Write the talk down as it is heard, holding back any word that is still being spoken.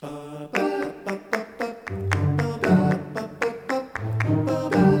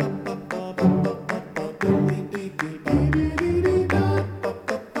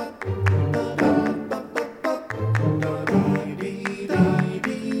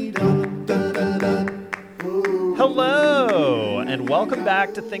and welcome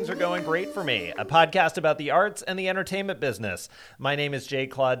back to Things Are Going Great For Me, a podcast about the arts and the entertainment business. My name is J.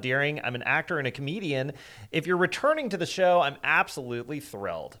 Claude Deering. I'm an actor and a comedian. If you're returning to the show, I'm absolutely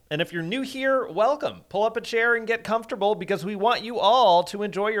thrilled. And if you're new here, welcome. Pull up a chair and get comfortable because we want you all to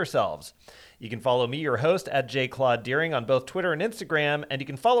enjoy yourselves. You can follow me, your host, at J. Claude Deering on both Twitter and Instagram, and you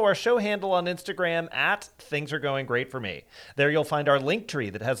can follow our show handle on Instagram at Things Are Going Great For Me. There you'll find our link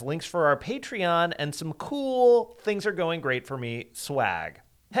tree that has links for our Patreon and some cool Things Are Going Great For Me swag.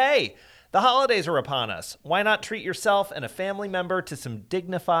 Hey, the holidays are upon us. Why not treat yourself and a family member to some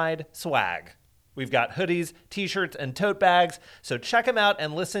dignified swag? We've got hoodies, t-shirts, and tote bags, so check them out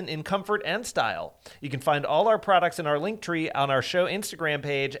and listen in comfort and style. You can find all our products in our link tree on our show Instagram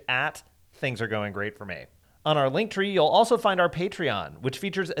page at Things Are Going Great For Me. On our link tree, you'll also find our Patreon, which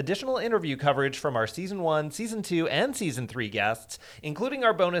features additional interview coverage from our Season 1, Season 2, and Season 3 guests, including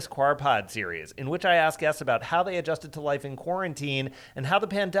our bonus Quarpod series, in which I ask guests about how they adjusted to life in quarantine and how the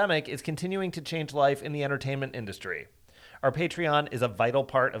pandemic is continuing to change life in the entertainment industry. Our Patreon is a vital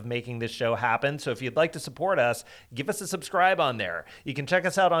part of making this show happen, so if you'd like to support us, give us a subscribe on there. You can check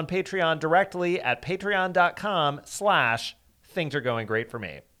us out on Patreon directly at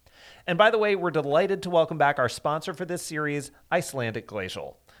patreon.com/thingsaregoinggreatforme. And by the way, we're delighted to welcome back our sponsor for this series, Icelandic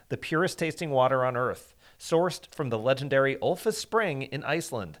Glacial, the purest tasting water on Earth, sourced from the legendary Ölfus Spring in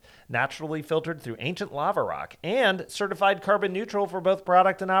Iceland, naturally filtered through ancient lava rock, and certified carbon neutral for both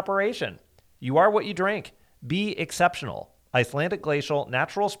product and operation. You are what you drink. Be exceptional. Icelandic Glacial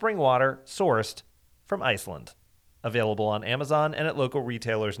natural spring water sourced from Iceland. Available on Amazon and at local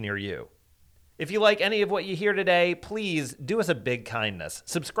retailers near you. If you like any of what you hear today, please do us a big kindness.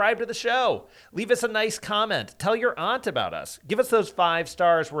 Subscribe to the show. Leave us a nice comment. Tell your aunt about us. Give us those 5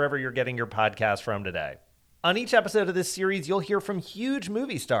 stars wherever you're getting your podcast from today. On each episode of this series, you'll hear from huge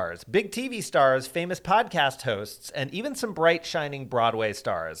movie stars, big TV stars, famous podcast hosts, and even some bright, shining Broadway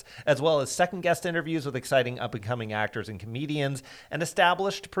stars, as well as second guest interviews with exciting up-and-coming actors and comedians, and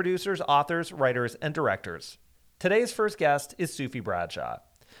established producers, authors, writers, and directors. Today's first guest is Sufi Bradshaw.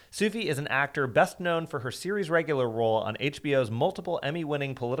 Sufi is an actor best known for her series regular role on HBO's multiple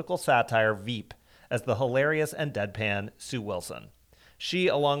Emmy-winning political satire Veep as the hilarious and deadpan Sue Wilson. She,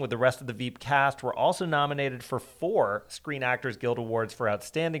 along with the rest of the Veep cast, were also nominated for 4 Screen Actors Guild Awards for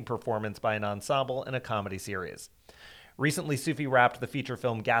Outstanding Performance by an Ensemble in a Comedy Series. Recently, Sufi wrapped the feature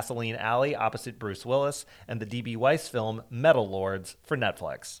film Gasoline Alley opposite Bruce Willis and the D.B. Weiss film Metal Lords for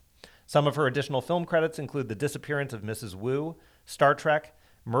Netflix. Some of her additional film credits include The Disappearance of Mrs. Wu, Star Trek,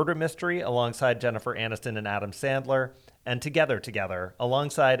 Murder Mystery alongside Jennifer Aniston and Adam Sandler, and Together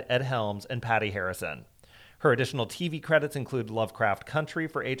alongside Ed Helms and Patty Harrison. Her additional TV credits include Lovecraft Country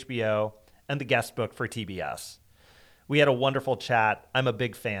for HBO and The Guest Book for TBS. We had a wonderful chat. I'm a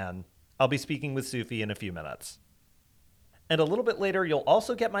big fan. I'll be speaking with Sufi in a few minutes. And a little bit later, you'll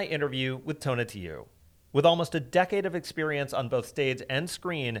also get my interview with Tonatiuh. With almost a decade of experience on both stage and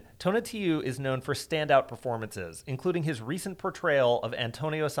screen, Tonatiuh is known for standout performances, including his recent portrayal of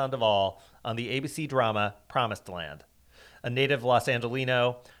Antonio Sandoval on the ABC drama Promised Land. A native Los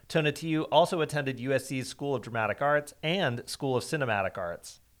Angelino, Tonatiuh also attended USC's School of Dramatic Arts and School of Cinematic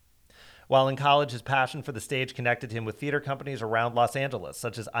Arts. While in college, his passion for the stage connected him with theater companies around Los Angeles,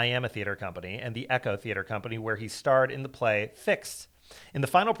 such as I Am a Theater Company and the Echo Theater Company, where he starred in the play Fixed. In the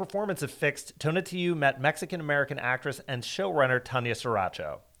final performance of Fixed, Tonatiuh met Mexican-American actress and showrunner Tanya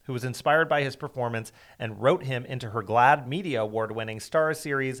Saracho, who was inspired by his performance and wrote him into her GLAAD Media Award-winning Starz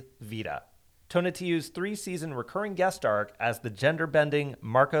series, Vida. Tonatiuh's 3-season recurring guest arc as the gender-bending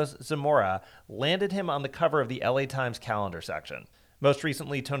Marcos Zamora landed him on the cover of the LA Times calendar section. Most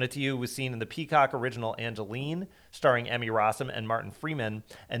recently, Tonatiuh was seen in the Peacock original Angeline, starring Emmy Rossum and Martin Freeman,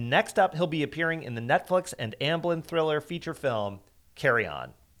 and next up, he'll be appearing in the Netflix and Amblin thriller feature film, Carry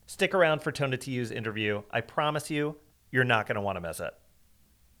On. Stick around for Tonatiuh's interview. I promise you, you're not going to want to miss it.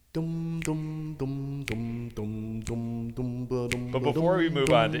 But before we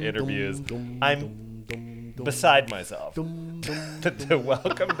move on to interviews, I'm beside myself to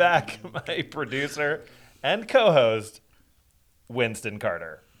welcome back my producer and co-host, Winston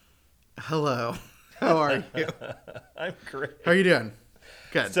Carter. Hello. How are you? I'm great. How are you doing?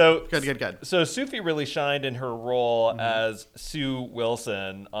 Good. Good. So Sufi really shined in her role as Sue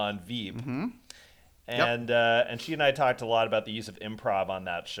Wilson on Veep. Mm-hmm. And she and I talked a lot about the use of improv on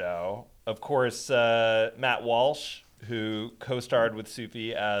that show. Of course, Matt Walsh, who co-starred with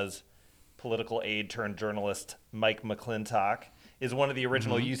Sufi as political aide turned journalist Mike McClintock, is one of the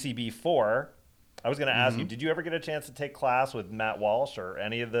original UCB4. I was going to ask you, did you ever get a chance to take class with Matt Walsh or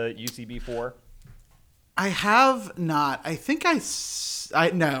any of the UCB4? I have not. I think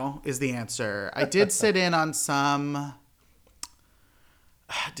I know is the answer. I did sit in on some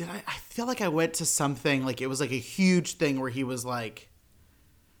I feel like I went to something like it was like a huge thing where he was like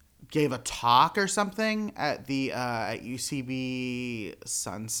gave a talk or something at the at UCB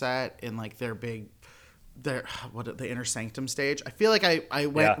Sunset in like the Inner Sanctum stage. I feel like I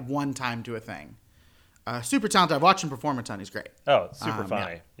went one time to a thing. Super talented. I've watched him perform a ton. He's great. Oh, super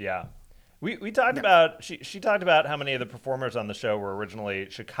funny. Yeah. We talked about she talked about how many of the performers on the show were originally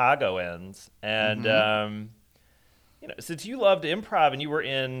Chicagoans, and since you loved improv and you were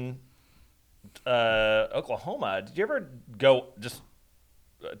in Oklahoma, did you ever go just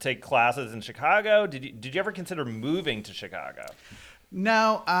take classes in Chicago? Did you ever consider moving to Chicago?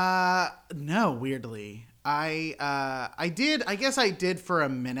 No, no. Weirdly, I did. I guess I did for a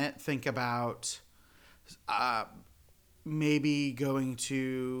minute think about maybe going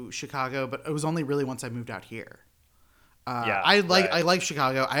to Chicago, but it was only really once I moved out here. I like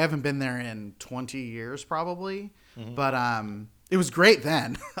Chicago. I haven't been there in 20 years probably, but it was great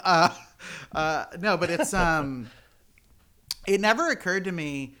then. No, but it's it never occurred to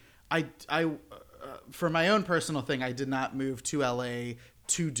me. I for my own personal thing, I did not move to LA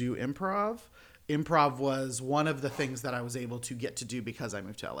to do improv. Improv was one of the things that I was able to get to do because I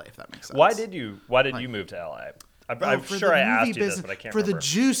moved to LA, if that makes sense. Why did you move to LA? I'm sure I asked you this, but I can't remember. For the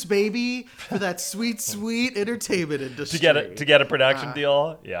juice, baby. For that sweet, sweet entertainment industry. To get a production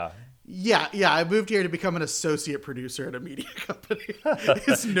deal? Yeah. Yeah. I moved here to become an associate producer at a media company.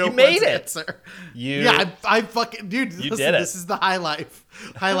 It's you made it. Answer. I fucking dude. You did it. This is the high life.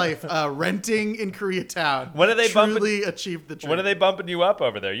 Renting in Koreatown. When are they truly achieved the dream? When are they bumping you up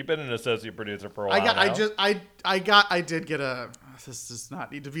over there? You've been an associate producer for a while. I did get a. This does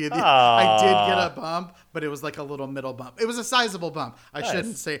not need to be. I did get a bump, but it was like a little middle bump. It was a sizable bump. I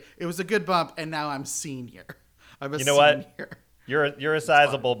shouldn't say it was a good bump, and now I'm senior. I'm a senior. What? You're a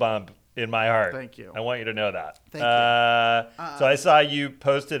sizable bump in my heart. Thank you. I want you to know that. Thank you. So I saw you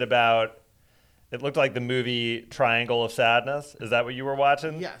posted about. It looked like the movie Triangle of Sadness. Is that what you were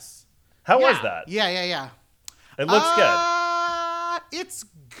watching? Yes. How was that? Yeah. It looks good. It's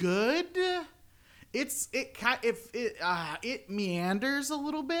good. It meanders a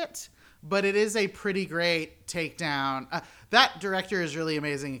little bit, but it is a pretty great takedown. That director is really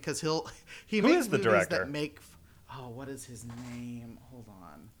amazing because he makes movies that make. Oh, what is his name? Hold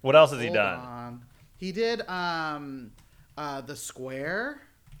on. What else has he done? He did The Square.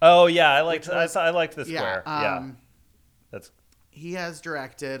 Oh yeah, I liked The Square. He has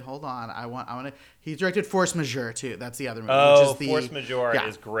directed. Hold on, I want to. He directed Force Majeure too. That's the other movie. Oh, Force Majeure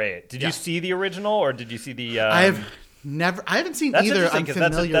is great. Did you see the original or did you see the? I haven't seen either. I'm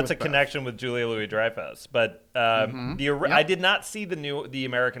familiar. That's a connection with Julia Louis-Dreyfus, but I did not see the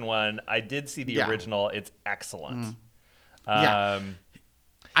American one. I did see the original. It's excellent. I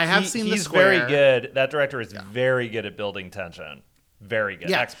have seen The He's Square. very good. That director is very good at building tension. Very good,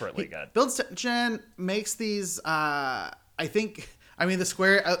 expertly good. Builds tension, makes these. The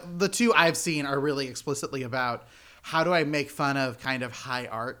Square. The two I've seen are really explicitly about how do I make fun of kind of high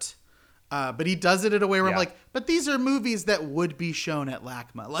art. But he does it in a way where I'm like, but these are movies that would be shown at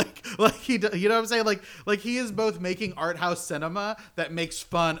LACMA. Like he, you know what I'm saying? Like he is both making art house cinema that makes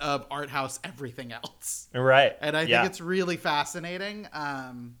fun of art house everything else. Right. And I think it's really fascinating.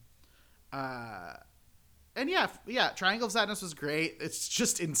 And Triangle of Sadness was great. It's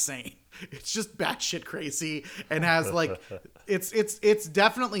just insane. It's just batshit crazy and has like, it's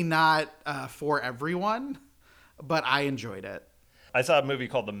definitely not for everyone, but I enjoyed it. I saw a movie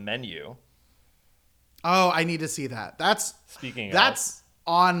called The Menu. Oh, I need to see that. That's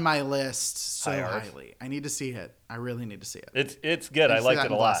on my list so highly. I need to see it. I really need to see it. It's good. I liked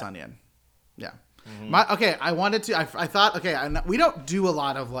it a lot. Glass Onion. Yeah. I wanted to. I thought. We don't do a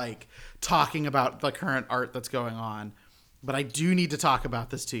lot of like talking about the current art that's going on, but I do need to talk about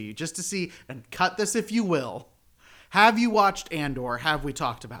this to you just to see and cut this if you will. Have you watched Andor? Have we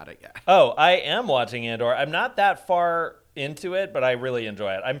talked about it yet? Oh, I am watching Andor. I'm not that far into it, but I really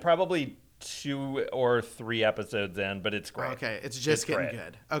enjoy it. I'm probably 2 or 3 episodes in, but it's great. Okay, it's just getting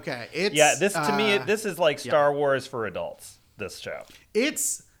good. Okay, this to me, this is like Star Wars for adults. This show.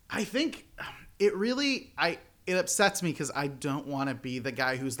 I think it really it upsets me because I don't want to be the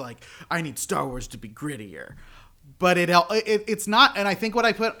guy who's like, I need Star Wars to be grittier, but it's not. And I think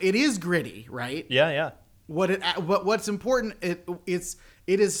it is gritty, right? Yeah. What's important?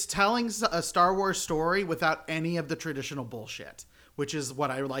 It is telling a Star Wars story without any of the traditional bullshit, which is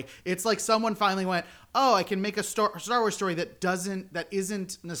what I like. It's like someone finally went, "Oh, I can make a Star Wars story that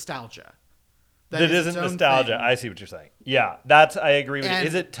isn't nostalgia." That isn't nostalgia. Thing. I see what you're saying. Yeah, I agree with you.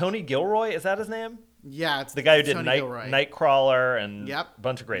 Is it Tony Gilroy? Is that his name? Yeah, it's the guy who did Tony Gilroy. Nightcrawler and Yep. a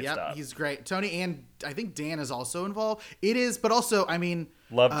bunch of great Yep, stuff. he's great. Tony, and I think Dan is also involved. It is, but also, I mean,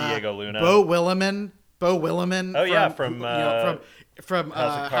 Love Diego Luna. Beau Willimon. From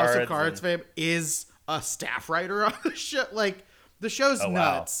House of Cards fame is a staff writer on the show. Like, the show's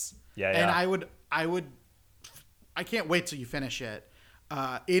nuts. Wow. Yeah. And I can't wait till you finish it.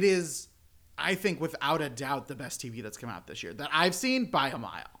 It is, I think, without a doubt, the best TV that's come out this year that I've seen by a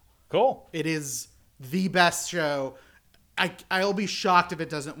mile. Cool. It is the best show. I'll be shocked if it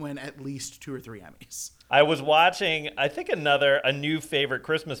doesn't win at least 2 or 3 Emmys. I was watching, I think, a new favorite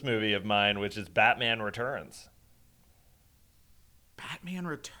Christmas movie of mine, which is Batman Returns. Batman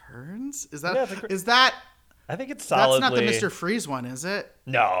Returns? Is Yeah, that? I think it's solidly. That's not the Mr. Freeze one, is it?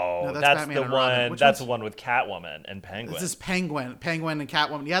 No, that's the one. That's the one with Catwoman and Penguin. This is Penguin and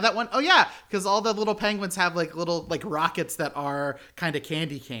Catwoman. Yeah, that one. Oh yeah, because all the little penguins have like little like rockets that are kind of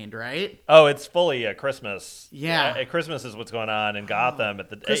candy caned, right? Oh, it's fully a Christmas. Yeah, Christmas is what's going on in Gotham.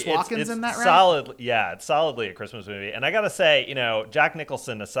 Chris Walken's in that, right? It's solidly a Christmas movie. And I gotta say, Jack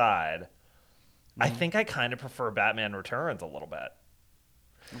Nicholson aside, I think I kind of prefer Batman Returns a little bit.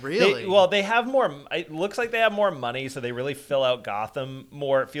 Really? They have more. It looks like they have more money, so they really fill out Gotham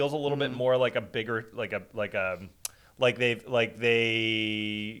more. It feels a little bit more like a bigger, like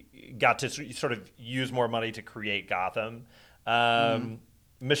they got to sort of use more money to create Gotham.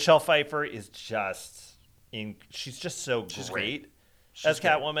 Michelle Pfeiffer is she's just so great as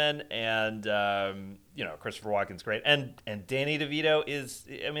Catwoman, and Christopher Walken's great, and Danny DeVito is.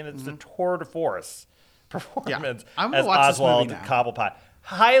 I mean, it's the tour de force performance as Oswald Cobblepot.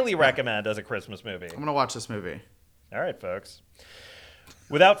 Highly recommend as a Christmas movie. I'm going to watch this movie. All right, folks.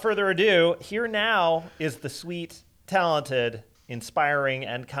 Without further ado, here now is the sweet, talented, inspiring,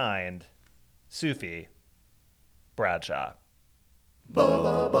 and kind Sufi Bradshaw.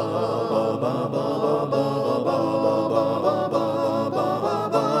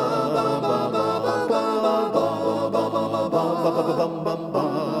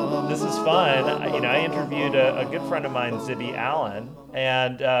 This is fun. I interviewed a good friend of mine, Zibby Allen,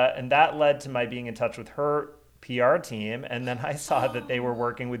 and that led to my being in touch with her PR team, and then I saw that they were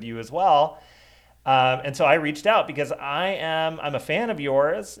working with you as well, and so I reached out because I'm a fan of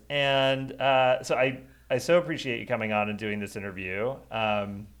yours, and so I so appreciate you coming on and doing this interview.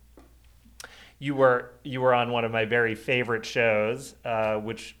 You were on one of my very favorite shows,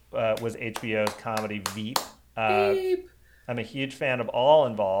 which was HBO's comedy Veep. Veep. I'm a huge fan of all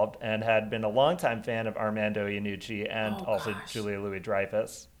involved and had been a longtime fan of Armando Iannucci and Julia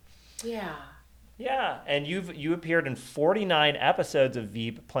Louis-Dreyfus. Yeah. Yeah, and you appeared in 49 episodes of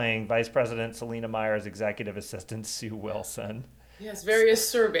Veep playing Vice President Selena Meyer's executive assistant, Sue Wilson. Yes, very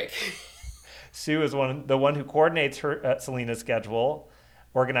acerbic. Sue is the one who coordinates Selena's schedule,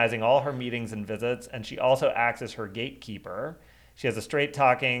 organizing all her meetings and visits, and she also acts as her gatekeeper. She has a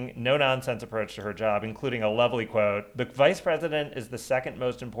straight-talking, no-nonsense approach to her job, including a lovely quote, "The vice president is the second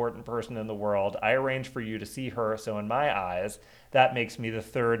most important person in the world. I arranged for you to see her, so in my eyes, that makes me the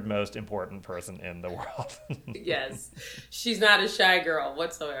third most important person in the world." Yes. She's not a shy girl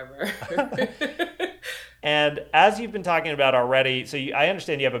whatsoever. And as you've been talking about already, so I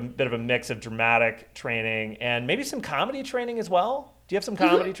understand you have a bit of a mix of dramatic training and maybe some comedy training as well? Do you have some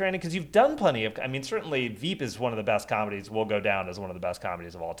comedy training? Because you've done plenty of, certainly Veep is one of the best comedies, will go down as one of the best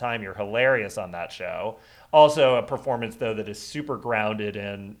comedies of all time. You're hilarious on that show. Also a performance, though, that is super grounded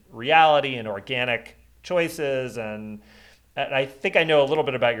in reality and organic choices. And I think I know a little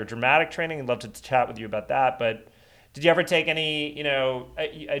bit about your dramatic training. I'd love to chat with you about that. But did you ever take any,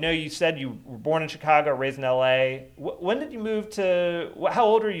 I know you said you were born in Chicago, raised in L.A. When did you move to, how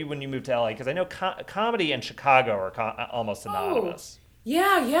old were you when you moved to L.A.? Because I know comedy and Chicago are almost synonymous.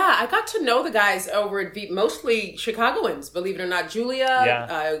 Yeah. I got to know the guys over at Veep, mostly Chicagoans, believe it or not.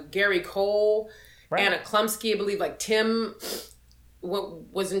 Julia, Gary Cole, right. Anna Klumsky, I believe, like Tim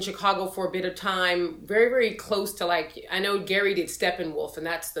was in Chicago for a bit of time. Very, very close to, I know Gary did Steppenwolf, and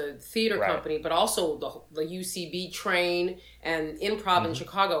that's the theater company, but also the UCB train and improv in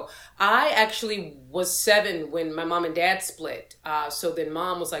Chicago. I actually was 7 when my mom and dad split. So then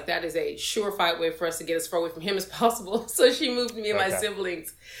mom was like, that is a surefire way for us to get as far away from him as possible. So she moved me and my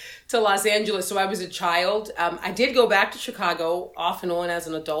siblings to Los Angeles. So I was a child. I did go back to Chicago off and on as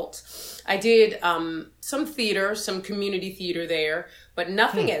an adult. I did some theater, some community theater there, but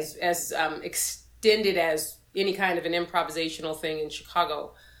nothing as extended as any kind of an improvisational thing in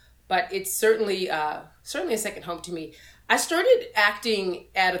Chicago. But it's certainly a second home to me. I started acting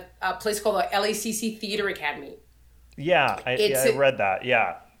at a place called the LACC Theater Academy. Yeah, I read that,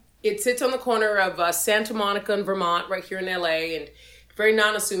 yeah. It sits on the corner of Santa Monica and Vermont, right here in LA, and very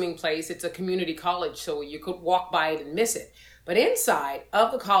non-assuming place. It's a community college, so you could walk by it and miss it. But inside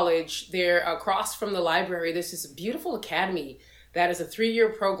of the college, there across from the library, there's this beautiful academy that is a 3-year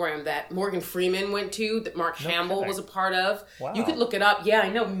program that Morgan Freeman went to, that Mark Hamill was a part of. Wow. You could look it up. Yeah, I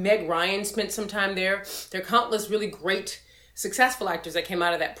know Meg Ryan spent some time there. There are countless really great, successful actors that came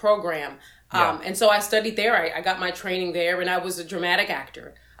out of that program. And so I studied there. I got my training there, and I was a dramatic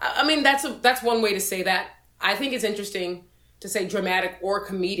actor. I mean, that's one way to say that. I think it's interesting to say dramatic or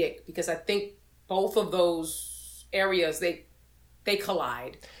comedic, because I think both of those areas, they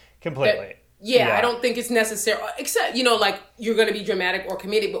collide. Completely. I don't think it's necessary, except, like you're going to be dramatic or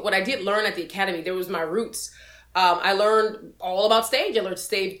comedic. But what I did learn at the academy, there was my roots. I learned all about stage. I learned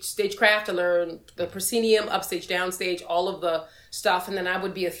stagecraft. I learned the proscenium, upstage, downstage, all of the stuff. And then I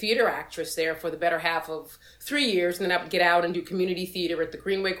would be a theater actress there for the better half of 3 years. And then I would get out and do community theater at the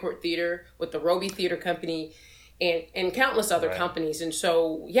Greenway Court Theater with the Roby Theater Company and countless other companies. And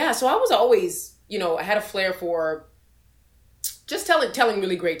so, so I was always, I had a flair for just telling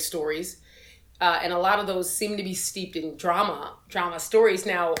really great stories. And a lot of those seem to be steeped in drama stories.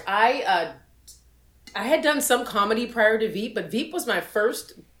 Now, I had done some comedy prior to Veep, but Veep was my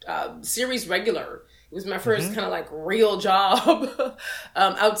first series regular. It was my first kind of like real job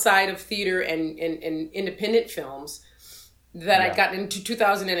outside of theater and independent films that I got into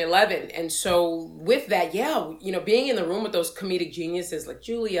 2011. And so with that, being in the room with those comedic geniuses like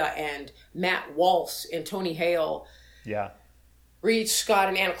Julia and Matt Walsh and Tony Hale. Yeah. Reed Scott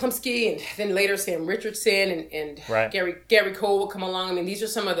and Anna Klumsky, and then later Sam Richardson and Gary Cole would come along. I mean, these are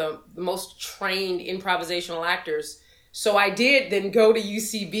some of the most trained improvisational actors. So I did then go to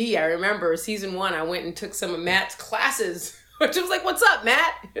UCB. I remember season 1, I went and took some of Matt's classes, which was like, "What's up,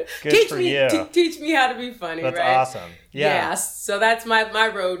 Matt? Teach me how to be funny." That's right? awesome. Yeah. So that's my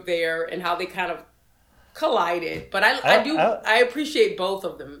road there and how they kind of collided. But I appreciate both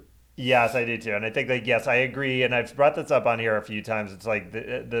of them. Yes, I do too, and I think yes, I agree, and I've brought this up on here a few times. It's like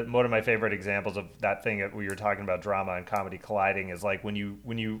the one of my favorite examples of that thing that we were talking about, drama and comedy colliding, is like when you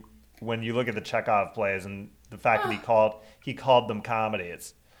look at the Chekhov plays and the fact that he called them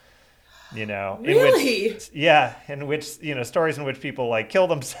comedies, really? in which stories in which people like kill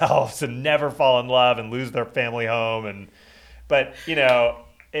themselves and never fall in love and lose their family home, but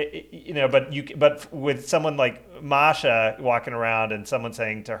with someone like Masha walking around and someone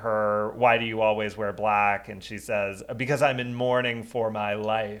saying to her, "Why do you always wear black?" And she says, "Because I'm in mourning for my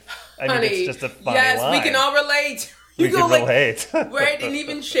life." I mean, it's just a funny line. We can all relate. We can relate. Right? And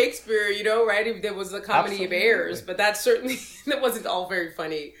even Shakespeare, right? There was a comedy of errors, but that wasn't all very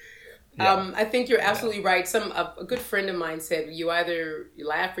funny. Yeah. I think you're absolutely right. A good friend of mine said, "You either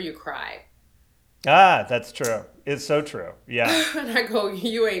laugh or you cry." Ah, that's true. It's so true. Yeah. And I go,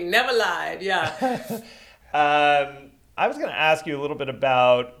 "You ain't never lied." Yeah. I was going to ask you a little bit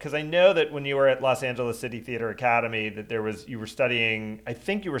about, because I know that when you were at Los Angeles City Theater Academy, that you were studying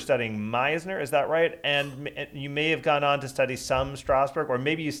Meisner, is that right? And you may have gone on to study some Strasberg, or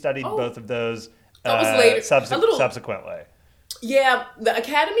maybe you studied both of those later. Subsequently. Yeah, the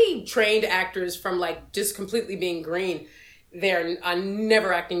Academy trained actors from like just completely being green. They're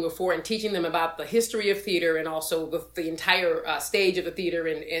never acting before, and teaching them about the history of theater and also the entire stage of the theater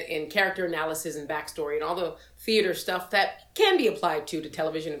and character analysis and backstory and all the theater stuff that can be applied to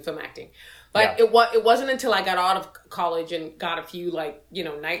television and film acting. But it wasn't until I got out of college and got a few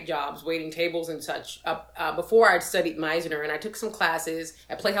night jobs, waiting tables and such, before I'd studied Meisner, and I took some classes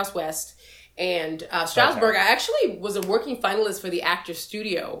at Playhouse West and Strasberg. Okay. I actually was a working finalist for the Actors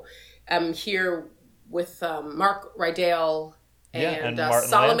Studio here with Mark Rydell and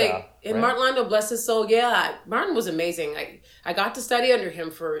Salome Landau, and Martin Landau, bless his soul. Yeah, Martin was amazing. I got to study under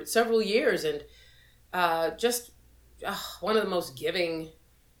him for several years, and just one of the most giving,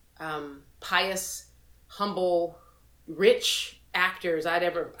 pious, humble, rich actors I'd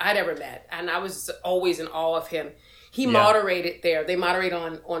ever met, and I was always in awe of him. He moderated there. They moderate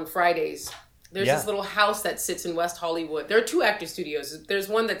on Fridays. There's this little house that sits in West Hollywood. There are 2 actor studios. There's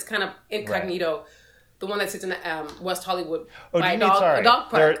one that's kind of incognito. Right. The one that sits in West Hollywood by a dog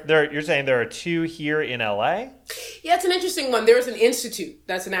park. You're saying there are 2 here in LA? Yeah, it's an interesting one. There's an institute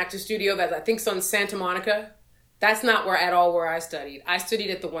that's an actor studio that I think's on Santa Monica. That's not where I studied. I studied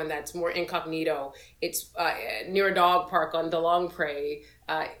at the one that's more incognito. It's near a dog park on DeLong Prairie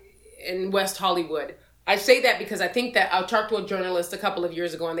in West Hollywood. I say that because I think that I talked to a journalist a couple of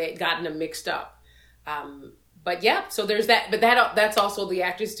years ago and they had gotten them mixed up. But yeah, so there's that. But that's also the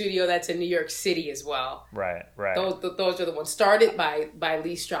Actors Studio that's in New York City as well. Right. Those are the ones started by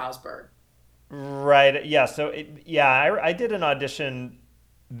Lee Strasberg. Right. Yeah. So I did an audition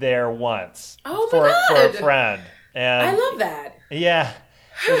there once. Oh for my God. a friend. And I love that. Yeah,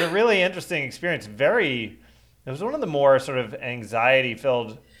 it was a really interesting experience. It was one of the more sort of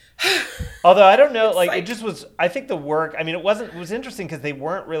anxiety-filled. Although I don't know, like it just was. I think the work. I mean, it was interesting because they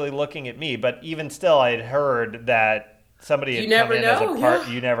weren't really looking at me, but even still, I had heard that somebody had come in as a part.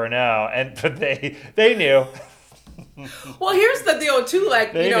 You never know, but they knew. Well, here's the deal too.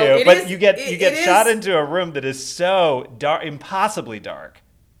 Like they knew, but you get shot into a room that is so dark, impossibly dark.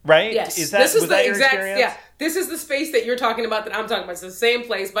 Right? Yes. Was that your experience? Yeah. This is the space that you're talking about that I'm talking about. It's the same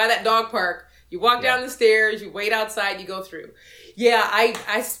place by that dog park. You walk down the stairs, you wait outside, you go through. Yeah,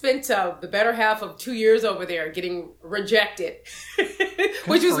 I spent the better half of 2 years over there getting rejected.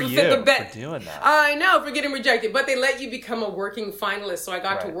 Which was the best. For doing that. I know, for getting rejected. But they let you become a working finalist. So I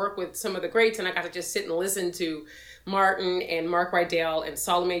got to work with some of the greats, and I got to just sit and listen to Martin and Mark Rydell and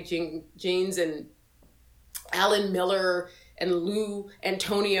Salome Jeans and Alan Miller and Lou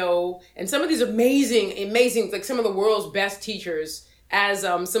Antonio and some of these amazing, like some of the world's best teachers as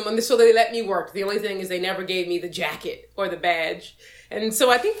someone. So they let me work. The only thing is they never gave me the jacket or the badge. And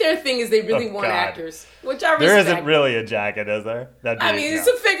so I think their thing is they really want actors, which I respect. There isn't really a jacket, is there? It's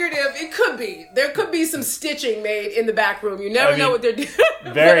a figurative. It could be. There could be some stitching made in the back room. You never know what they're doing.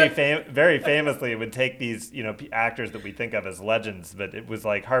 Very famously, it would take these, actors that we think of as legends, but it was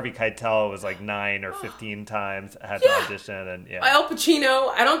like Harvey Keitel was like 9 or 15 times had to audition, and Al Pacino.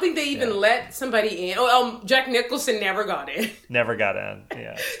 I don't think they even let somebody in. Jack Nicholson never got in. Never got in.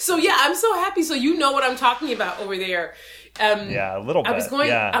 Yeah. So I'm so happy. So you know what I'm talking about over there. A little bit.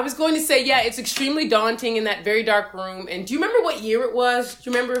 I was going to say, it's extremely daunting in that very dark room. And do you remember what year it was? Do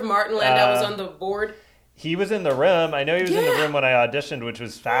you remember if Martin Landau was on the board? He was in the room. I know he was in the room when I auditioned, which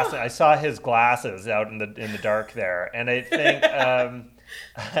was fascinating. I saw his glasses out in the dark there, and I think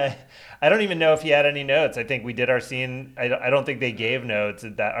I don't even know if he had any notes. I think we did our scene. I don't think they gave notes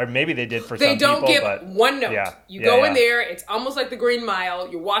at that, or maybe they did for some people. They don't give one note. Yeah, you go in there. It's almost like the Green Mile.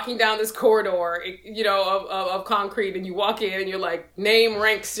 You're walking down this corridor, of concrete, and you walk in, and you're like, name,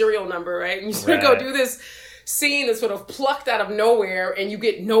 rank, serial number, right? And you sort of go do this scene that's sort of plucked out of nowhere, and you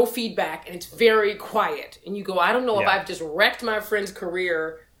get no feedback, and it's very quiet. And you go, I don't know if I've just wrecked my friend's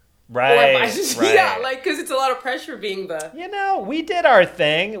career. Right. Because it's a lot of pressure being we did our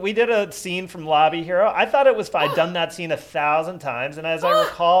thing. We did a scene from Lobby Hero. I thought it was fine. I'd done that scene 1,000 times, and as I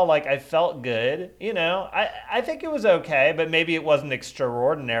recall, I felt good. I think it was okay, but maybe it wasn't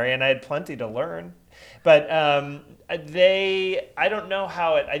extraordinary, and I had plenty to learn. But I don't know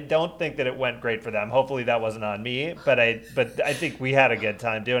how I don't think that it went great for them. Hopefully that wasn't on me, but I think we had a good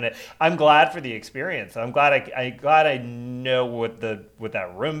time doing it. I'm glad for the experience. I'm glad I know what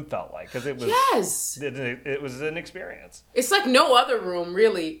that room felt like, because it was it was an experience. It's like no other room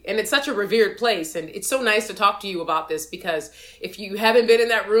really, and it's such a revered place, and it's so nice to talk to you about this, because if you haven't been in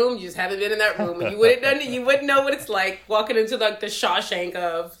that room, you just haven't been in that room, and you wouldn't know what it's like walking into the Shawshank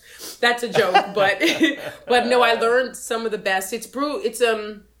of. That's a joke, but no, I learned some of the best. It's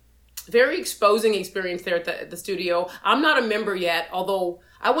very exposing experience there at the studio. I'm not a member yet, although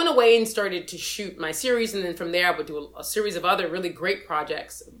I went away and started to shoot my series, and then from there I would do a series of other really great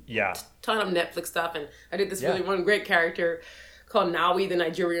projects. Yeah, ton of Netflix stuff, and I did this really one great character called Nawi, the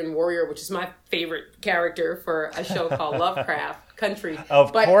Nigerian warrior, which is my favorite character for a show called Lovecraft Country.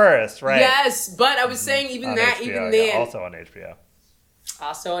 Of course, right? Yes, but I was saying even then, also on HBO.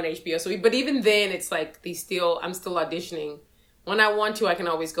 Also on HBO. So, but even then, it's like I'm still auditioning. When I want to, I can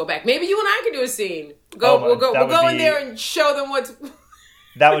always go back. Maybe you and I can do a scene. We'll go in there and show them what's.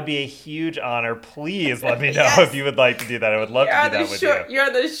 That would be a huge honor. Please let me know if you would like to do that. I would love to do that with you. You're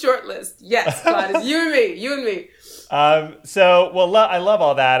on the short list. Yes, God, it's you and me. I love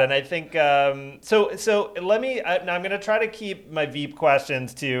all that, and I think so. Let me. Now I'm going to try to keep my Veep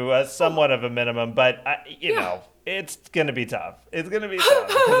questions to somewhat of a minimum, but it's going to be tough. It's going to be tough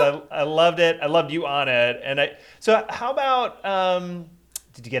because I loved it. I loved you on it, So how about?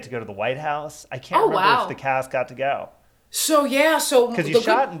 Did you get to go to the White House? I can't remember if the cast got to go. So because you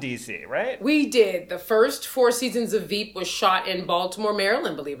shot in DC, right? We did. The first 4 seasons of Veep was shot in Baltimore,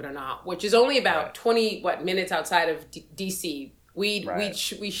 Maryland, believe it or not, which is only about 20 minutes outside of DC.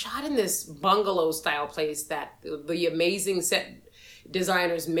 We shot in this bungalow style place that the amazing set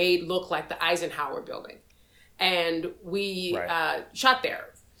designers made look like the Eisenhower building, and we shot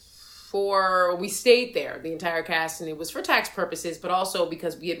there. We stayed there, the entire cast, and it was for tax purposes, but also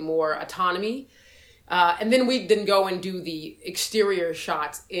because we had more autonomy. And then we didn't go and do the exterior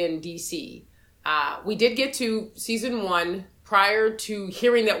shots in DC. We did get to season 1 prior to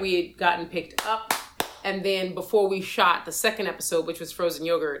hearing that we had gotten picked up. And then before we shot the second episode, which was Frozen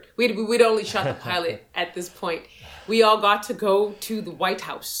Yogurt, we'd only shot the pilot at this point. We all got to go to the White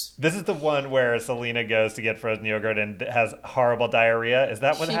House. This is the one where Selena goes to get frozen yogurt and has horrible diarrhea. Is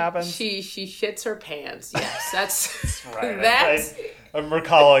that what happens? She shits her pants. Yes, that's right. I'm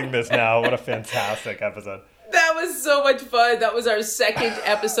recalling this now. What a fantastic episode. That was so much fun. That was our second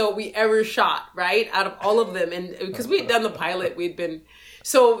episode we ever shot, right? Out of all of them. And because we had done the pilot,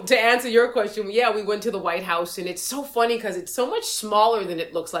 so to answer your question, yeah, we went to the White House, and it's so funny because it's so much smaller than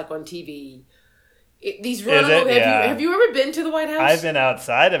it looks like on TV. Have you ever been to the White House? I've been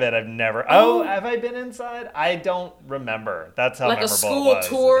outside of it. I've never. Oh, have I been inside? I don't remember. That's how memorable it was. Like a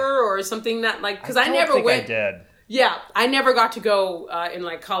school tour or something that because I never went. I did. Yeah, I never got to go in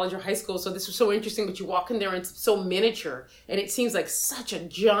like college or high school, so this was so interesting. But you walk in there and it's so miniature, and it seems like such a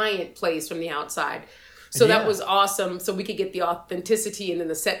giant place from the outside. So that was awesome. So we could get the authenticity, and then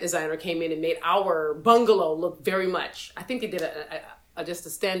the set designer came in and made our bungalow look very much. I think they did just a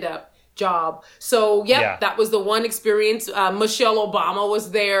stand-up job. So that was the one experience. Michelle Obama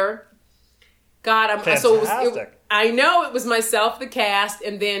was there. God, I know it was myself, the cast,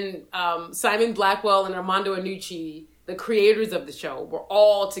 and then Simon Blackwell and Armando Iannucci, the creators of the show,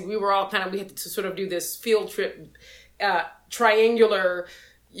 we had to sort of do this field trip, triangular,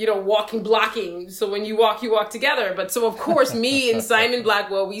 blocking. So when you walk together. But so of course, me and Simon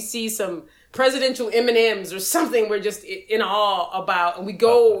Blackwell, we see some presidential M&Ms or something we're just in awe about, and we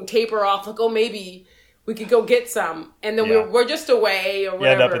go taper off like, oh, maybe we could go get some, and then we're just away or whatever.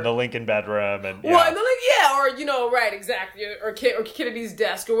 You end up in the Lincoln bedroom, and well, and then right, exactly, or Kennedy's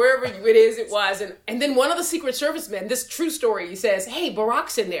desk or wherever it was, and then one of the Secret Service men, this true story, he says, "Hey,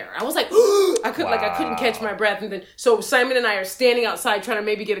 Barack's in there." I was like, I couldn't catch my breath, and then so Simon and I are standing outside trying to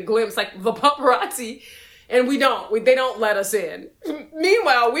maybe get a glimpse, like the paparazzi. And they don't let us in.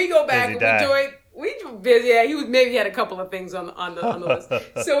 Meanwhile, we go back and we maybe had a couple of things on the list.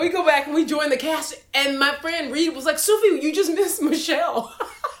 So we go back and we join the cast. And my friend Reed was like, "Sophie, you just missed Michelle."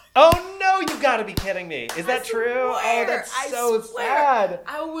 Oh no, you gotta be kidding me. Is that true? Oh, that's so sad.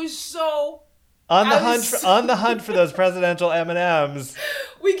 I was so on the hunt for those presidential M&Ms.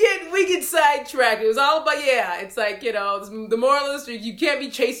 We get sidetracked. It was all about it's like, the moral of the story, you can't be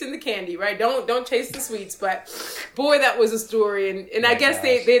chasing the candy, right? Don't chase the sweets. But boy, that was a story. And I guess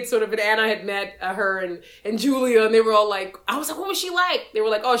they had sort of, and Anna had met her and Julia, and they were all like, I was like, what was she like? They were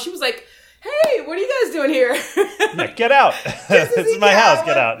like, oh, she was like, hey, what are you guys doing here? Yeah, get out. This is my house.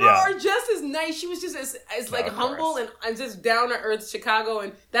 Get out. Yeah. Or just as nice. She was just as like humble and just down to earth Chicago.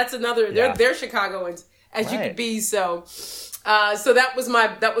 And that's another, they're Chicagoans as you could be. So that was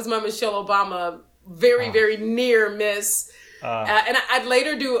my Michelle Obama very, very near miss. And I'd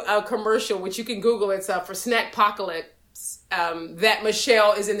later do a commercial, which you can Google. It's for Snackpocalypse, that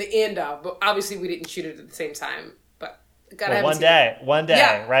Michelle is in the end of. But obviously we didn't shoot it at the same time. One day,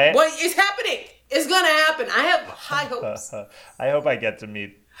 right? Well, it's happening. It's gonna happen. I have high hopes. I hope I get to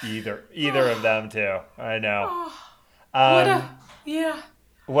meet either of them too. I know.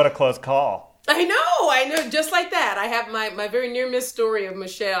 What a close call. I know. Just like that. I have my very near miss story of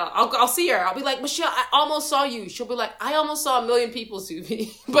Michelle. I'll see her. I'll be like, Michelle, I almost saw you. She'll be like, I almost saw 1 million people,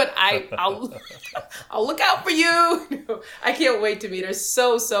 Suvi, but I'll look out for you. I can't wait to meet her.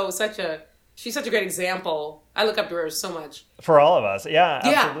 She's such a great example. I look up to her so much. For all of us. Yeah,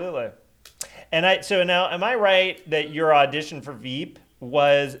 absolutely. And so now, am I right that your audition for Veep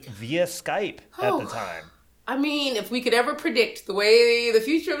was via Skype at the time? I mean, if we could ever predict the way the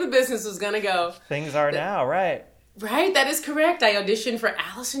future of the business was going to go. Things are now, right. Right, that is correct. I auditioned for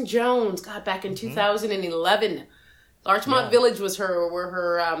Allison Jones, back in 2011. Larchmont Village was where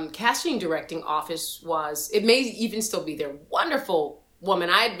her casting directing office was. It may even still be there. Wonderful woman.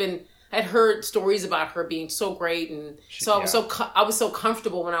 I'd heard stories about her being so great, and so I was so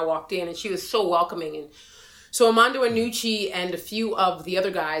comfortable when I walked in, and she was so welcoming. And so Armando Iannucci and a few of the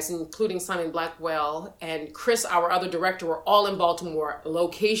other guys, including Simon Blackwell and Chris, our other director, were all in Baltimore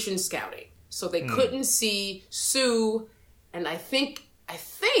location scouting. So they couldn't see Sue, and I think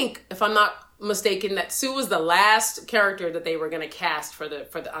if I'm not mistaken, that Sue was the last character that they were going to cast for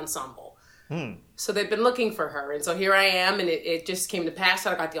the ensemble. So they've been looking for her. And so here I am, and it just came to pass.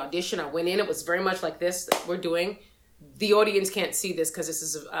 I got the audition. I went in. It was very much like this that we're doing. The audience can't see this because this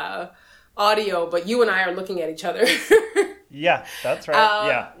is audio, but you and I are looking at each other. Yeah, that's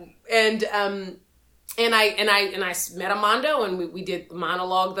right. And I met Armando, and we did the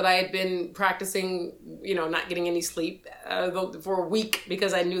monologue that I had been practicing, not getting any sleep for a week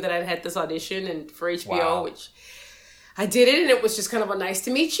because I knew that I'd had this audition and for HBO, which I did it, and it was just kind of a nice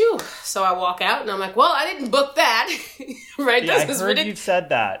to meet you. So I walk out, and I'm like, well, I didn't book that. Right? Yeah, I heard you said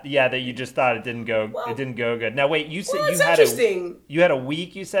that. Yeah, that you just thought it didn't go good. Now wait, you said you had a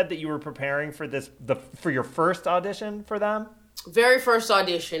week. You said that you were preparing for for your first audition for them. Very first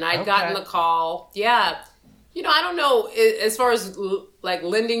audition, I'd gotten the call. Yeah, I don't know, as far as like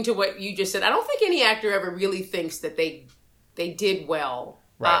lending to what you just said. I don't think any actor ever really thinks that they did well.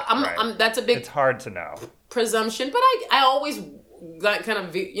 Right. That's a big. It's hard to know. Presumption, but I always got kind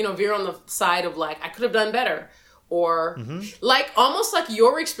of veer on the side of like I could have done better, or like almost like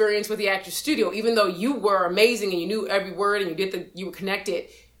your experience with the Actors Studio. Even though you were amazing and you knew every word and you were connected,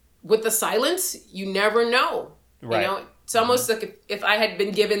 with the silence, you never know. Right. It's almost like if I had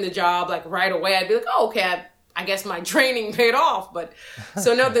been given the job like right away, I'd be like, oh, okay, I guess my training paid off. But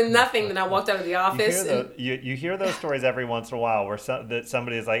so no, then nothing. Then I walked out of the office. You hear those stories every once in a while where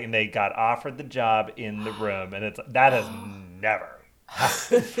somebody is like, and they got offered the job in the room, and that has never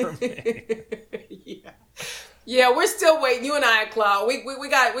happened for me. Yeah, we're still waiting. You and I, Claude, we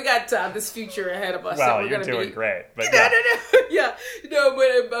got this future ahead of us. Well, so you're doing great. But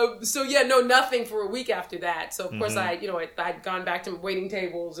nothing for a week after that. So of course I'd gone back to waiting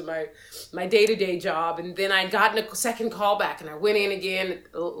tables and my day-to-day job, and then I'd gotten a second call back, and I went in again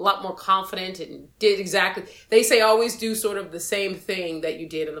a lot more confident and did exactly. They say always do sort of the same thing that you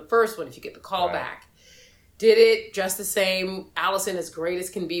did in the first one if you get the call back. Did it just the same. Allison, as great as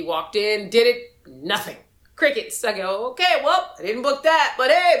can be, walked in, did it, nothing. Crickets. I go, okay, well, I didn't book that, but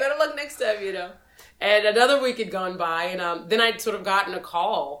hey, better luck next time, And another week had gone by, and then I'd sort of gotten a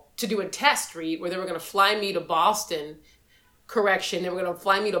call to do a test read where they were going to fly me to Boston. Correction, they were going to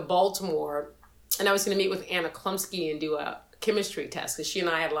fly me to Baltimore, and I was going to meet with Anna Klumsky and do a chemistry test because she and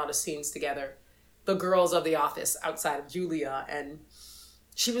I had a lot of scenes together. The girls of The Office outside of Julia, and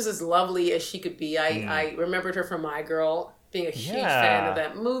she was as lovely as she could be. I remembered her from My Girl, being a huge fan of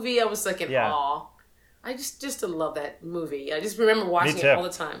that movie. I was like in awe. I just love that movie. I just remember watching it all the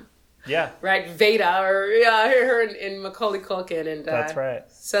time. Yeah. Right? Veda, or her and Macaulay Culkin. And, that's right.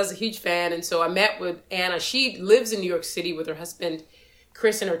 So I was a huge fan. And so I met with Anna. She lives in New York City with her husband,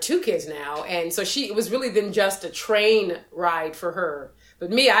 Chris, and her 2 kids now. And so it was really then just a train ride for her.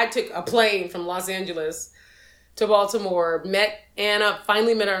 But me, I took a plane from Los Angeles to Baltimore, met Anna,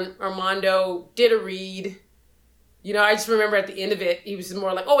 finally met Armando, did a read. I just remember at the end of it, he was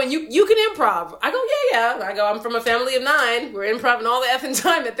more like, oh, and you can improv. I go, yeah. I go, I'm from a family of 9. We're improvising all the effing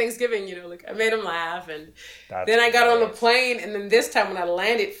time at Thanksgiving, like I made him laugh. And then I got on the plane, and then this time when I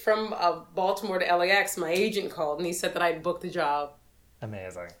landed from Baltimore to LAX, my agent called, and he said that I'd booked the job.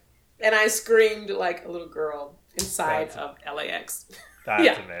 Amazing. And I screamed like a little girl inside of LAX.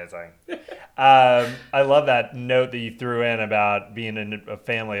 That's amazing. I love that note that you threw in about being in a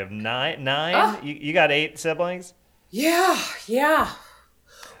family of 9. You got 8 siblings? Yeah.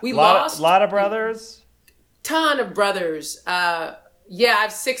 We lost a lot of brothers. Ton of brothers. I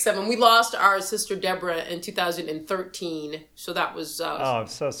have 6 of them. We lost our sister Deborah in 2013, so that was. I'm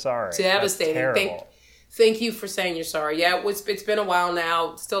so sorry. Devastating. That's terrible. Thank you for saying you're sorry. Yeah, it's been a while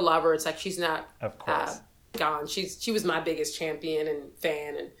now. Still love her. It's like she's not. Of course. Gone. She was my biggest champion and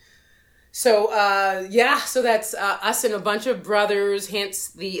fan, and so so that's us and a bunch of brothers. Hence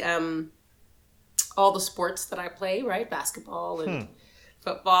the all the sports that I play, right? Basketball and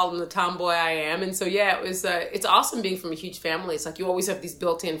football, and the tomboy I am. And so it was it's awesome being from a huge family. It's like you always have these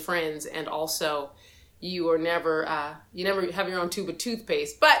built-in friends, and also you are never you never have your own tube of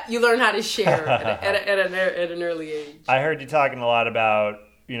toothpaste, but you learn how to share at an early age. I heard you talking a lot about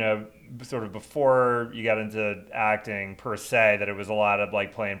sort of before you got into acting per se, that it was a lot of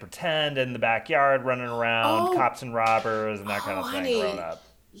like playing pretend in the backyard, running around, cops and robbers and that kind of thing growing up.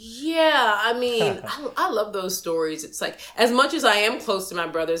 Yeah, I mean, I love those stories. It's like, as much as I am close to my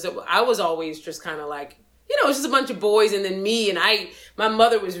brothers, I was always just kind of like, it's just a bunch of boys and then me. And my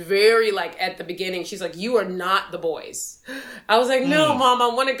mother was very like, at the beginning, she's like, you are not the boys. I was like, no, Mom, I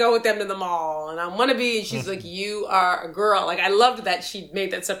want to go with them to the mall. And I want to be, and she's like, you are a girl. Like, I loved that she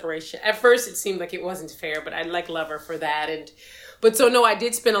made that separation. At first, it seemed like it wasn't fair, but I love her for that. But so, no, I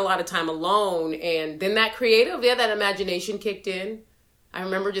did spend a lot of time alone. And then that that imagination kicked in. I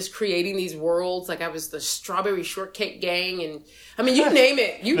remember just creating these worlds. Like I was the Strawberry Shortcake Gang, and I mean, you name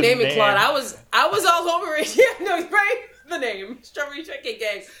it, Claude. I was all over it. Yeah, no, right? The name Strawberry Shortcake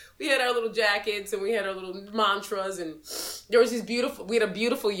Gang. We had our little jackets and we had our little mantras, and there was we had a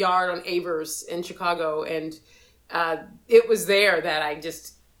beautiful yard on Avers in Chicago, and it was there that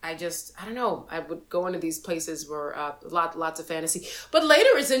I don't know. I would go into these places where lots of fantasy. But later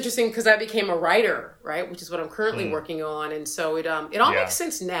it's interesting because I became a writer, right? Which is what I'm currently working on. And so it all makes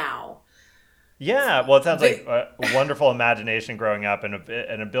sense now. Yeah, well, it sounds like a wonderful imagination growing up and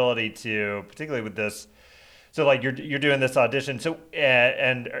an ability to, particularly with this. So, like, you're doing this audition. So,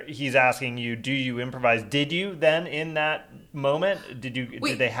 and he's asking you, do you improvise? Did you then in that moment? Did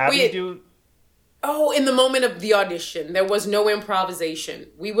they have you do? Oh, in the moment of the audition, there was no improvisation.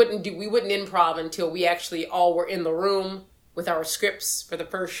 We wouldn't improv until we actually all were in the room with our scripts for the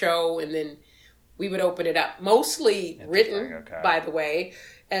first show, and then we would open it up. Mostly written, by the way,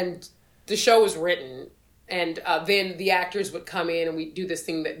 and the show was written, and then the actors would come in and we'd do this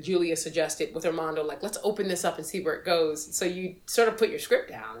thing that Julia suggested with Armando, like, let's open this up and see where it goes. So you sort of put your script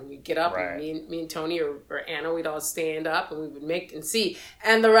down and you'd get up, and me and Tony or Anna, we'd all stand up and we would make and see.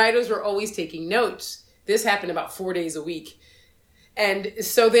 And the writers were always taking notes. This happened about 4 days a week. And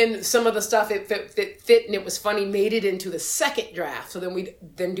so then some of the stuff it fit and it was funny made it into the second draft. So then we'd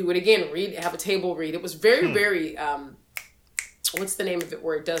then do it again, have a table read. It was very, very... what's the name of it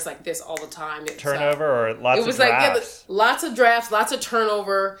where it does like this all the time? It's, turnover or lots of drafts? It was like lots of drafts, lots of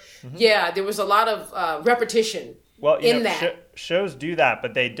turnover. Mm-hmm. Yeah, there was a lot of repetition shows do that,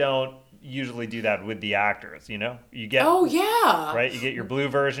 but they don't usually do that with the actors, you know? You get right? You get your blue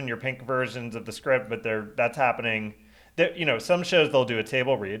version, your pink versions of the script, but that's happening. Some shows they'll do a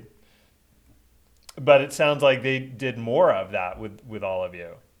table read, but it sounds like they did more of that with all of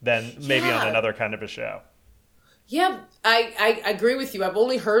you than maybe on another kind of a show. Yeah, I agree with you. I've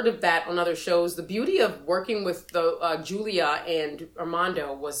only heard of that on other shows. The beauty of working with the Julia and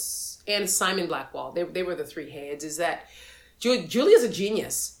Armando and Simon Blackwell, they were the three heads, is that Julia's a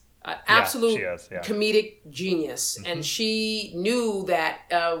genius, absolute comedic genius. Mm-hmm. And she knew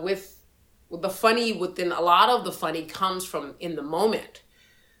that with the funny, within a lot of the funny comes from in the moment.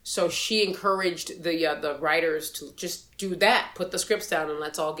 So she encouraged the writers to just do that, put the scripts down, and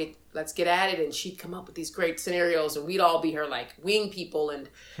let's get at it. And she'd come up with these great scenarios, and we'd all be her like wing people, and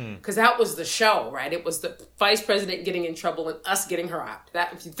because that was the show, right? It was the vice president getting in trouble and us getting her out.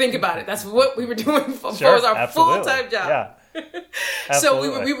 That, if you think about it, that's what we were doing. It was our full-time job. Yeah. So we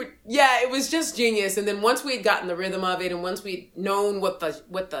were it was just genius. And then once we had gotten the rhythm of it, and once we'd known what the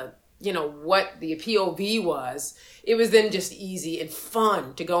POV was, it was then just easy and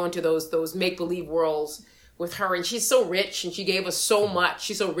fun to go into those make-believe worlds with her. And she's so rich, and she gave us so much.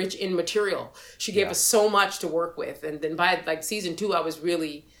 She's so rich in material. She gave us so much to work with. And then by like season 2, I was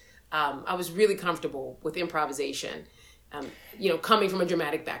really comfortable with improvisation, coming from a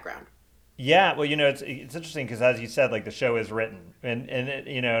dramatic background. Yeah, well, it's interesting because, as you said, like the show is written, and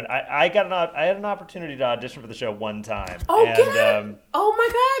I had an opportunity to audition for the show one time. Oh, and, oh my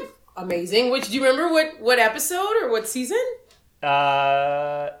God. Amazing. Do you remember what episode or what season?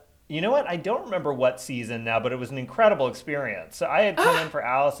 You know what? I don't remember what season now, but it was an incredible experience. So I had come in for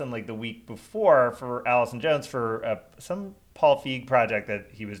Allison like the week before for Allison Jones for some Paul Feig project that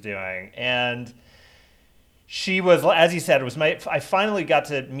he was doing, and she was, as you said, I finally got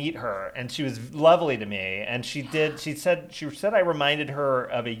to meet her, and she was lovely to me. And she said I reminded her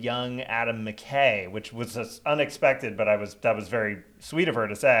of a young Adam McKay, which was unexpected, but that was very sweet of her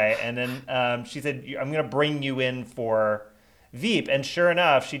to say. And then she said, I'm going to bring you in for Veep. And sure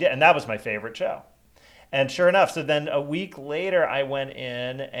enough, she did. And that was my favorite show. And sure enough, so then a week later, I went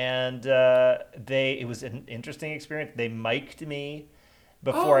in, and it was an interesting experience. They mic'd me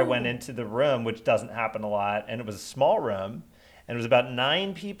before I went into the room, which doesn't happen a lot. And it was a small room, and it was about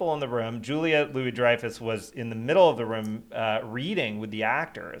 9 people in the room. Julia Louis-Dreyfus was in the middle of the room reading with the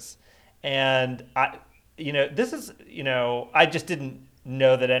actors. And I just didn't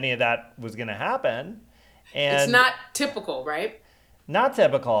know that any of that was going to happen. And it's not typical, right? Not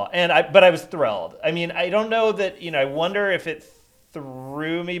typical. But I was thrilled. I mean, I don't know that, I wonder if it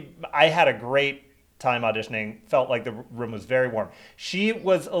threw me. I had a great time auditioning, felt like the room was very warm. She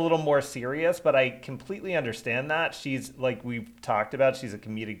was a little more serious, but I completely understand that. She's, like we've talked about, she's a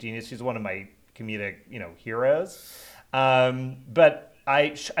comedic genius. She's one of my comedic, heroes. But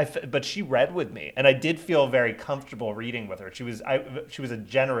she read with me, and I did feel very comfortable reading with her. She was a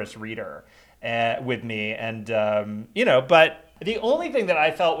generous reader with me, and but the only thing that I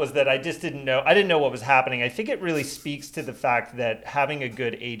felt was that I didn't know what was happening. I think it really speaks to the fact that having a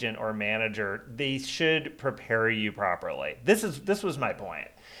good agent or manager, they should prepare you properly. This was my point.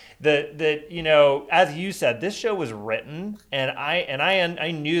 That as you said, this show was written, and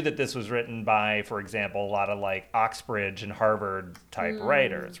I knew that this was written by, for example, a lot of like Oxbridge and Harvard type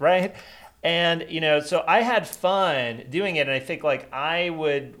writers, right? And, so I had fun doing it. And I think what I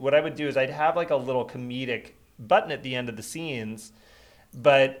would do is I'd have like a little comedic button at the end of the scenes,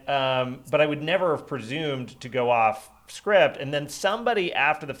 but I would never have presumed to go off script. And then somebody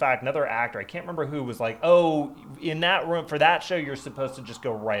after the fact, another actor, I can't remember who, was like, oh, in that room for that show, you're supposed to just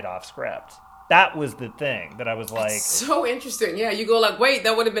go right off script. That was the thing that I was like... That's so interesting. Yeah, you go like, wait,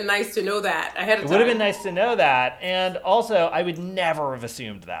 that would have been nice to know that ahead of time. It would have been nice to know that. And also, I would never have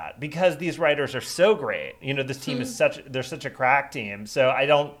assumed that because these writers are so great. You know, this team is they're such a crack team. So I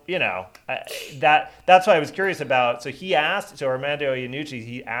don't, you know, that's what I was curious about. So Armando Iannucci,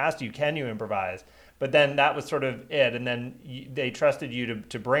 he asked you, can you improvise? But then that was sort of it. And then they trusted you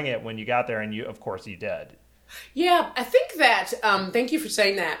to bring it when you got there. And of course, you did. Yeah, I think that, thank you for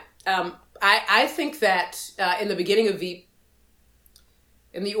saying that. I think that in the beginning of Veep,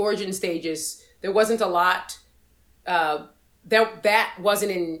 in the origin stages, there wasn't a lot that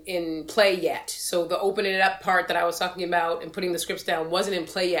wasn't in play yet. So the opening it up part that I was talking about and putting the scripts down wasn't in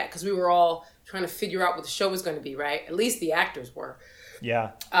play yet because we were all trying to figure out what the show was going to be, right? At least the actors were.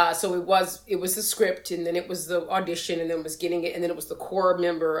 Yeah. So it was the script, and then it was the audition, and then it was getting it, and then it was the core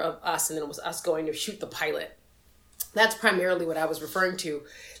member of us, and then it was us going to shoot the pilot. That's primarily what I was referring to.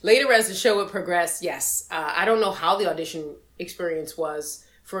 Later, as the show would progress, yes, I don't know how the audition experience was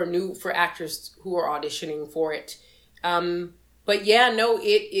for actors who are auditioning for it. But yeah, no,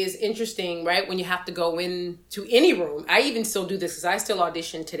 it is interesting, right? When you have to go into any room. I even still do this because I still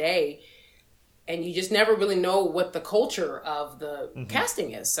audition today. And you just never really know what the culture of the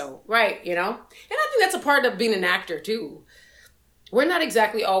casting is. So, right, you know? And I think that's a part of being an actor, too. We're not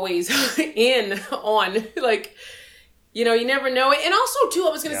exactly always on, like... You know, you never know it. And also, too, I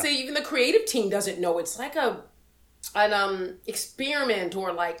was going to say, even the creative team doesn't know. It's like an experiment,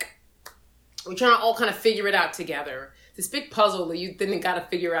 or like we're trying to all kind of figure it out together. This big puzzle that you then got to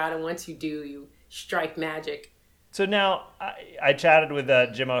figure out. And once you do, you strike magic. So now I chatted with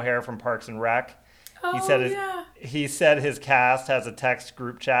Jim O'Hare from Parks and Rec. He said his cast has a text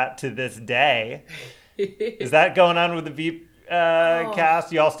group chat to this day. Is that going on with the Veep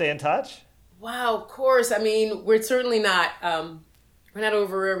cast? You all stay in touch? Wow, of course. I mean, we're certainly not. We're not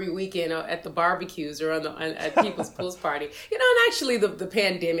over every weekend at the barbecues or at people's pool party. You know, and actually, the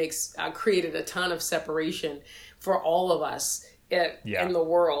pandemics created a ton of separation for all of us in the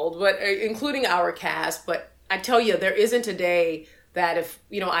world, but including our cast. But I tell you, there isn't a day that if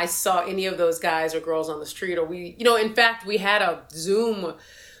I saw any of those guys or girls on the street, or in fact, we had a Zoom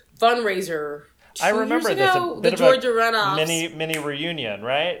fundraiser. I remember this, the Georgia Runoffs mini reunion,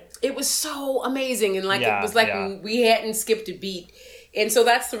 right? It was so amazing, and it was like we hadn't skipped a beat, and so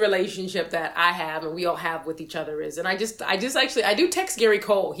that's the relationship that I have and we all have with each other is. And I do text Gary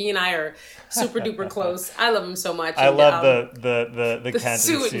Cole. He and I are super duper close. I love him so much. I love the Kent and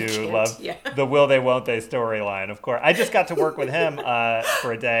Sue love the will they won't they storyline. Of course, I just got to work with him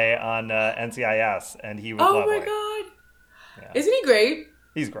for a day on NCIS, and he was lovely. Oh my god, isn't he great?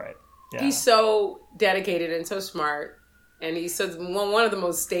 He's great. Yeah. He's so dedicated and so smart, and he's one of the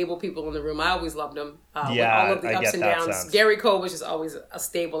most stable people in the room. I always loved him. With all of the ups and downs. Sense. Gary Cole was just always a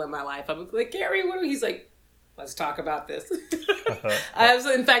stable in my life. I'm like, Gary, he's like, let's talk about this.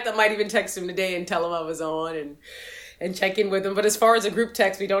 In fact, I might even text him today and tell him I was on and check in with him. But as far as a group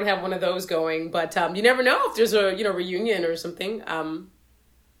text, we don't have one of those going. But you never know if there's a reunion or something.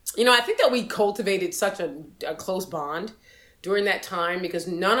 I think that we cultivated such a close bond during that time, because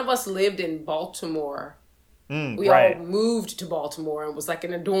none of us lived in Baltimore. We all moved to Baltimore and was like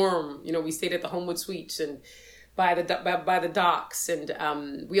in a dorm. We stayed at the Homewood Suites and by the docks,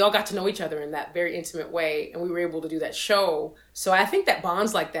 and we all got to know each other in that very intimate way, and we were able to do that show. So I think that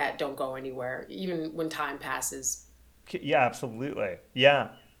bonds like that don't go anywhere, even when time passes. Yeah, absolutely. Yeah.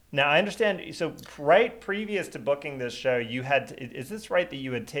 Now I understand. So right previous to booking this show, is this right that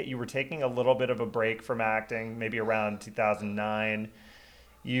you were taking a little bit of a break from acting, maybe around 2009?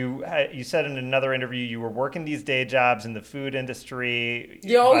 You said in another interview you were working these day jobs in the food industry.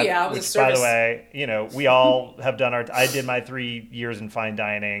 I was a service. By the way, we all have done I did my 3 years in fine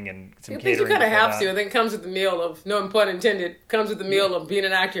dining and some catering. I think you kind of have to. I think it comes with the meal of, no pun intended, comes with the meal of being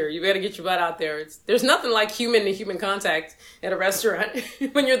an actor. You got to get your butt out there. There's nothing like human to human contact at a restaurant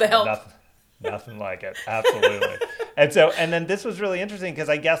when you're the help. Nothing like it. Absolutely. And then this was really interesting because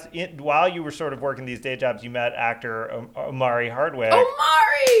I guess while you were sort of working these day jobs, you met actor Omari Hardwick.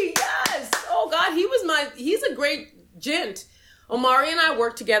 Omari, yes. Oh God, he's a great gent. Omari and I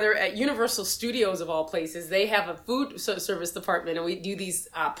work together at Universal Studios of all places. They have a food service department, and we do these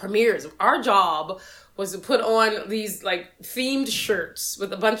premieres. Our job was to put on these themed shirts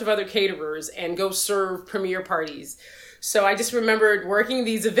with a bunch of other caterers and go serve premiere parties. So I just remembered working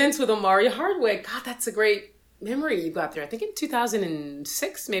these events with Omari Hardwick. God, that's a great memory you got there. I think in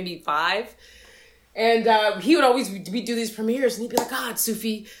 2006, maybe 5. And he would always we do these premieres, and he'd be like, "God,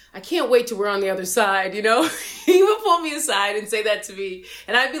 Sufi, I can't wait till we're on the other side." You know, he would pull me aside and say that to me,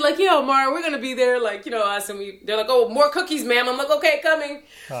 and I'd be like, "Yeah, Omar, we're gonna be there." Like, you know, us, and they're like, "Oh, more cookies, ma'am." I'm like, "Okay, coming."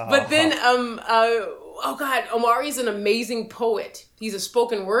 But then, oh God, Omari's an amazing poet. He's a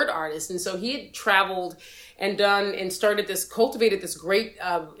spoken word artist, and so he had traveled and done and cultivated this great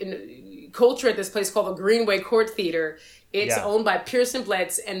culture at this place called the Greenway Court Theater. It's owned by Pearson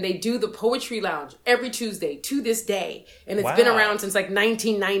Blitz, and they do the Poetry Lounge every Tuesday to this day. And it's been around since like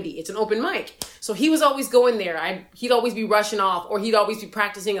 1990. It's an open mic. So he was always going there. He'd always be rushing off, or he'd always be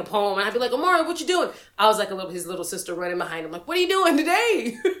practicing a poem. And I'd be like, "Omar, what you doing?" I was like his little sister running behind him, like, "What are you doing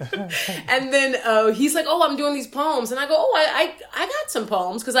today?" And then he's like, "Oh, I'm doing these poems." And I go, "Oh, I got some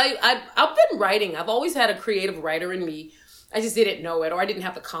poems." Because I've been writing. I've always had a creative writer in me. I just didn't know it, or I didn't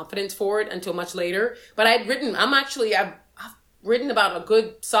have the confidence for it until much later. But I've written about a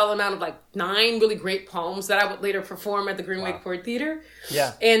good solid amount of like 9 really great poems that I would later perform at the Greenway Court Theater.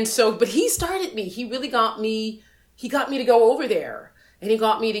 Yeah. And so, but he started me. He really got me to go over there. And he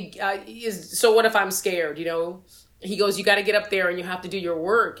got me to, so what if I'm scared, you know? He goes, "You got to get up there and you have to do your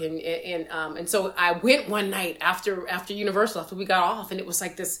work." And so I went one night after Universal, after we got off, and it was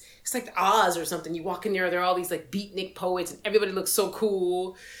like this, it's like Oz or something. You walk in there are all these like beatnik poets, and everybody looks so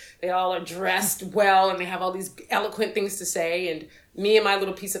cool. They all are dressed well, and they have all these eloquent things to say. And me and my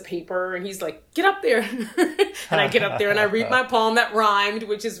little piece of paper, and he's like, "Get up there." And I get up there and I read my poem that rhymed,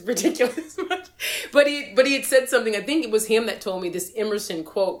 which is ridiculous. But he had said something, I think it was him that told me this Emerson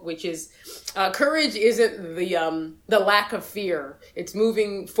quote, which is, "Courage isn't the lack of fear. It's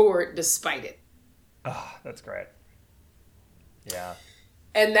moving forward despite it." Oh, that's great. Yeah.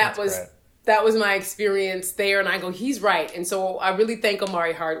 And that was my experience there. And I go, he's right. And so I really thank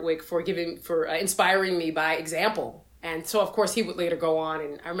Omari Hardwick for inspiring me by example. And so, of course, he would later go on.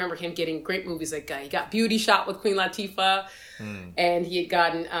 And I remember him getting great movies. Like he got Beauty Shot with Queen Latifah. And he had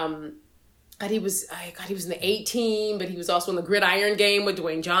gotten, he was in the A-Team, but he was also in the Gridiron Game with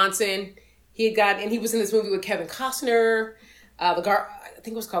Dwayne Johnson. And he was in this movie with Kevin Costner, I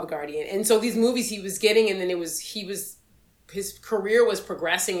think it was called The Guardian. And so these movies he was getting, and then his career was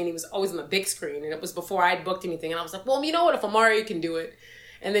progressing, and he was always on the big screen. And it was before I'd booked anything. And I was like, well, you know what? If Omari can do it.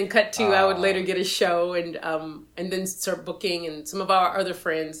 And then cut to, I would later get a show and then start booking. And some of our other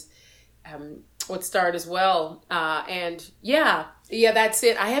friends would start as well. And yeah, that's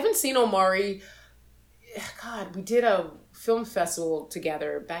it. I haven't seen Omari. God, we did a film festival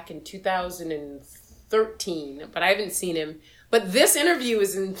together back in 2013, but I haven't seen him. But this interview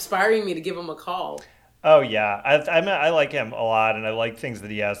is inspiring me to give him a call. Oh, yeah. I like him a lot, and I like things that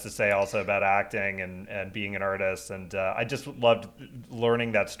he has to say also about acting and being an artist. And I just loved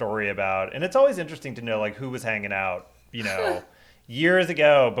learning that story about. And it's always interesting to know, like, who was hanging out, you know, years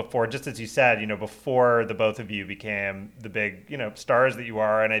ago before, just as you said, you know, before the both of you became the big, you know, stars that you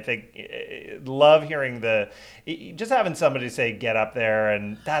are. And I think love hearing just having somebody say, get up there.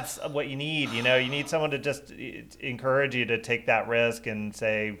 And that's what you need. You know, you need someone to just encourage you to take that risk and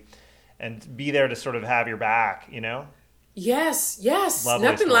say, and be there to sort of have your back, you know? Yes. Lovely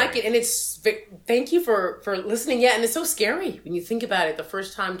Nothing story. like it. And thank you for listening. Yeah, and it's so scary when you think about it the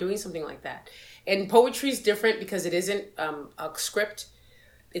first time doing something like that. And poetry is different because it isn't a script.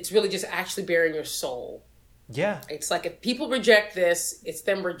 It's really just actually bearing your soul. Yeah. It's like if people reject this, it's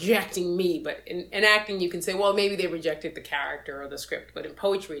them rejecting me. But in acting, you can say, well, maybe they rejected the character or the script. But in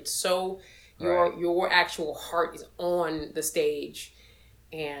poetry, it's so your actual heart is on the stage.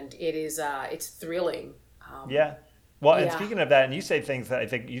 And it is, it's thrilling. Yeah. Well, and speaking of that, and you say things that I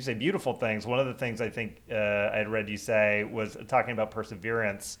think you say beautiful things. One of the things I think I had read you say was talking about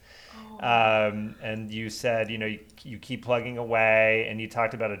perseverance. And you said, you know, you keep plugging away, and you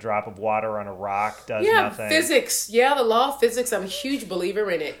talked about a drop of water on a rock does nothing. Physics. Yeah, the law of physics. I'm a huge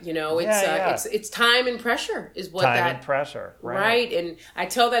believer in it. You know, it's time and pressure is what time and pressure. Right. And I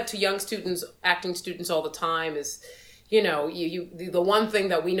tell that to young students, acting students all the time is, you know, the one thing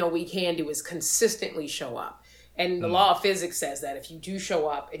that we know we can do is consistently show up. And the law of physics says that if you do show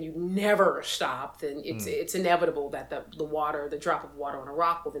up and you never stop, then it's inevitable that the drop of water on a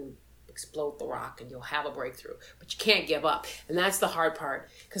rock will then explode the rock and you'll have a breakthrough. But you can't give up. And that's the hard part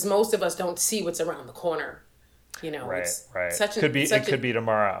because most of us don't see what's around the corner. You know, right. It could be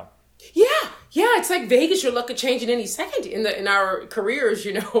tomorrow. Yeah, it's like Vegas. Your luck could change in any second in our careers,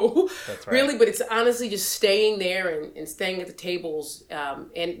 you know. That's right. Really, but it's honestly just staying there and staying at the tables,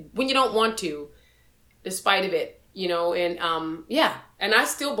 and when you don't want to, despite of it, you know. And and I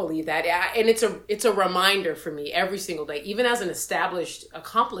still believe that, and it's a reminder for me every single day, even as an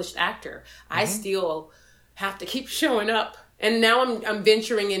accomplished actor, I still have to keep showing up And now I'm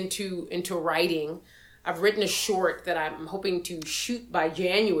venturing into writing. I've written a short that I'm hoping to shoot by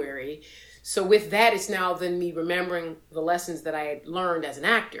January. So with that, it's now then me remembering the lessons that I had learned as an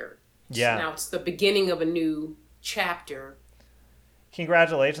actor. Yeah. So now it's the beginning of a new chapter.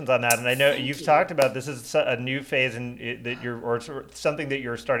 Congratulations on that. And I know you've talked about this is a new phase or something that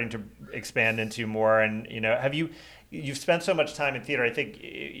you're starting to expand into more. And, you've spent so much time in theater. I think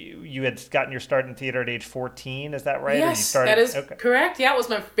you had gotten your start in theater at age 14. Is that right? Yes, that is correct. Yeah, it was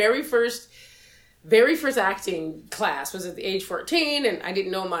my very first acting class was at the age 14, and I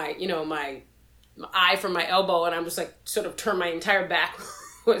didn't know my eye from my elbow, and I'm just like sort of turned my entire back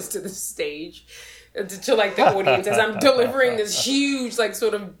was to the stage, to like the audience as I'm delivering this huge like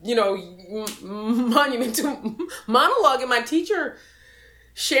sort of monumental monologue, and my teacher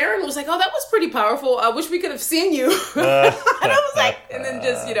Sharon was like, "Oh, that was pretty powerful. I wish we could have seen you." And I was like, and then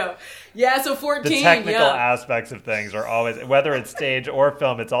just so 14. The technical aspects of things are always, whether it's stage or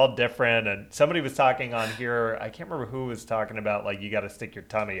film, it's all different. And somebody was talking on here, I can't remember who was talking about, like, you got to stick your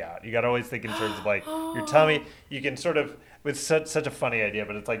tummy out. You got to always think in terms of like your tummy. You can sort of, with such a funny idea,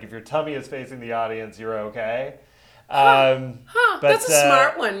 but it's like if your tummy is facing the audience, you're okay. But that's a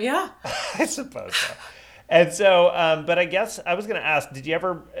smart one. Yeah, I suppose so. And so, but I guess I was going to ask, did you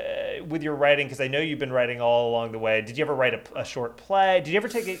ever, with your writing, because I know you've been writing all along the way, did you ever write a short play? Did you ever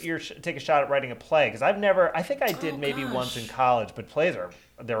take a shot at writing a play? Because I think I did maybe once in college, but plays are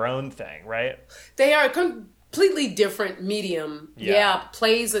their own thing, right? They are a completely different medium. Yeah,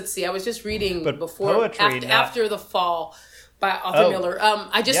 plays, let's see, I was just reading after the Fall by Arthur Miller.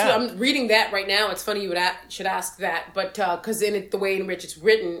 I'm reading that right now. It's funny you should ask that, but because the way in which it's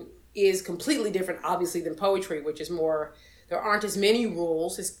written is completely different, obviously, than poetry, which is more, there aren't as many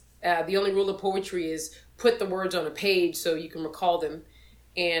rules. The only rule of poetry is put the words on a page so you can recall them,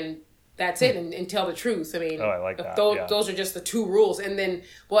 and that's it, and tell the truth. I mean, I like that. Those are just the two rules. And then,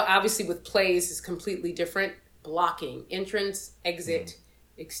 obviously with plays, it's completely different. Blocking, entrance, exit.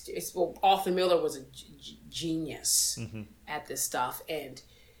 Arthur Miller was a genius at this stuff, and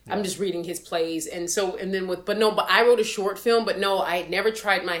I'm just reading his plays, but I wrote a short film, but no, I had never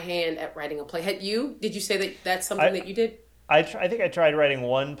tried my hand at writing a play. Had you? Did you say that that's something that you did? I think I tried writing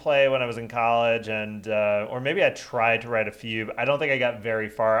one play when I was in college, and or maybe I tried to write a few. But I don't think I got very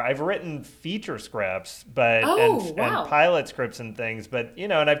far. I've written feature scripts, and pilot scripts and things, but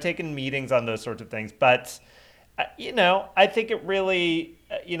and I've taken meetings on those sorts of things. But I think it really,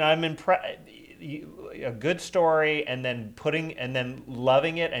 I'm impressed. A good story, and then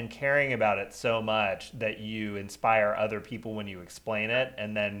loving it and caring about it so much that you inspire other people when you explain it,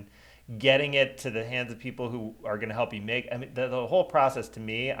 and then getting it to the hands of people who are going to help you make. I mean, the whole process, to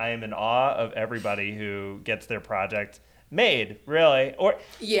me, I am in awe of everybody who gets their project made. Really,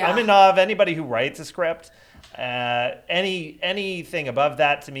 I'm in awe of anybody who writes a script. Anything above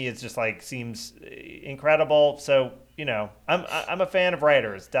that to me is just like seems incredible. So I'm a fan of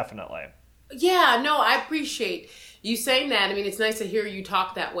writers, definitely. Yeah, no, I appreciate you saying that. I mean, it's nice to hear you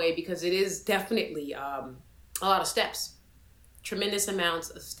talk that way, because it is definitely a lot of steps, tremendous amounts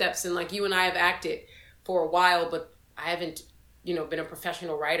of steps. And like you and I have acted for a while, but I haven't, been a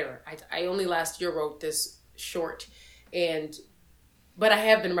professional writer. I only last year wrote this short, but I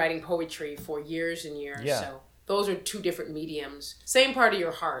have been writing poetry for years and years. Yeah. So those are two different mediums, same part of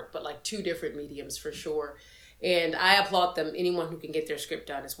your heart, but like two different mediums for sure. And I applaud them, anyone who can get their script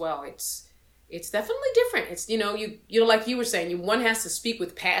done as well. It's definitely different. It's, like you were saying, one has to speak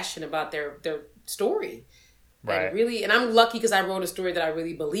with passion about their story. Right. And I'm lucky because I wrote a story that I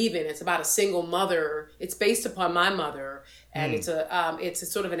really believe in. It's about a single mother. It's based upon my mother, and it's a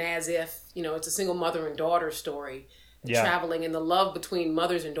sort of an as if, it's a single mother and daughter story, traveling, and the love between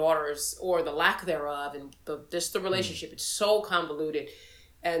mothers and daughters, or the lack thereof, and the relationship. It's so convoluted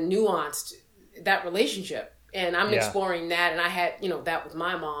and nuanced, that relationship. And I'm exploring that, and I had, that with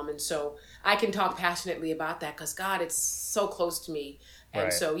my mom. And so I can talk passionately about that because, God, it's so close to me.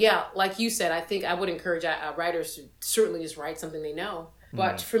 And so, like you said, I think I would encourage writers to certainly just write something they know.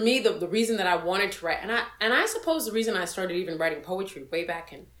 But for me, the reason that I wanted to write, and I suppose the reason I started even writing poetry way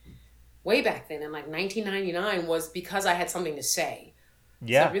back then in like 1999 was because I had something to say.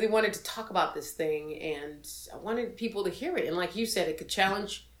 Yeah. So I really wanted to talk about this thing, and I wanted people to hear it. And like you said, it could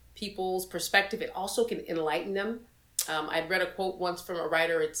challenge people's perspective. It also can enlighten them. I'd read a quote once from a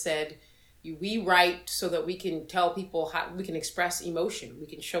writer. It said, we write so that we can tell people how we can express emotion. We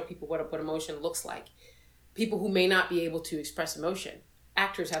can show people what emotion looks like. People who may not be able to express emotion.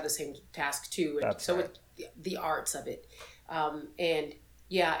 Actors have the same task too. And so it's the arts of it.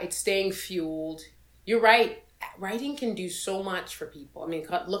 It's staying fueled. You're right. Writing can do so much for people. I mean,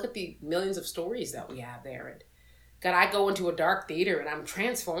 look at the millions of stories that we have there. And God, I go into a dark theater and I'm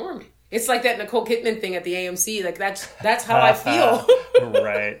transformed. It's like that Nicole Kidman thing at the AMC. Like that's how I feel.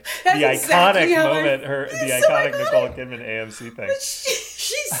 Right. The exactly iconic moment, the iconic Nicole Kidman AMC thing.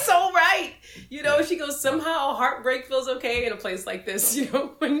 She's so right. You know, she goes, somehow heartbreak feels okay in a place like this, you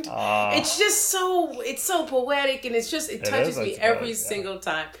know. And it's just it's so poetic, and it touches me every single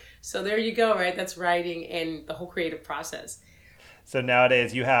time. So there you go, right? That's writing and the whole creative process. So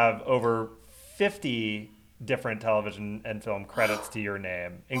nowadays you have over 50 different television and film credits to your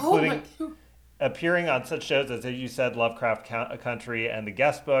name, including appearing on such shows as you said, Lovecraft Country and The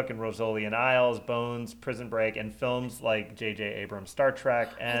Guest Book and Rosalian Isles, Bones, Prison Break, and films like J.J. Abrams' Star Trek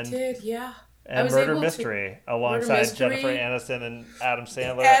and Murder Mystery alongside Jennifer Aniston and Adam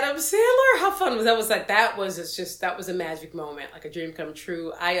Sandler. How fun was that? That was a magic moment, like a dream come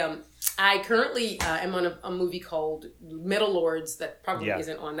true. I currently am on a movie called Metal Lords that probably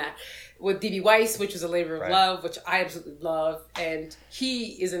isn't on that, with D.B. Weiss, which is a labor of love, which I absolutely love, and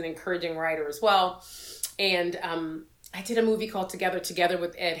he is an encouraging writer as well. And I did a movie called Together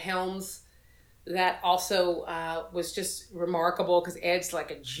with Ed Helms that also was just remarkable because Ed's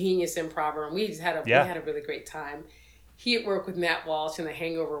like a genius improver, and we had a really great time. He had worked with Matt Walsh in The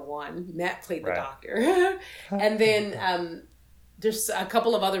Hangover 1. Matt played the doctor. And then there's a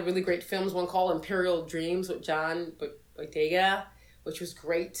couple of other really great films, one called Imperial Dreams with John Boyega, which was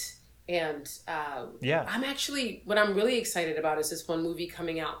great. And what I'm really excited about is this one movie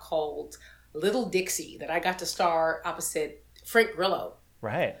coming out called Little Dixie that I got to star opposite Frank Grillo.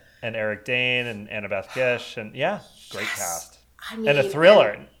 Right. And Eric Dane and Annabeth Gish. And great cast. I mean, and a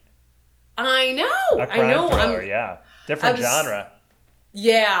thriller. I know. A crime thriller, different genre.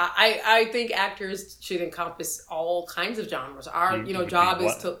 Yeah, I think actors should encompass all kinds of genres. Our job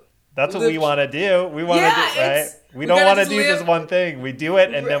is to... That's what we want to do. We want to do, right? We don't want to do just one thing. We do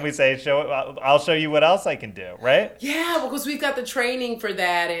it, and then we say, I'll show you what else I can do, right? Yeah, because we've got the training for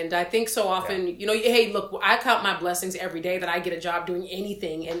that. And I think so often, hey, look, I count my blessings every day that I get a job doing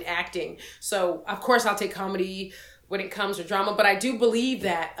anything and acting. So, of course, I'll take comedy when it comes to drama. But I do believe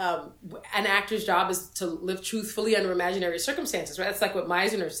that an actor's job is to live truthfully under imaginary circumstances, right? That's like what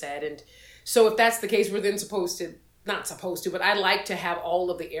Meisner said. And so if that's the case, we're then but I like to have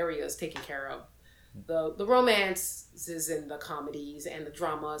all of the areas taken care of. The romances and the comedies and the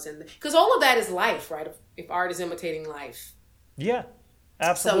dramas, because all of that is life, right? If art is imitating life. Yeah,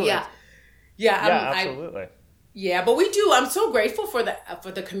 absolutely. So absolutely. But we do. I'm so grateful for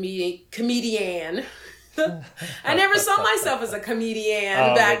the comedian. I never saw myself as a comedian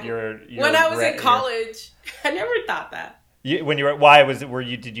back when I was in college. I never thought that.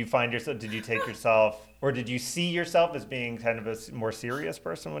 Did you find yourself? Did you take yourself, or did you see yourself as being kind of a more serious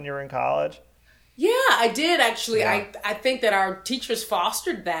person when you were in college? Yeah, I did actually. Yeah. I think that our teachers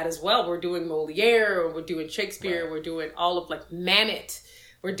fostered that as well. We're doing Moliere, or we're doing Shakespeare, we're doing all of like Manet,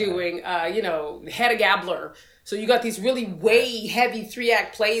 we're doing Hedda Gabler. So you got these really way heavy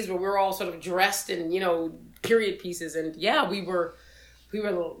 3-act plays where we're all sort of dressed in period pieces, and we were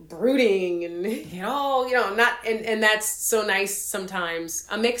brooding and and that's so nice. Sometimes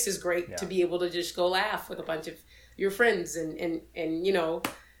a mix is great to be able to just go laugh with a bunch of your friends and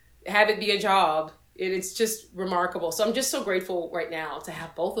have it be a job. It's just remarkable. So I'm just so grateful right now to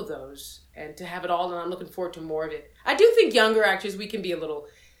have both of those and to have it all, and I'm looking forward to more of it. I do think younger actors, we can be a little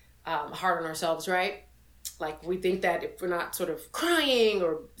hard on ourselves, right? Like we think that if we're not sort of crying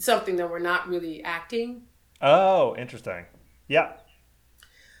or something, then we're not really acting. Oh, interesting. Yeah.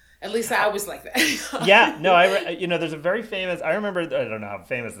 At least I was like that. There's a very famous, I remember, I don't know how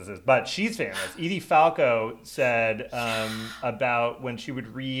famous this is, but she's famous. Edie Falco said about when she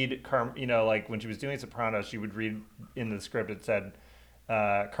would read, when she was doing Sopranos, she would read in the script, it said,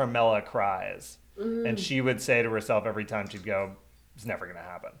 Carmela cries. Mm. And she would say to herself every time she'd go, it's never going to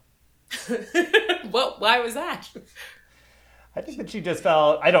happen. Well, why was that? I think that she just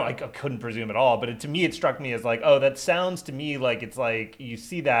felt, I couldn't presume at all, but to me it struck me as like, oh, that sounds to me like it's like you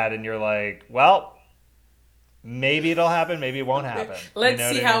see that and you're like, well, maybe it'll happen, maybe it won't happen. Let's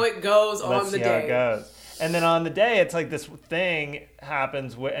see how it goes on the day. Let's see how it goes. And then on the day, it's like this thing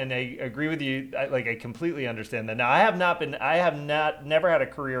happens, and I agree with you. I completely understand that. Now, I have never had a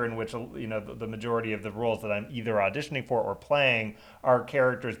career in which the majority of the roles that I'm either auditioning for or playing are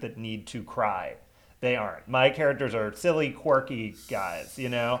characters that need to cry. They aren't. My characters are silly, quirky guys,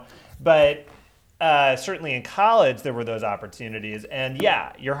 But certainly in college, there were those opportunities, and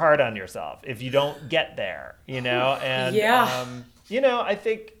you're hard on yourself if you don't get there, And I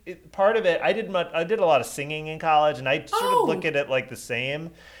think part of it, I did a lot of singing in college, and I sort of look at it like the same,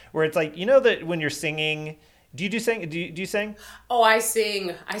 where it's like, that when you're singing, do you sing? Oh, I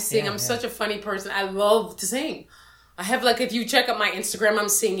sing. I'm such a funny person. I love to sing. I have like, if you check out my Instagram, I'm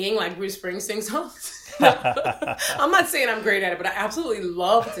singing like Bruce Springsteen songs. I'm not saying I'm great at it, but I absolutely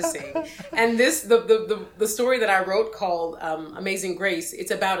love to sing. And the story that I wrote called Amazing Grace, it's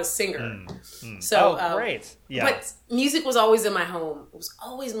about a singer. So, great. Yeah. But music was always in my home. It was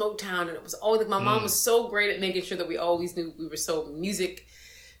always Motown, and it was always like my mom was so great at making sure that we always knew we were so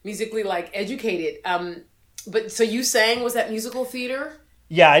musically like educated. But so you sang, was that musical theater?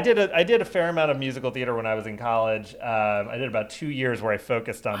 Yeah, I did a fair amount of musical theater when I was in college. I did about 2 years where I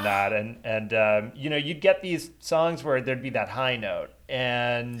focused on that, and you'd get these songs where there'd be that high note,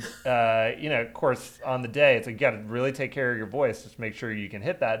 and of course on the day it's like you got to really take care of your voice, just make sure you can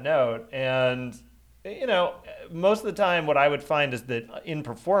hit that note, and most of the time what I would find is that in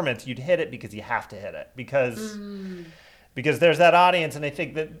performance you'd hit it because you have to hit it because there's that audience, and I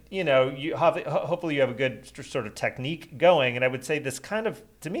think that, you hopefully you have a good sort of technique going. And I would say this kind of,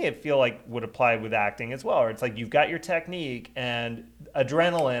 to me, I feel like would apply with acting as well. Or it's like you've got your technique and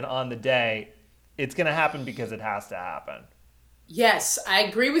adrenaline on the day. It's going to happen because it has to happen. Yes, I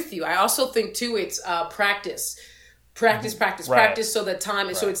agree with you. I also think, too, it's practice. Practice so that time,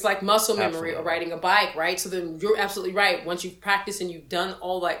 and so it's like muscle memory or riding a bike, right? So then you're absolutely right. Once you've practiced and you've done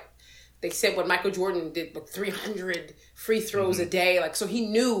all that, they said what Michael Jordan did, like 300 free throws a day. Like, so he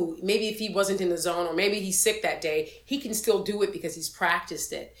knew maybe if he wasn't in the zone or maybe he's sick that day, he can still do it because he's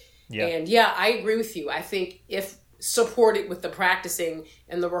practiced it. Yeah. And yeah, I agree with you. I think if supported with the practicing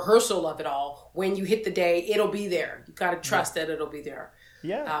and the rehearsal of it all, when you hit the day, it'll be there. You got to trust that it'll be there.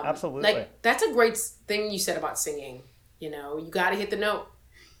 Yeah, absolutely. Like, that's a great thing you said about singing. You got to hit the note.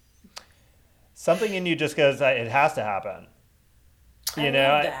 Something in you just goes, it has to happen. So,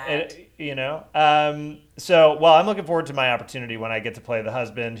 I'm looking forward to my opportunity when I get to play the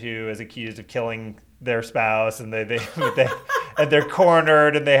husband who is accused of killing their spouse, and they and they're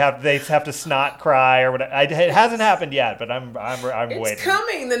cornered, and they have to snot cry or whatever. It hasn't happened yet, but I'm waiting. It's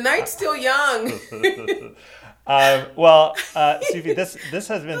coming. The night's still young. Sufi, this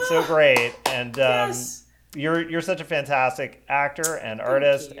has been so great, and yes. You're such a fantastic actor and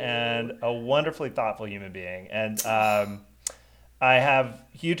artist and a wonderfully thoughtful human being, and I have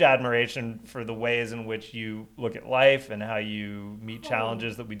huge admiration for the ways in which you look at life and how you meet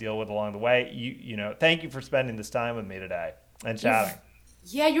challenges that we deal with along the way. Thank you for spending this time with me today and chatting.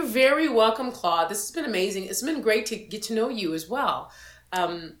 Yeah, you're very welcome, Claude. This has been amazing. It's been great to get to know you as well.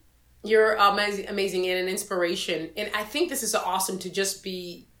 You're amazing and an inspiration. And I think this is awesome to just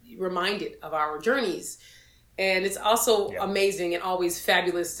be reminded of our journeys. And it's also amazing and always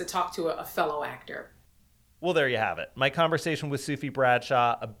fabulous to talk to a fellow actor. Well, there you have it. My conversation with Sufi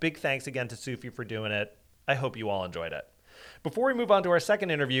Bradshaw. A big thanks again to Sufi for doing it. I hope you all enjoyed it. Before we move on to our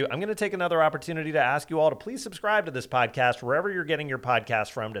second interview, I'm going to take another opportunity to ask you all to please subscribe to this podcast wherever you're getting your podcast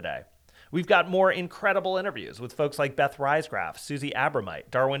from today. We've got more incredible interviews with folks like Beth Riesgraf, Susie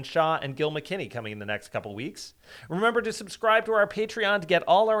Abramite, Darwin Shaw, and Gil McKinney coming in the next couple weeks. Remember to subscribe to our Patreon to get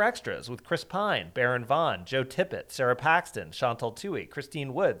all our extras with Chris Pine, Baron Vaughn, Joe Tippett, Sarah Paxton, Chantal Tui,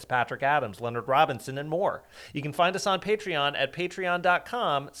 Christine Woods, Patrick Adams, Leonard Robinson, and more. You can find us on Patreon at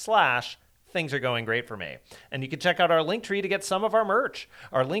patreon.com/Things Are Going Great For Me. And you can check out our Linktree to get some of our merch.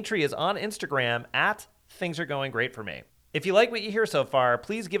 Our Linktree is on Instagram at Things Are Going Great For Me. If you like what you hear so far,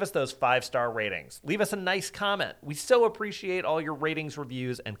 please give us those 5-star ratings. Leave us a nice comment. We so appreciate all your ratings,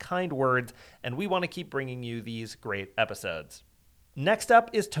 reviews, and kind words, and we want to keep bringing you these great episodes. Next up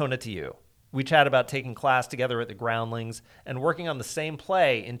is Tona Tiu. We chat about taking class together at the Groundlings and working on the same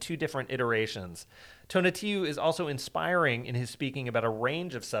play in 2 different iterations. Tona Tiu is also inspiring in his speaking about a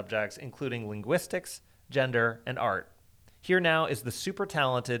range of subjects, including linguistics, gender, and art. Here now is the super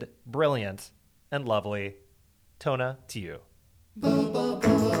talented, brilliant, and lovely Tona Tiu.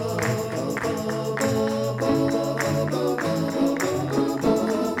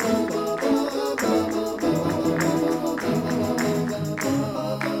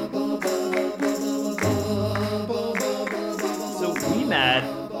 So we met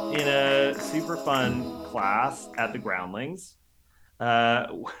in a super fun class at the Groundlings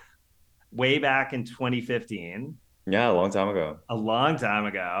way back in 2015. Yeah, a long time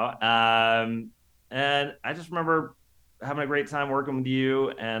ago. And I just remember having a great time working with you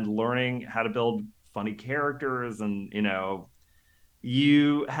and learning how to build funny characters. And,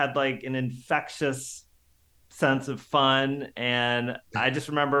 you had like an infectious sense of fun. And I just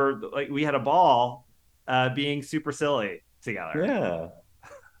remember like we had a ball being super silly together. Yeah.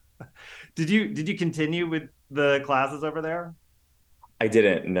 Did you continue with the classes over there? I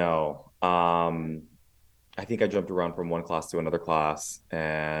didn't, no. I think I jumped around from one class to another class,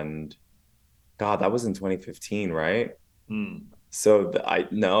 and God, that was in 2015, right? So I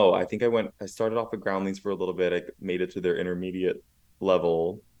think I started off with Groundlings for a little bit. I made it to their intermediate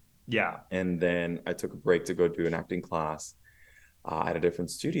level. Yeah. And then I took a break to go do an acting class at a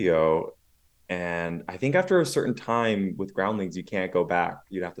different studio. And I think after a certain time with Groundlings, you can't go back.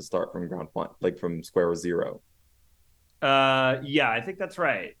 You'd have to start from ground one, like from square zero. Yeah, I think that's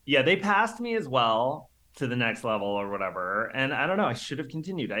right. Yeah, they passed me as well to the next level or whatever. And I don't know, I should have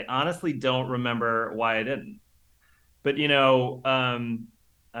continued. I honestly don't remember why I didn't. But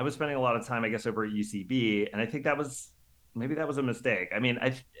I was spending a lot of time, I guess, over at UCB, and I think maybe that was a mistake. I mean,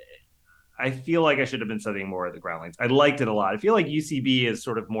 I feel like I should have been studying more at the Groundlings. I liked it a lot. I feel like UCB is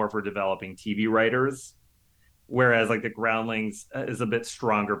sort of more for developing TV writers, whereas like the Groundlings is a bit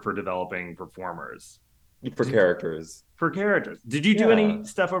stronger for developing performers. For characters. Did you do any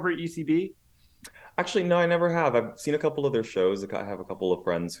stuff over at UCB? Actually, no, I never have. I've seen a couple of their shows. I have a couple of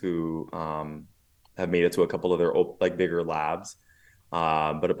friends who have made it to a couple of their like bigger labs.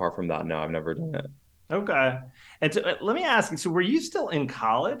 But apart from that, no, I've never done it. Okay. And so, let me ask you, so were you still in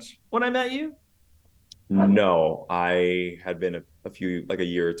college when I met you? No, I had been like a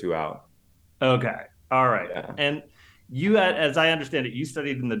year or two out. Okay. All right. Yeah. And you had, as I understand it, you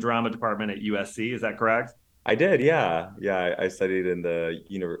studied in the drama department at USC. Is that correct? I did. Yeah. Yeah. I studied in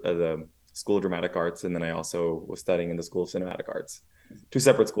the School of Dramatic Arts. And then I also was studying in the School of Cinematic Arts. Two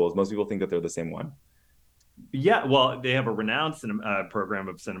separate schools. Most people think that they're the same one. Yeah, well, they have a renowned program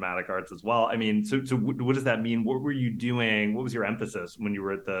of cinematic arts as well. I mean, so what does that mean? What were you doing? What was your emphasis when you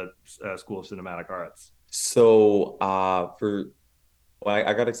were at the School of Cinematic Arts? So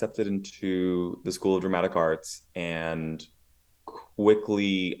I got accepted into the School of Dramatic Arts, and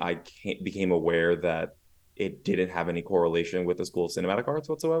quickly became aware that it didn't have any correlation with the School of Cinematic Arts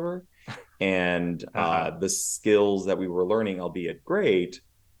whatsoever. And the skills that we were learning, albeit great,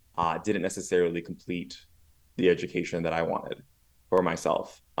 didn't necessarily complete the education that I wanted for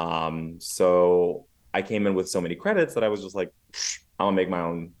myself. So I came in with so many credits that I was just like, I'm gonna make my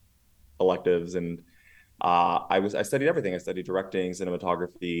own electives. And I studied everything. I studied directing,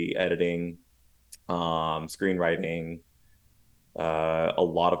 cinematography, editing, screenwriting, a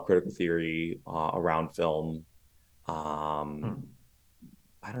lot of critical theory around film. I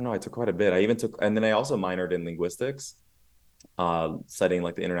don't know. I took quite a bit. And then I also minored in linguistics, studying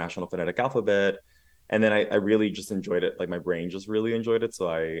like the International Phonetic Alphabet. And then I really just enjoyed it. Like my brain just really enjoyed it. So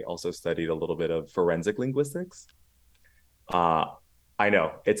I also studied a little bit of forensic linguistics. I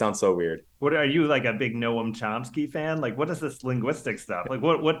know it sounds so weird. What are you, like a big Noam Chomsky fan? Like, what is this linguistic stuff? Like,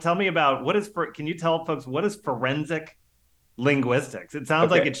 what? Tell me about can you tell folks what is forensic linguistics? It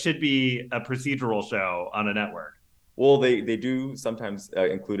sounds like it should be a procedural show on a network. Well, they do sometimes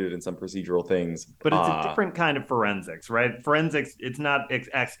include it in some procedural things. But it's a different kind of forensics, right? Forensics, it's not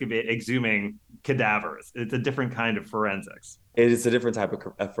exhuming cadavers. It's a different kind of forensics. It is a different type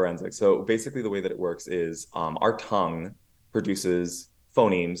of forensics. So basically the way that it works is our tongue produces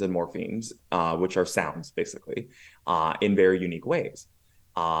phonemes and morphemes, which are sounds, basically, in very unique ways.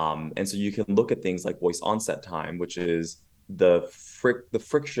 And so you can look at things like voice onset time, which is the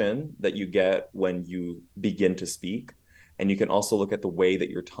friction that you get when you begin to speak. And you can also look at the way that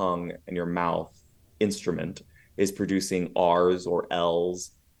your tongue and your mouth instrument is producing R's or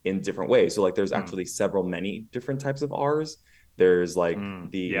L's in different ways. So like there's actually many different types of R's. There's like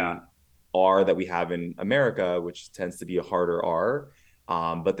R that we have in America, which tends to be a harder R.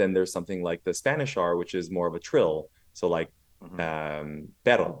 But then there's something like the Spanish R, which is more of a trill. So like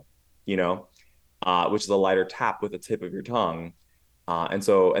pero, which is a lighter tap with the tip of your tongue. And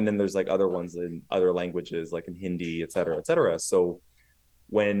then there's like other ones in other languages, like in Hindi, et cetera, et cetera. So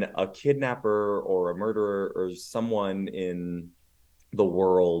when a kidnapper or a murderer or someone in the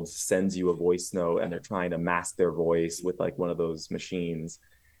world sends you a voice note and they're trying to mask their voice with like one of those machines,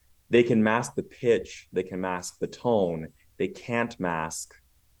 they can mask the pitch, they can mask the tone, they can't mask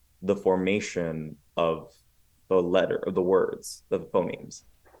the formation of the letter of the words, of the phonemes.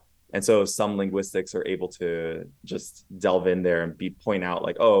 And so some linguistics are able to just delve in there and point out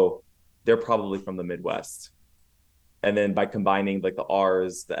like, oh, they're probably from the Midwest. And then by combining like the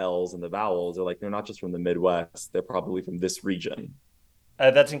R's, the L's, and the vowels, they're like, they're not just from the Midwest, they're probably from this region.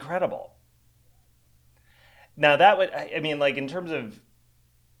 That's incredible. Now that would, I mean, like in terms of,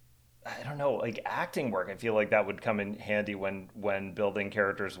 I don't know, like acting work, I feel like that would come in handy when building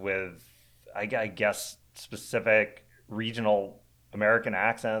characters with, I guess, specific regional American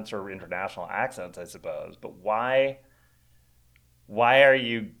accents or international accents, I suppose. But why are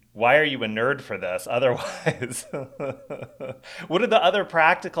you a nerd for this otherwise? What are the other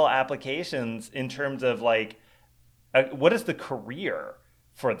practical applications in terms of like, what is the career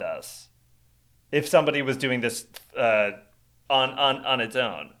for this? If somebody was doing this on its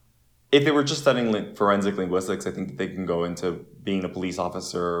own. If they were just studying forensic linguistics, I think that they can go into being a police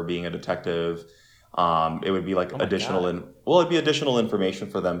officer or being a detective. It would be like it'd be additional information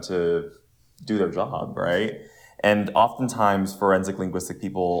for them to do their job, right? And oftentimes forensic linguistic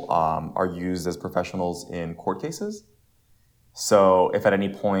people are used as professionals in court cases. So if at any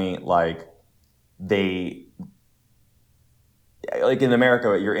point, like in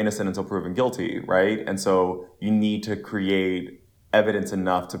America, you're innocent until proven guilty, right? And so you need to create evidence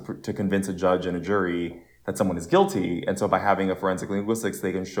enough to convince a judge and a jury that someone is guilty. And so by having a forensic linguistics,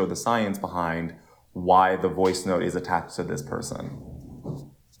 they can show the science behind why the voice note is attached to this person.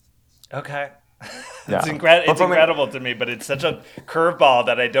 Okay. It's incredible to me, but it's such a curveball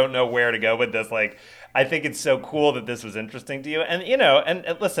that I don't know where to go with this. Like, I think it's so cool that this was interesting to you. And,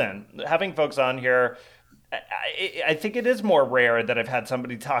 and listen, having folks on here, I think it is more rare that I've had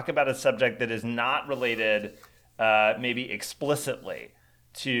somebody talk about a subject that is not related maybe explicitly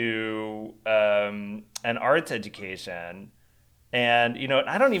to an arts education. And,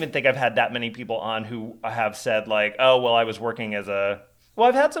 I don't even think I've had that many people on who have said like, oh, well, I was working as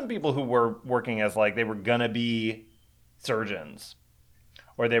I've had some people who were working as like they were going to be surgeons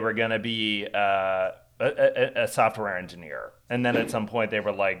or they were going to be a software engineer. And then at some point they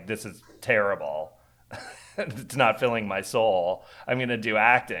were like, this is terrible. It's not filling my soul. I'm going to do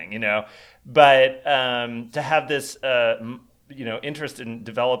acting, But to have this, interest in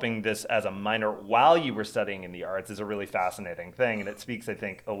developing this as a minor while you were studying in the arts is a really fascinating thing. And it speaks, I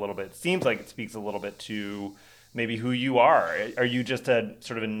think, seems like it speaks a little bit to maybe who you are. Are you just a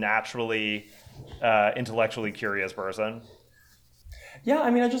sort of a naturally intellectually curious person? Yeah,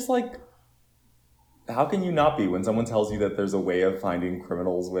 I mean, I just like, how can you not be when someone tells you that there's a way of finding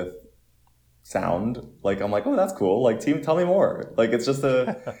criminals with sound? Like, I'm like, oh, that's cool. Like, tell me more. Like, it's just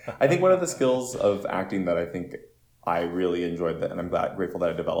I think one of the skills of acting that I think I really enjoyed that, and I'm grateful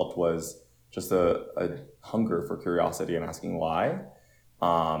that I developed, was just a hunger for curiosity and asking why.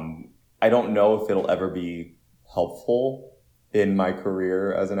 I don't know if it'll ever be helpful in my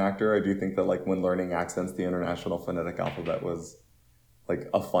career as an actor. I do think that like when learning accents, the International Phonetic Alphabet was like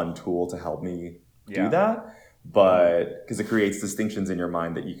a fun tool to help me do that. But because it creates distinctions in your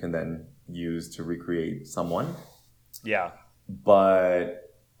mind that you can then use to recreate someone. Yeah.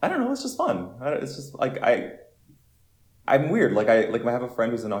 But I don't know, it's just fun. It's just like I'm weird. Like I have a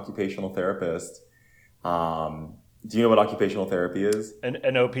friend who's an occupational therapist. Do you know what occupational therapy is?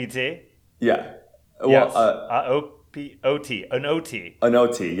 An OPT? Yeah. Yes. Well, an OT. An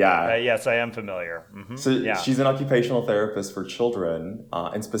OT, yeah. Yes, I am familiar. Mm-hmm. So she's an occupational therapist for children,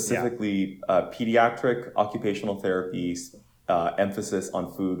 and specifically pediatric occupational therapy, emphasis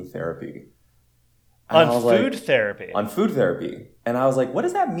on food therapy. And on food therapy? On food therapy. And I was like, what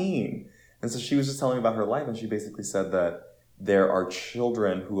does that mean? And so she was just telling me about her life, and she basically said that there are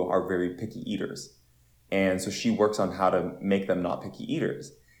children who are very picky eaters. And so she works on how to make them not picky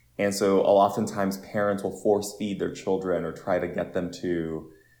eaters. And so oftentimes parents will force feed their children or try to get them to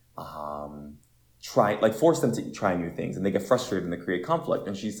force them to try new things. And they get frustrated and they create conflict.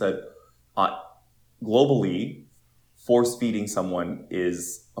 And she said, globally, force feeding someone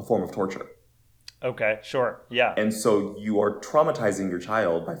is a form of torture. Okay, sure, yeah. And so you are traumatizing your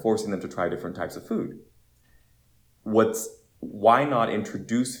child by forcing them to try different types of food. Why not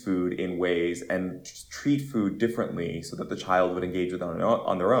introduce food in ways and treat food differently so that the child would engage with it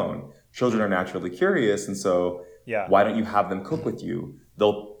on their own? Children are naturally curious, and so why don't you have them cook with you?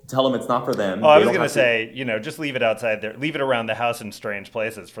 They'll tell them it's not for them. Oh, I was going to say, just leave it outside there. Leave it around the house in strange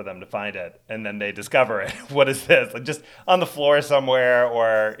places for them to find it, and then they discover it. What is this? Like just on the floor somewhere,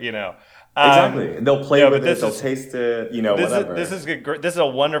 or Exactly. And they'll play with it, they'll taste it, whatever. This is a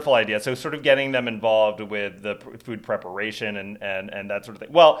wonderful idea. So sort of getting them involved with the food preparation and that sort of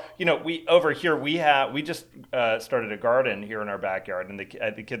thing. Well, we just started a garden here in our backyard, and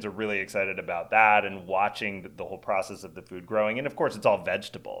the kids are really excited about that and watching the whole process of the food growing. And of course, it's all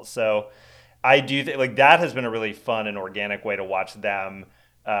vegetables. So I do think like that has been a really fun and organic way to watch them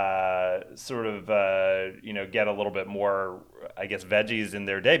get a little bit more, I guess, veggies in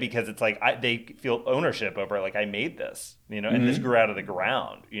their day, because it's like they feel ownership over like I made this, and this grew out of the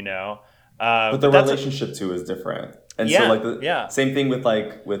ground, But the relationship too is different, and so same thing with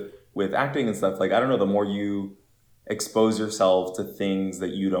acting and stuff. Like I don't know, the more you expose yourself to things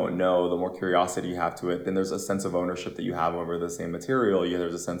that you don't know, the more curiosity you have to it. Then there's a sense of ownership that you have over the same material.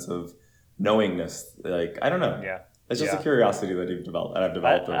 There's a sense of knowingness. Like I don't know. Yeah. It's just a curiosity that you've developed, and I've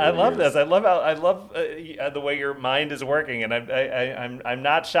developed. I love this. I love the way your mind is working, and I'm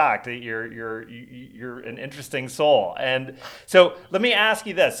not shocked that you're an interesting soul. And so let me ask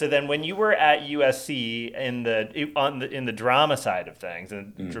you this: so then, when you were at USC in the drama side of things,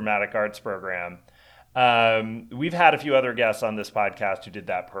 in the dramatic arts program. We've had a few other guests on this podcast who did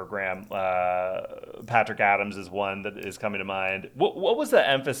that program. Patrick Adams is one that is coming to mind. What was the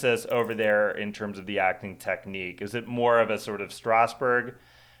emphasis over there in terms of the acting technique? Is it more of a sort of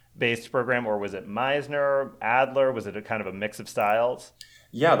Strasberg-based program, or was it Meisner, Adler? Was it a kind of a mix of styles?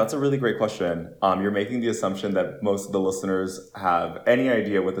 Yeah, that's a really great question. You're making the assumption that most of the listeners have any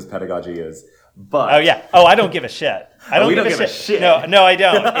idea what this pedagogy is. But I don't give a shit. I don't give a shit. No, I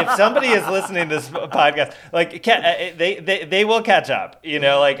don't. If somebody is listening to this podcast, like they will catch up.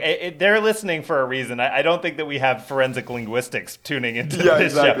 They're listening for a reason. I don't think that we have forensic linguistics tuning into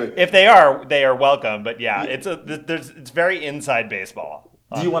this show. If they are welcome. But it's very inside baseball.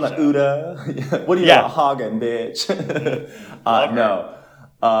 Do you want an Uda? What do you want, Hagen, bitch? No.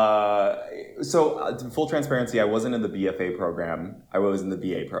 So full transparency, I wasn't in the BFA program. I was in the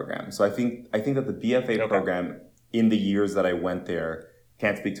BA program. So I think that the BFA program, in the years that I went there,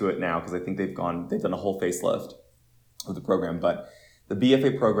 can't speak to it now because I think they've done a whole facelift of the program. But the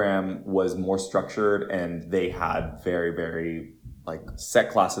BFA program was more structured, and they had very, very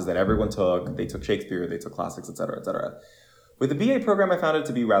set classes that everyone took. They took Shakespeare, they took classics, et cetera, et cetera. With the BA program, I found it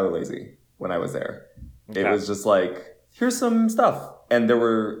to be rather lazy when I was there. Okay. It was just here's some stuff. And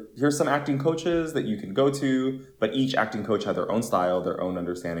here's some acting coaches that you can go to, but each acting coach had their own style, their own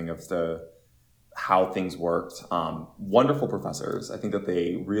understanding of how things worked. Wonderful professors. I think that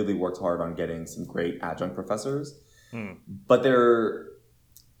they really worked hard on getting some great adjunct professors. But there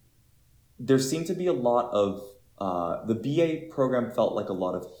seemed to be a lot of, the BA program felt like a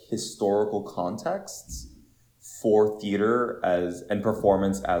lot of historical contexts for theater and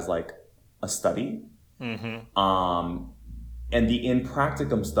performance as a study. And the in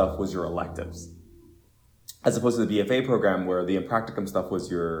practicum stuff was your electives, as opposed to the BFA program where the in practicum stuff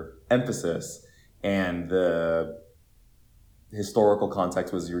was your emphasis and the historical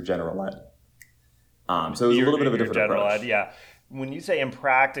context was your general ed. So it was a little bit of a different general approach. Ed, yeah. When you say in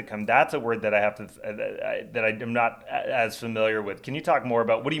practicum, that's a word that that I am not as familiar with. Can you talk more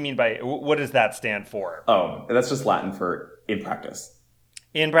about what do you mean by what does that stand for? Oh, that's just Latin for in practice.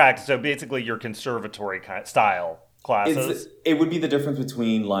 In practice, so basically your conservatory style classes. It would be the difference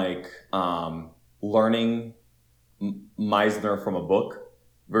between learning Meisner from a book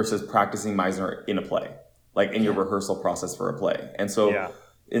versus practicing Meisner in a play, in your rehearsal process for a play. And so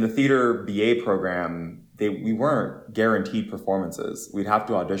in the theater BA program, we weren't guaranteed performances. We'd have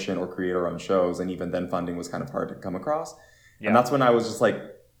to audition or create our own shows, and even then funding was kind of hard to come across. And that's when I was just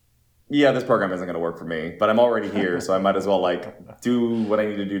this program isn't going to work for me, but I'm already here, so I might as well do what I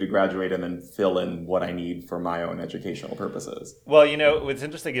need to do to graduate and then fill in what I need for my own educational purposes. Well, what's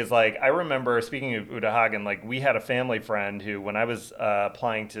interesting is I remember, speaking of Uta Hagen, we had a family friend who, when I was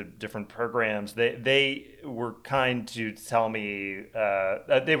applying to different programs, they were kind to tell me,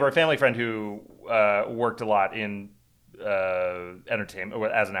 they were a family friend who worked a lot in entertainment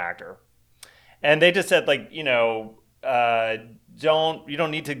as an actor. And they just said you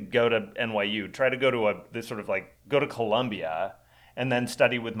don't need to go to NYU. Try to go to go to Columbia and then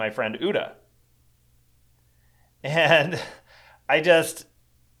study with my friend Uta. And I just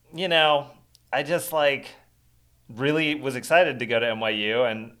really was excited to go to NYU,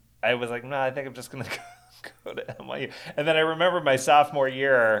 and I was like, no, I think I'm just going to go to NYU. And then I remember my sophomore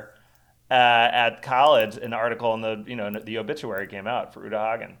year at college, an article in the obituary came out for Uta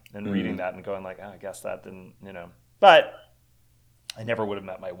Hagen, and reading that and going I guess that didn't, but I never would have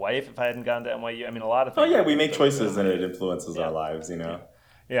met my wife if I hadn't gone to NYU. I mean, a lot of things. Oh yeah, we make choices and it influences our lives,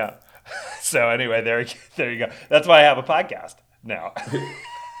 Yeah. So anyway, there you go. That's why I have a podcast now.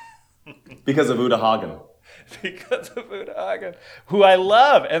 Because of Uta Hagen. Because of Uta Hagen, who I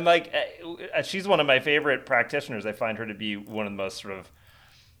love, and she's one of my favorite practitioners. I find her to be one of the most sort of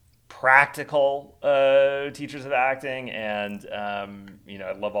practical teachers of acting, and I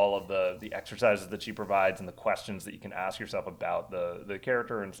love all of the exercises that she provides and the questions that you can ask yourself about the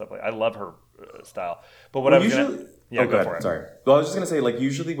character and stuff I love her style. But what go for it. Sorry. Well, I was just gonna say,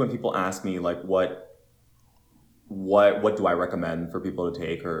 usually when people ask me what do I recommend for people to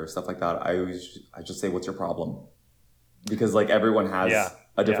take or stuff like that, I just say, what's your problem? Because everyone has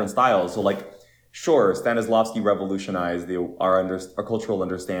a different style. So sure, Stanislavski revolutionized our cultural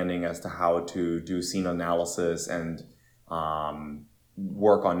understanding as to how to do scene analysis and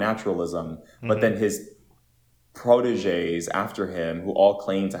work on naturalism. But then his proteges after him, who all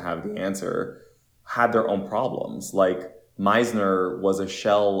claim to have the answer, had their own problems. Like Meisner was a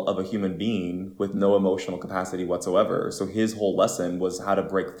shell of a human being with no emotional capacity whatsoever. So his whole lesson was how to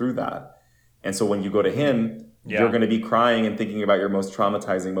break through that. And so when you go to him, you're going to be crying and thinking about your most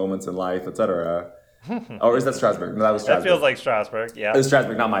traumatizing moments in life, etc. Or is that Strasberg? No, that was Strasberg. That feels like Strasberg, yeah. It was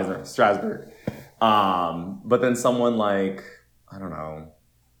Strasberg, not Meisner. Strasberg. But then someone like, I don't know,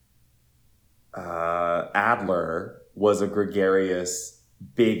 Adler was a gregarious,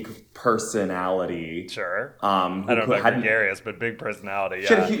 big personality. Sure. I don't know about gregarious, but big personality.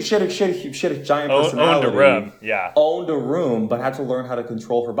 Yeah. She had a giant personality. Owned a room. Yeah. Owned a room, but had to learn how to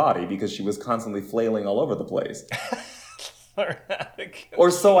control her body because she was constantly flailing all over the place.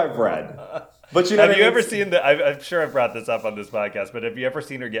 Or so I've read. But you know, have you ever seen I'm sure I've brought this up on this podcast, but have you ever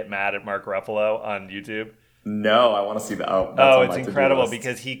seen her get mad at Mark Ruffalo on YouTube? No, I want to see that. Oh, it's incredible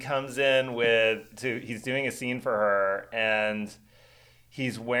because he comes in he's doing a scene for her and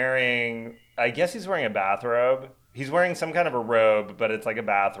he's wearing a bathrobe. He's wearing some kind of a robe, but it's like a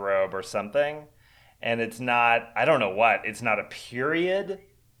bathrobe or something. And it's not, I don't know what, it's not a period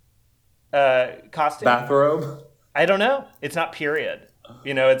costume. Bathrobe? I don't know. It's not period.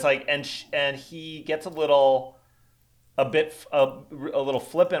 You know, it's like, and he gets a little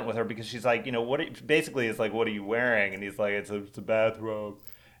flippant with her because she's like, you know, basically it's like, what are you wearing? And he's like, it's a bathrobe.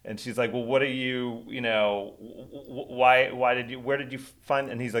 And she's like, well, what are you, you know, where did you find,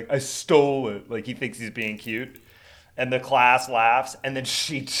 and he's like, I stole it. Like he thinks he's being cute. And the class laughs. And then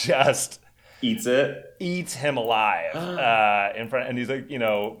she just eats him alive in front. And he's like, you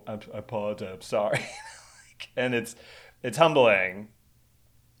know, I apologize. I'm sorry. And it's humbling.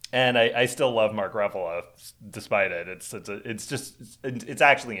 And I still love Mark Ruffalo despite it. It's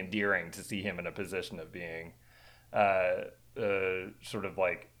actually endearing to see him in a position of being sort of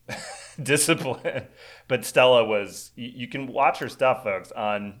like disciplined. But Stella was, you can watch her stuff, folks,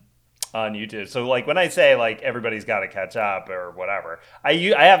 on YouTube. So like when I say like everybody's got to catch up or whatever, I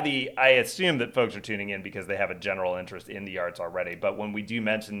assume that folks are tuning in because they have a general interest in the arts already. But when we do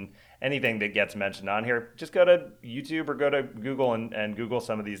mention anything that gets mentioned on here, just go to YouTube or go to Google and Google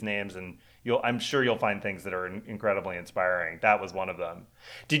some of these names, and I'm sure you'll find things that are incredibly inspiring. That was one of them.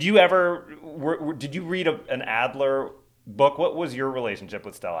 Did you read an Adler book? What was your relationship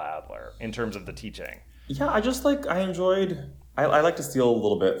with Stella Adler in terms of the teaching? Yeah, I like to steal a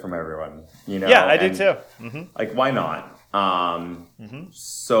little bit from everyone, you know? Yeah, I do too. Mm-hmm. Like, why not?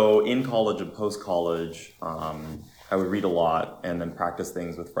 So in college and post-college, I would read a lot and then practice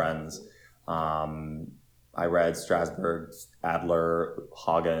things with friends. I read Strasberg, Adler,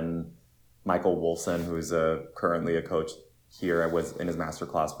 Hagen, Michael Wolfson, who's currently a coach here. I was in his master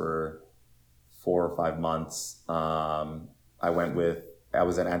class for 4 or 5 months. I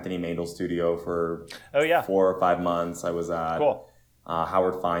was at Anthony Mandel's studio for 4 or 5 months. I was at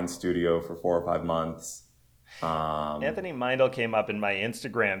Howard Fine's studio for 4 or 5 months. Anthony Meindl came up in my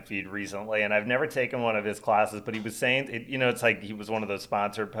Instagram feed recently, and I've never taken one of his classes, but he was saying, it's like he was one of those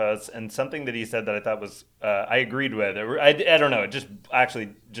sponsored posts, and something that he said that I thought was, I agreed with. I don't know, it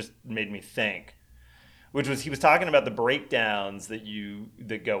just made me think, which was he was talking about the breakdowns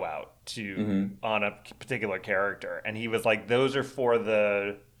that go out to on a particular character, and he was like, those are for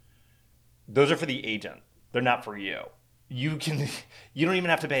the agent. They're not for you. You don't even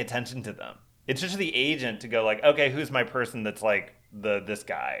have to pay attention to them. It's just the agent to go like, okay, who's my person that's like this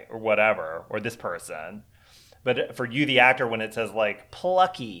guy or whatever, or this person. But for you, the actor, when it says like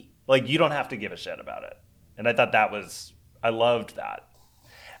plucky, like you don't have to give a shit about it. And I thought I loved that.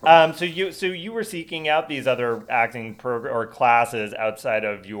 So you were seeking out these other acting or classes outside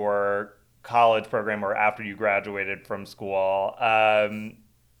of your college program or after you graduated from school.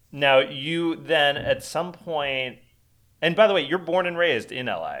 Now you then at some point, and by the way, you're born and raised in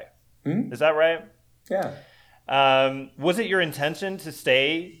LA. Mm-hmm. Is that right? Yeah. Was it your intention to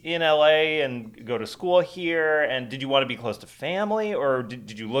stay in LA and go to school here? And did you want to be close to family, or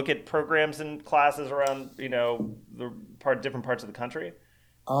did you look at programs and classes around, different parts of the country?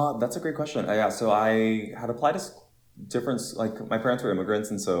 That's a great question. Yeah. So I had applied to different, like my parents were immigrants,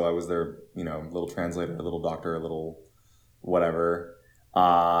 and so I was their, little translator, a little doctor, a little whatever.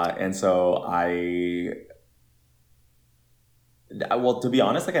 And so well, to be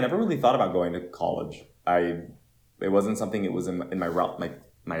honest, I never really thought about going to college. It wasn't something it was in my realm,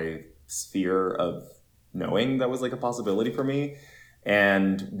 my sphere of knowing that was like a possibility for me.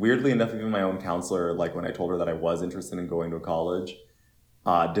 And weirdly enough, even my own counselor, like when I told her that I was interested in going to college,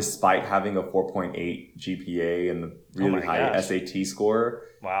 despite having a 4.8 GPA and the really high SAT score,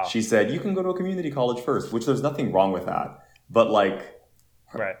 wow, she said, you can go to a community college first, which there's nothing wrong with that. But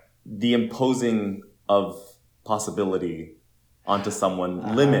the imposing of possibility onto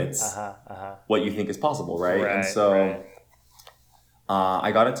someone limits what you think is possible, right? And so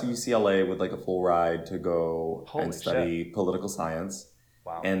I got into UCLA with like a full ride to go and study political science.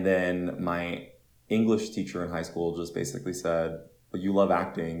 Wow. And then my English teacher in high school just basically said, "But you love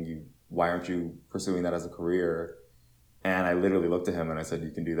acting. Why aren't you pursuing that as a career?" And I literally looked at him and I said, "You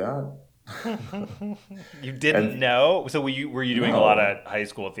can do that?" You didn't know? So were you doing a lot of high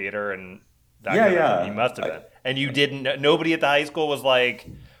school theater and that kind of thing? You must have been. And you didn't know, nobody at the high school was like,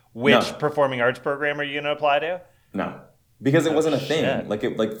 which performing arts program are you going to apply to? No. Because it wasn't a thing.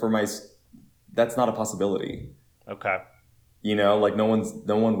 That's not a possibility. Okay. You know, like no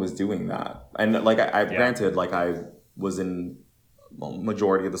one was doing that. And like granted, like I was in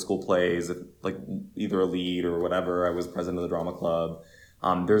majority of the school plays, like either a lead or whatever. I was president of the drama club.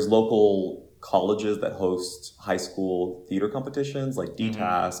 There's local colleges that host high school theater competitions like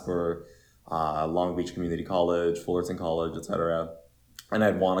DTASC or Long Beach Community College, Fullerton College, etc. And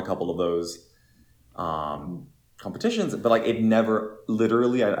I'd won a couple of those competitions, but like it never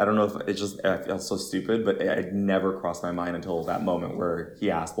literally, I don't know if it's just, I feel so stupid, but it never crossed my mind until that moment where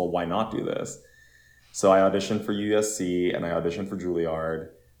he asked, well, why not do this? So I auditioned for USC and I auditioned for Juilliard.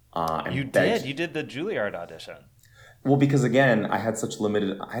 You did the Juilliard audition. Well, because again, I had such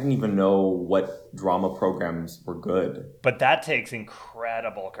limited, I didn't even know what drama programs were good. But that takes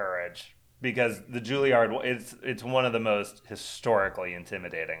incredible courage because the Juilliard, it's one of the most historically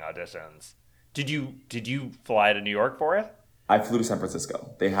intimidating auditions. Did you fly to New York for it? I flew to San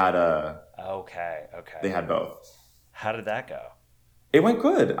Francisco. They had Okay. They had both. How did that go? It went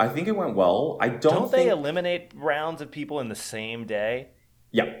good. I think it went well. Don't they eliminate rounds of people in the same day?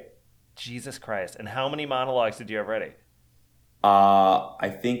 Yeah. Jesus Christ. And how many monologues did you have ready? I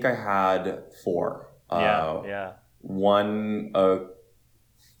think I had 4. Yeah. One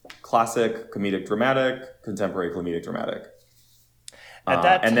classic comedic dramatic, contemporary comedic dramatic. At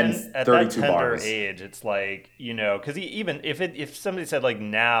that tender bars. age, it's like, you know, because even if somebody said like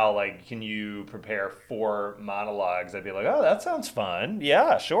now, like, can you prepare 4 monologues? I'd be like, oh, that sounds fun.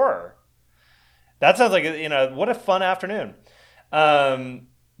 Yeah, sure. That sounds like, you know, what a fun afternoon.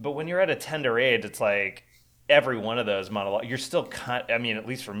 But when you're at a tender age, it's like every one of those monologues, you're still I mean, at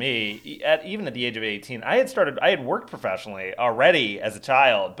least for me, even at the age of 18, I had worked professionally already as a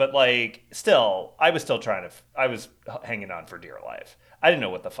child, but like still, I was hanging on for dear life. I didn't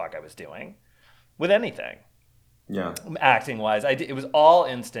know what the fuck I was doing with anything. Yeah. Acting wise, it was all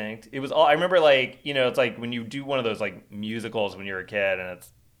instinct. It was all, I remember like, you know, it's like when you do one of those like musicals when you're a kid and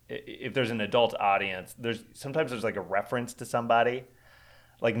if there's an adult audience, sometimes there's like a reference to somebody.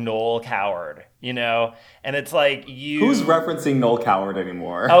 Like Noel Coward, you know? And it's like Who's referencing Noel Coward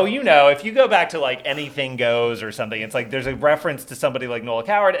anymore? Oh, you know, if you go back to like Anything Goes or something, it's like there's a reference to somebody like Noel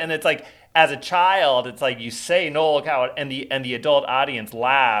Coward, and it's like as a child, it's like you say Noel Coward and the adult audience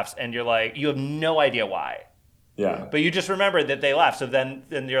laughs and you're like, you have no idea why. Yeah. But you just remember that they laughed. So then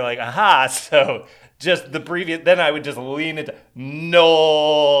you're like, aha, so just then I would just lean into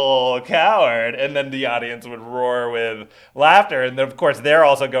Noel Coward, and then the audience would roar with laughter. And then, of course, they're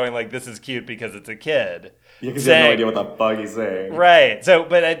also going like, this is cute because it's a kid. Yeah, because you have no idea what the fuck he's saying. Right. So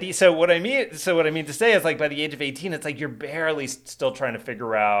what I mean to say is like by the age of 18, it's like you're barely still trying to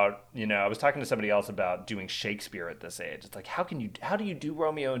figure out, you know, I was talking to somebody else about doing Shakespeare at this age. It's like, how do you do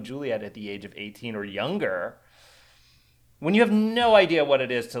Romeo and Juliet at the age of 18 or younger? When you have no idea what it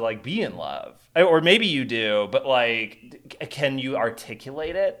is to like be in love, or maybe you do, but like, can you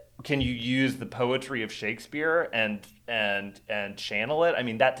articulate it? Can you use the poetry of Shakespeare and channel it? I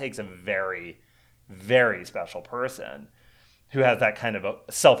mean, that takes a very, very special person who has that kind of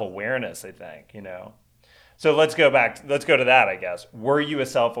self-awareness, I think, you know? So let's go to that, I guess. Were you a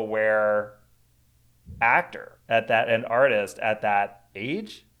self-aware actor an artist at that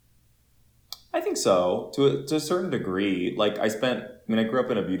age? I think so, to a certain degree. Like I grew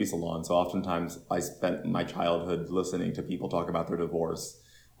up in a beauty salon, so oftentimes I spent my childhood listening to people talk about their divorce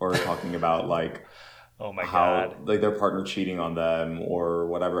or talking about like, oh my God, God, like their partner cheating on them or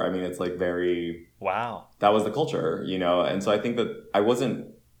whatever. I mean, it's like very, wow, that was the culture, you know? And so I think that I wasn't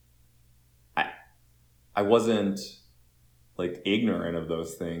like ignorant of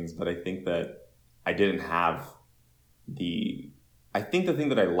those things, but I think that I didn't have I think the thing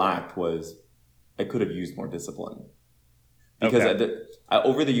that I lacked was I could have used more discipline. Because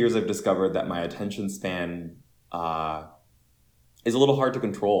over the years, I've discovered that my attention span is a little hard to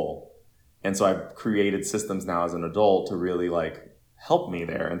control. And so I've created systems now as an adult to really like help me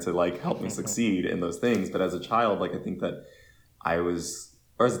there and to like help me succeed in those things. But as a child, like I think that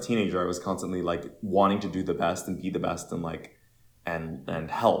or as a teenager, I was constantly like wanting to do the best and be the best and like, and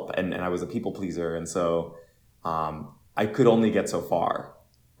help. And I was a people pleaser. And so I could only get so far,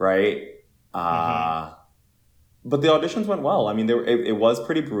 right? But the auditions went well. I mean, it was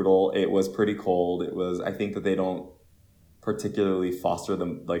pretty brutal. It was pretty cold. I think that they don't particularly foster the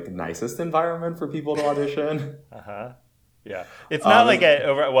nicest environment for people to audition. Yeah, it's not like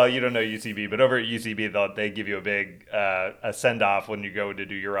you don't know UCB, but over at UCB they give you a big a send off when you go to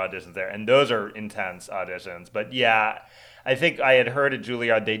do your auditions there, and those are intense auditions. But yeah, I think I had heard at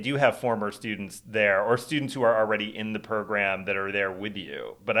Juilliard they do have former students there, or students who are already in the program that are there with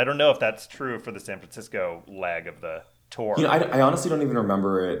you. But I don't know if that's true for the San Francisco leg of the tour. I honestly don't even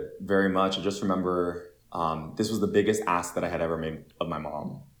remember it very much. I just remember this was the biggest ask that I had ever made of my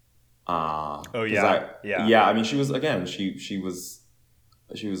mom. Yeah. I mean, she was an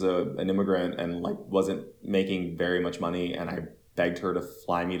immigrant and wasn't making very much money, and I begged her to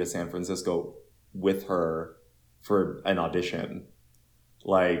fly me to San Francisco with her for an audition.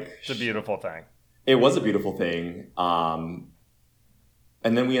 It's a beautiful thing. It was a beautiful thing. And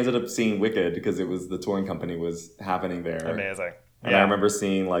then we ended up seeing Wicked because it was the touring company was happening there. Amazing. And I remember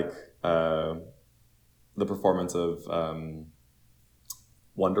seeing the performance of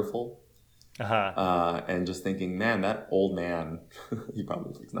Wonderful. And just thinking, man, that old man, he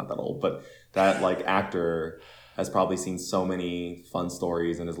probably is not that old, but that actor has probably seen so many fun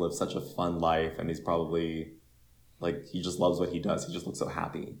stories and has lived such a fun life, and he's probably he just loves what he does. He just looks so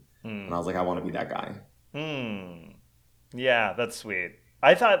happy. And I was like, I want to be that guy. Yeah, that's sweet.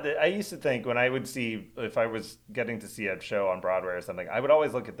 I used to think when I would see, if I was getting to see a show on Broadway or something, I would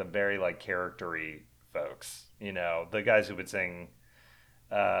always look at the very character-y folks, the guys who would sing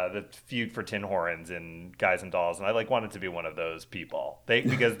the Feud for Tin Horns and Guys and Dolls, and I wanted to be one of those people.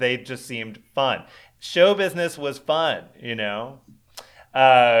 Because they just seemed fun. Show business was fun,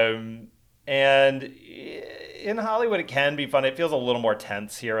 and in Hollywood it can be fun. It feels a little more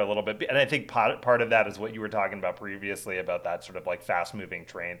tense here a little bit, and I think part of that is what you were talking about previously about that sort of fast moving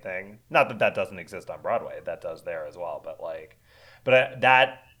train thing. Not that doesn't exist on Broadway, that does there as well, but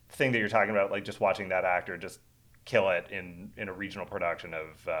that thing that you're talking about, just watching that actor just kill it in a regional production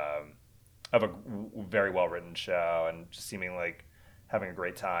of a very well written show, and just seeming having a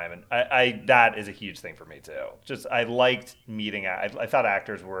great time, and I that is a huge thing for me too. Just I liked meeting. I thought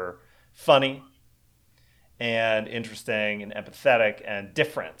actors were funny and interesting and empathetic and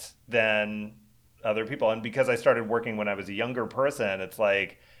different than other people, and because I started working when I was a younger person, it's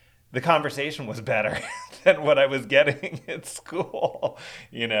the conversation was better than what I was getting at school,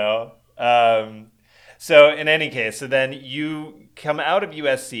 So in any case, so then you come out of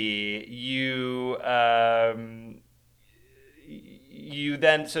USC,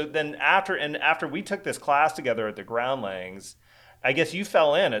 after we took this class together at the Groundlings, I guess you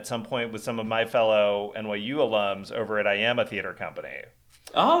fell in at some point with some of my fellow NYU alums over at I Am a Theater Company.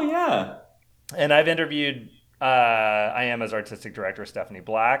 Oh yeah. And I've interviewed I Am's artistic director Stephanie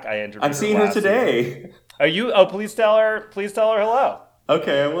Black. I'm seeing her today. Are you? Oh, please tell her hello.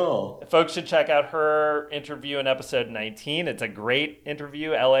 Okay, I will. Folks should check out her interview in episode 19. It's a great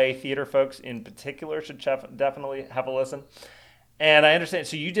interview. LA theater folks in particular should definitely have a listen. And I understand,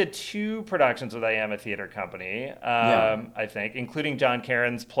 so you did 2 productions with I Am a Theater Company, I think, including John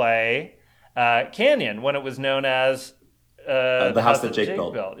Caron's play, Canyon, when it was known as The House That Jake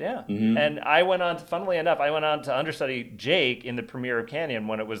Built. Yeah. Mm-hmm. And I went on to, funnily enough, to understudy Jake in the premiere of Canyon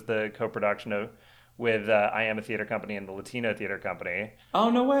when it was the co-production with I Am a Theater Company and the Latino Theater Company.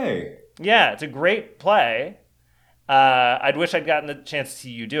 Oh, no way. Yeah, it's a great play. I'd wish I'd gotten the chance to see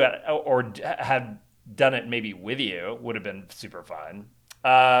you do it, or have done it maybe with you. Would have been super fun.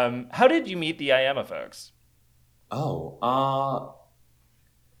 How did you meet the I Am a folks? Oh,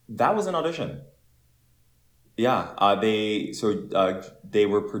 that was an audition. Yeah, they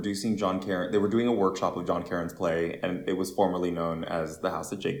were producing John Caron. They were doing a workshop of John Caron's play, and it was formerly known as The House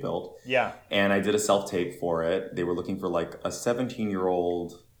That Jake Built. Yeah. And I did a self-tape for it. They were looking for a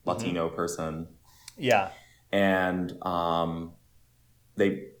 17-year-old Latino person. Yeah. And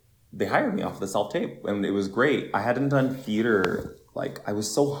they hired me off the self-tape, and it was great. I hadn't done theater. I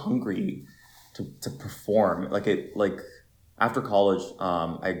was so hungry to perform. After college,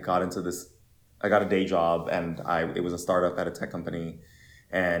 I got a day job, and it was a startup at a tech company,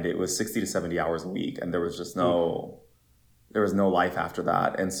 and it was 60 to 70 hours a week, and there was just no life after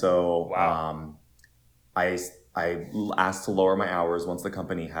that. And so wow. I asked to lower my hours once the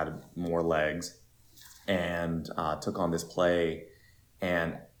company had more legs, and took on this play,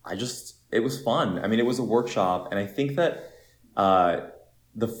 and it was fun. I mean, it was a workshop, and I think that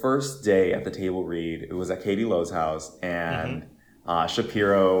the first day at the table read, it was at Katie Lowe's house, and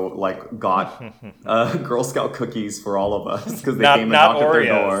Shapiro like got Girl Scout cookies for all of us because they came and not knocked Oreos. at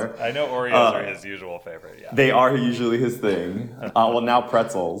their door. I know Oreos are his usual favorite. Yeah, they are usually his thing. Well, now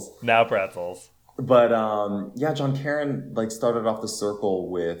pretzels. Now pretzels. But John Caron like started off the circle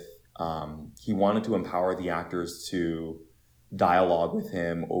with he wanted to empower the actors to dialogue with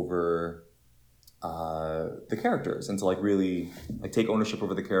him over the characters and to like really like take ownership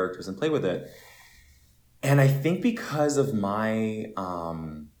over the characters and play with it. And I think because of my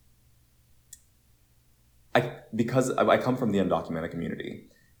because I come from the undocumented community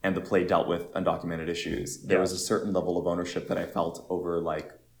and the play dealt with undocumented issues, there was a certain level of ownership that I felt over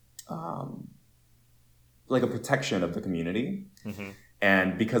like a protection of the community. Mm-hmm.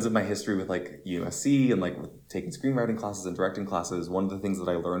 And because of my history with like USC and like with taking screenwriting classes and directing classes, one of the things that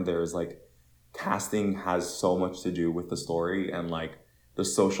I learned there is like casting has so much to do with the story and like the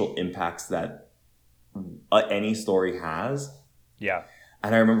social impacts that any story has. Yeah.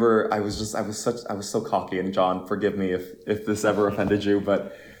 And I remember I was so cocky, and John, forgive me if this ever offended you,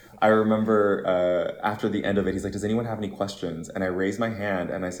 but I remember after the end of it, he's like, does anyone have any questions? And I raised my hand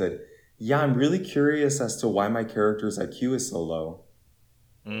and I said, yeah, I'm really curious as to why my character's IQ is so low.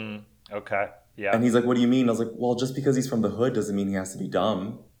 Okay. Yeah. And he's like, what do you mean? I was like, well, just because he's from the hood doesn't mean he has to be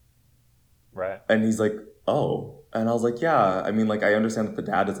dumb. Right. And he's like, oh. And I was like, yeah, I mean, like, I understand that the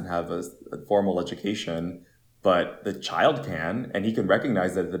dad doesn't have a formal education, but the child can, and he can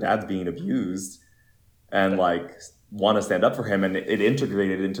recognize that the dad's being abused and like want to stand up for him. And it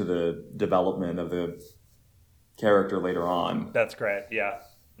integrated into the development of the character later on. That's great. Yeah.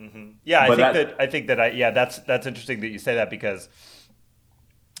 Mm-hmm. Yeah. I think that that's interesting that you say that, because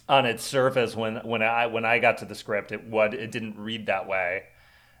on its surface, when I got to the script, it didn't read that way.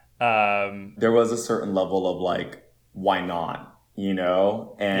 There was a certain level of like, why not,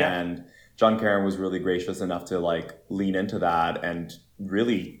 and John Caron was really gracious enough to like lean into that and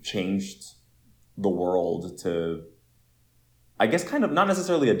really changed the world to, I guess, kind of not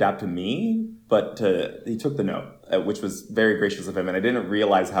necessarily adapt to me, but he took the note, which was very gracious of him. And I didn't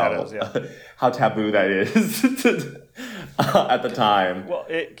realize how taboo that is at the time. Well,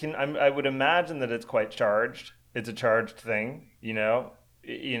 I would imagine that it's quite charged. It's a charged thing, you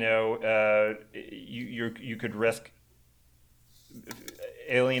could risk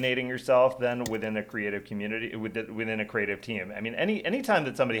alienating yourself then within a creative community, within a creative team. I mean, any time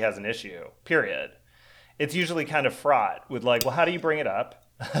that somebody has an issue, period, it's usually kind of fraught with like, well, how do you bring it up?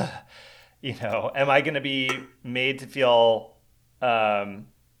 Am I going to be made to feel like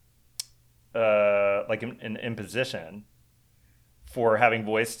an imposition for having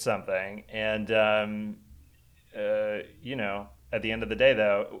voiced something? And at the end of the day,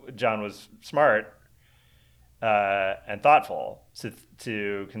 though, John was smart and thoughtful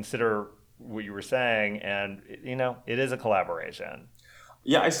to consider what you were saying, and it is a collaboration.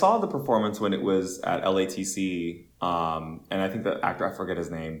 Yeah, I saw the performance when it was at LATC, and I think the actor, I forget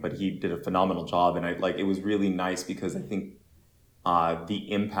his name, but he did a phenomenal job, and it was really nice because I think the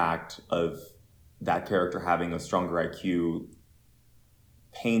impact of that character having a stronger IQ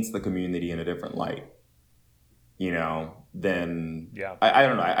paints the community in a different light. Then I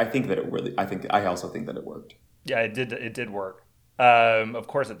don't know. I think that it really. I also think that it worked. Yeah, it did. It did work. Of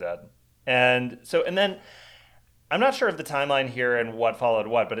course it did. And then I'm not sure of the timeline here and what followed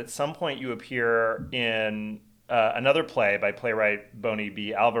what, but at some point you appear in another play by playwright Bonnie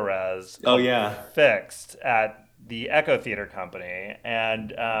B. Alvarez. Oh yeah, Fixed at the Echo Theater Company.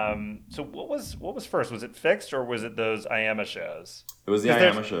 And so what was first? Was it Fixed or was it those IAMA shows? It was the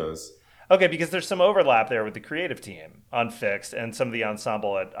IAMA shows. Okay, because there's some overlap there with the creative team on Fixed and some of the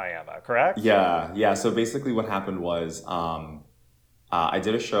ensemble at IAMA, correct? Yeah. So basically what happened was I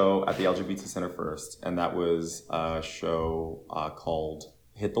did a show at the LGBT Center first, and that was a show called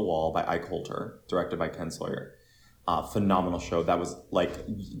Hit the Wall by Ike Holter, directed by Ken Sawyer. Phenomenal show. That was like,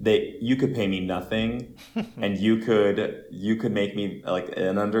 you could pay me nothing and you could make me like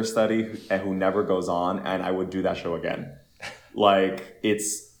an understudy who never goes on, and I would do that show again. Like,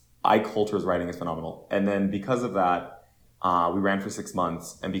 Ike Holter's writing is phenomenal. And then because of that, we ran for 6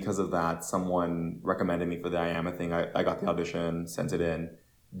 months. And because of that, someone recommended me for the IAMA thing. I got the audition, sent it in,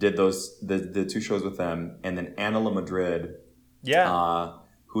 did the 2 shows with them. And then Anna La Madrid,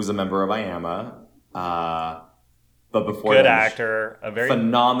 who's a member of IAMA, but before good actor, a very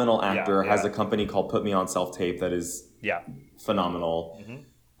phenomenal actor, has a company called Put Me On Self-Tape that is phenomenal. Mm-hmm.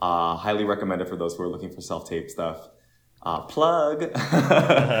 Highly recommended for those who are looking for self-tape stuff. Plug.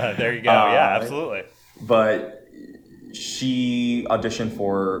 There you go. Yeah, absolutely. But she auditioned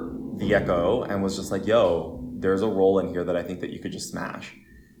for the Echo and was just like, yo, there's a role in here that I think that you could just smash.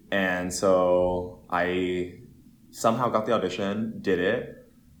 And so I somehow got the audition, did it.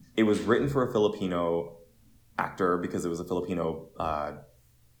 It was written for a Filipino actor because it was a Filipino,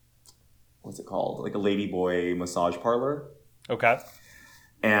 what's it called? Like a ladyboy massage parlor. Okay.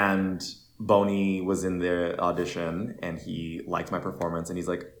 And Boney was in the audition and he liked my performance and he's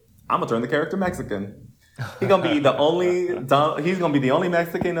like, I'm gonna turn the character Mexican. He's gonna be the only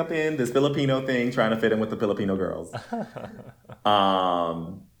Mexican up in this Filipino thing trying to fit in with the Filipino girls.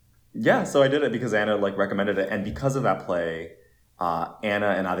 Yeah, so I did it because Anna like recommended it, and because of that play, Anna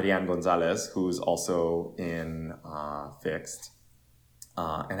and Adrian Gonzalez, who's also in Fixed,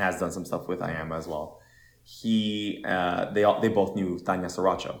 and has done some stuff with Ayama as well. They both knew Tanya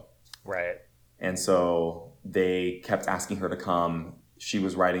Saracho, right? And so they kept asking her to come. She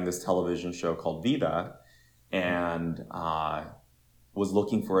was writing this television show called Vida, and was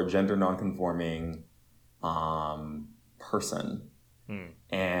looking for a gender nonconforming person.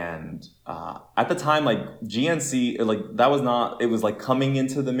 And at the time, like GNC, like that was not. It was like coming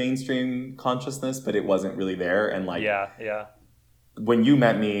into the mainstream consciousness, but it wasn't really there. And like, yeah. When you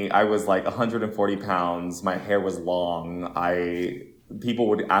met me, I was like 140 pounds. My hair was long. People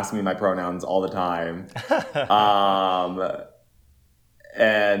would ask me my pronouns all the time.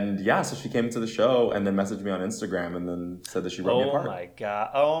 And yeah, so she came to the show and then messaged me on Instagram and then said that she wrote me a part.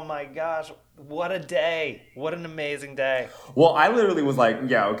 Oh my gosh. What a day. What an amazing day. Well, I literally was like,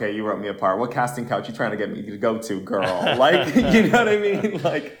 yeah, okay, you wrote me a part. What casting couch you trying to get me to go to, girl? Like, you know what I mean?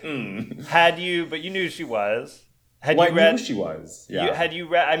 Like, But you knew she was. I knew she was. Yeah. Had you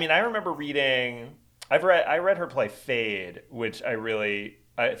read, I mean, I remember reading, I read her play Fade, which I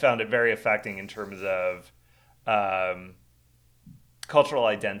found it very affecting in terms of, cultural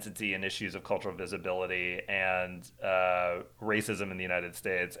identity and issues of cultural visibility and racism in the United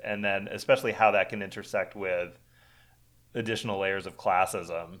States, and then especially how that can intersect with additional layers of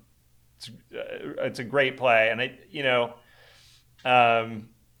classism. It's a great play, and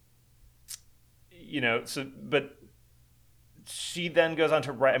but she then goes on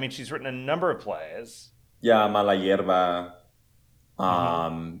to write. I mean, she's written a number of plays. Yeah, Mala Hierba,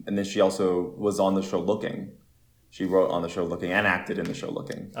 and then she also was on the show Looking. She wrote on the show Looking and acted in the show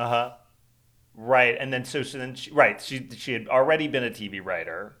Looking. Right, and then she had already been a TV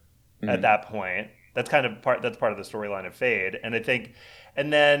writer at that point. That's part of the storyline of Fade, and I think,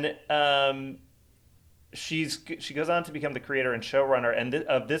 and then she goes on to become the creator and showrunner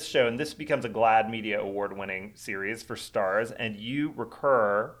of this show, and this becomes a GLAAD Media Award-winning series for Starz, and you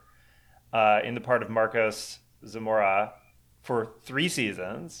recur in the part of Marcos Zamora for 3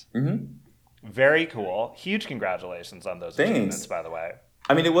 seasons. Mm-hmm. Very cool. Huge congratulations on those achievements, by the way.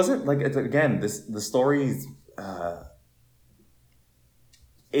 I mean, it wasn't like, the stories,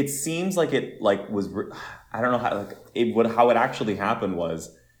 it seems like it was, I don't know how it actually happened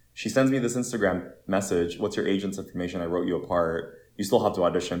was, she sends me this Instagram message, what's your agent's information? I wrote you a part. You still have to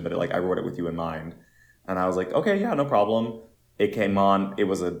audition, but I wrote it with you in mind. And I was like, okay, yeah, no problem. It came on. It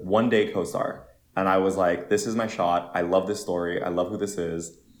was a 1-day co-star. And I was like, this is my shot. I love this story. I love who this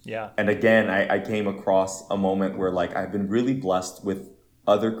is. Yeah. And again, I came across a moment where I've been really blessed with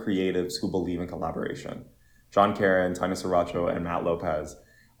other creatives who believe in collaboration. John Karen, Tanya Saracho, and Matt Lopez,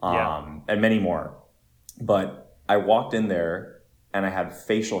 and many more. But I walked in there and I had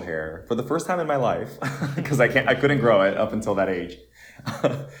facial hair for the first time in my life because I couldn't grow it up until that age.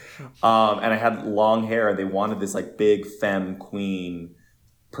 And I had long hair and they wanted this big femme queen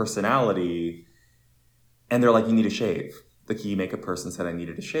personality. And they're like, you need to shave. The key makeup person said I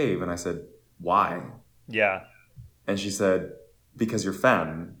needed to shave. And I said, why? Yeah. And she said, because you're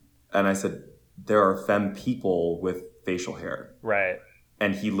femme. And I said, there are femme people with facial hair. Right.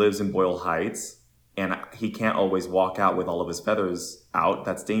 And he lives in Boyle Heights and he can't always walk out with all of his feathers out.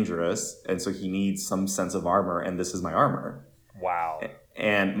 That's dangerous. And so he needs some sense of armor. And this is my armor. Wow.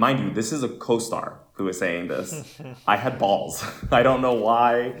 And mind you, this is a co-star who is saying this. I had balls. I don't know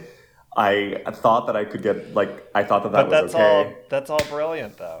why. I thought that I could get, I thought that was okay. That's all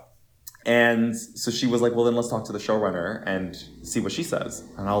brilliant, though. And so she was like, well, then let's talk to the showrunner and see what she says.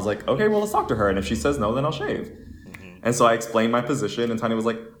 And I was like, okay, well, let's talk to her. And if she says no, then I'll shave. Mm-hmm. And so I explained my position, and Tanya was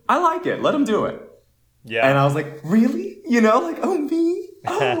like, I like it. Let him do it. Yeah. And I was like, really? Oh, me?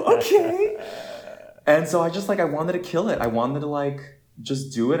 Oh, okay. And so I just, I wanted to kill it. I wanted to,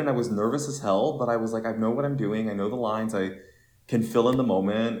 just do it. And I was nervous as hell, but I was like, I know what I'm doing. I know the lines. I can fill in the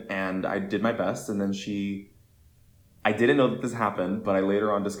moment, and I did my best. And then I didn't know that this happened, but I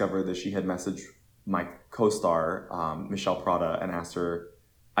later on discovered that she had messaged my co-star, Michelle Prada, and asked her,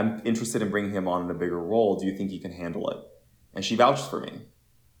 I'm interested in bringing him on in a bigger role. Do you think he can handle it? And she vouched for me.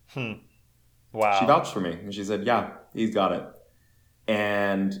 Wow. She vouched for me, and she said, yeah, he's got it.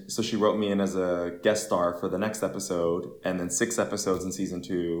 And so she wrote me in as a guest star for the next episode, and then 6 episodes in season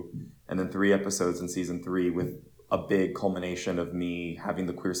 2, and then 3 episodes in season 3, with a big culmination of me having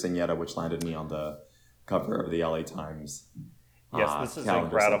the Queercenetta, which landed me on the cover of the LA Times. Yes, this is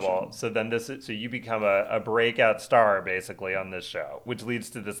incredible. Section. So you become a breakout star basically on this show, which leads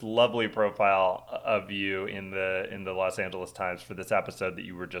to this lovely profile of you in the Los Angeles Times for this episode that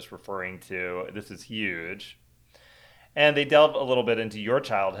you were just referring to. This is huge. And they delve a little bit into your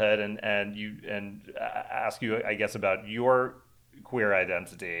childhood and ask you, I guess, about your queer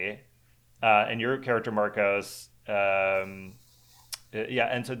identity and your character Marcos. And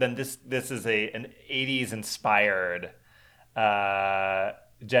so then this is an 80s inspired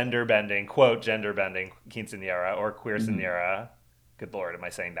gender bending quinceañera or queercenera. Good Lord, am I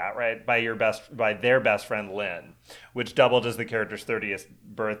saying that right? By their best friend Lynn, which doubled as the character's 30th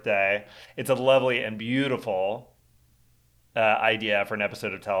birthday. It's a lovely and beautiful idea for an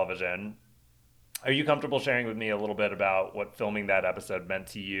episode of television. Are you comfortable sharing with me a little bit about what filming that episode meant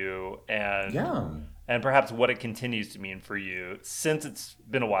to you and perhaps what it continues to mean for you since it's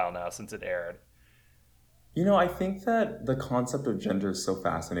been a while now since it aired? I think that the concept of gender is so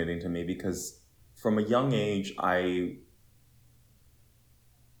fascinating to me because from a young age, I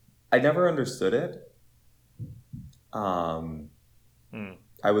never understood it. I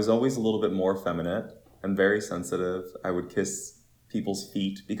was always a little bit more effeminate and very sensitive. I would kiss people's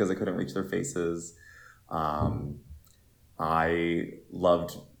feet because I couldn't reach their faces. I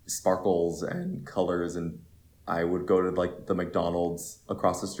loved sparkles and colors, and I would go to like the McDonald's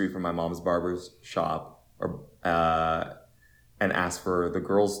across the street from my mom's barber's shop and ask for the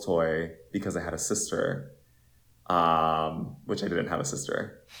girl's toy because I had a sister, which I didn't have a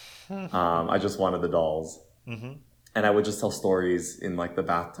sister. I just wanted the dolls. Mm-hmm. And I would just tell stories in like the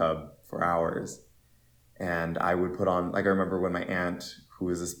bathtub for hours. And I would put on, like I remember when my aunt, who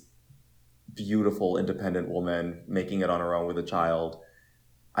was this beautiful, independent woman making it on her own with a child,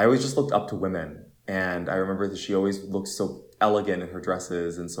 I always just looked up to women. And I remember that she always looked so elegant in her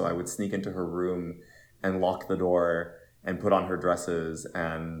dresses. And so I would sneak into her room and lock the door and put on her dresses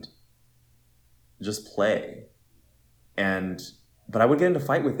and just play. But I would get into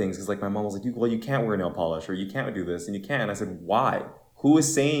fight with things because like my mom was like, you can't wear nail polish or you can't do this and you can't. And I said, why? Who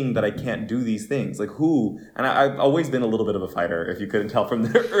is saying that I can't do these things? Like who? And I've always been a little bit of a fighter, if you couldn't tell from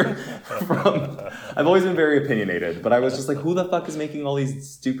there. I've always been very opinionated, but I was just like, who the fuck is making all these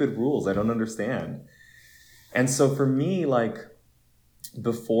stupid rules? I don't understand. And so for me, like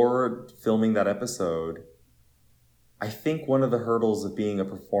before filming that episode, I think one of the hurdles of being a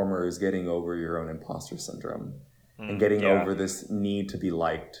performer is getting over your own imposter syndrome and getting over this need to be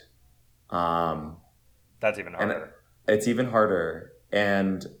liked. That's even harder. It's even harder.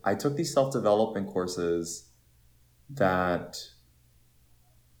 And I took these self-development courses that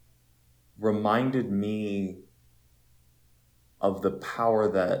reminded me of the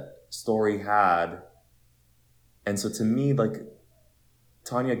power that story had. And so to me, like,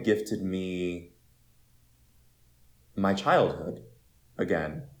 Tanya gifted me my childhood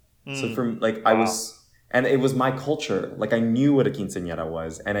again. So from like, wow. And it was my culture. Like I knew what a quinceañera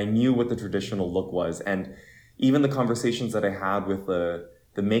was and I knew what the traditional look was. And even the conversations that I had with the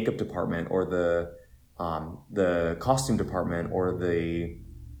makeup department or the costume department or the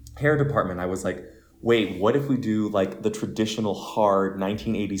hair department, I was like, wait, what if we do like the traditional hard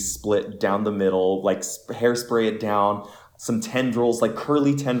 1980s split down the middle, like hairspray it down, some tendrils, like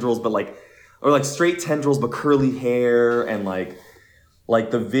curly tendrils, but like, or like straight tendrils, but curly hair. And like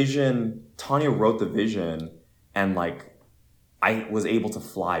the vision, Tanya wrote the vision and like, I was able to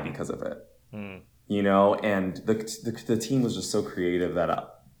fly because of it. And the team was just so creative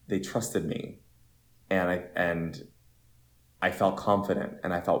that they trusted me, and I felt confident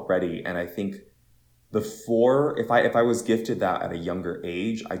and I felt ready. And I think if I was gifted that at a younger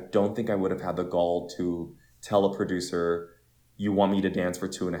age, I don't think I would have had the gall to tell a producer, you want me to dance for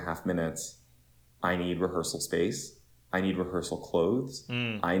 2.5 minutes? I need rehearsal space. I need rehearsal clothes.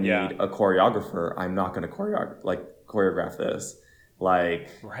 I need a choreographer. I'm not going to choreograph this. Like,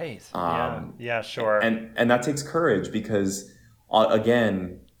 right. Sure. And that takes courage because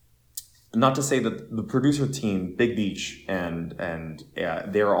again, not to say that the producer team, Big Beach and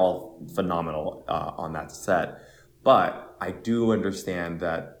they're all phenomenal on that set, but I do understand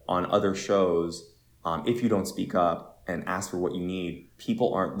that on other shows, if you don't speak up and ask for what you need,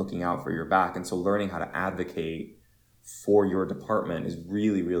 people aren't looking out for your back. And so learning how to advocate for your department is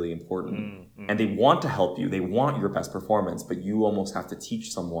really, really important. And they want to help you. They want your best performance, but you almost have to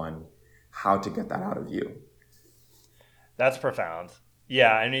teach someone how to get that out of you. That's profound.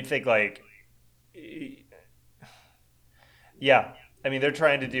 Yeah. And you think like, I mean, they're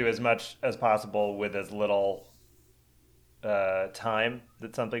trying to do as much as possible with as little time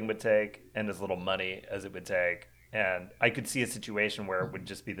that something would take and as little money as it would take. And I could see a situation where it would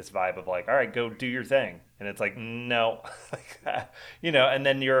just be this vibe of like, all right, go do your thing. And it's like, no, and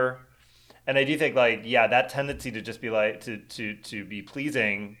then and I do think like, yeah, that tendency to just be like, to be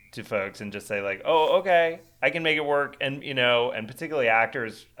pleasing to folks and just say like, oh, okay, I can make it work. And, and particularly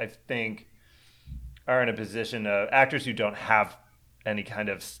actors, I think are in a position of actors who don't have any kind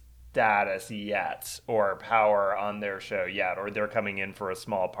of status yet or power on their show yet, or they're coming in for a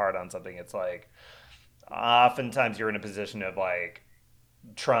small part on something. It's like, oftentimes you're in a position of like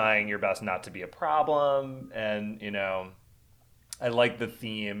trying your best not to be a problem. And, I like the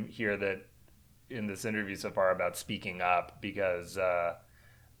theme here that in this interview so far about speaking up, because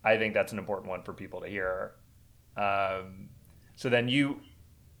I think that's an important one for people to hear. So then you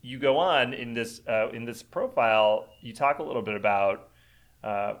go on in this profile, you talk a little bit about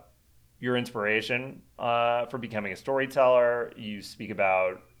your inspiration for becoming a storyteller. You speak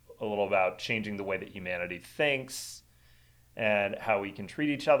a little about changing the way that humanity thinks and how we can treat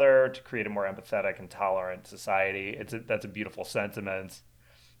each other to create a more empathetic and tolerant society. That's a beautiful sentiment.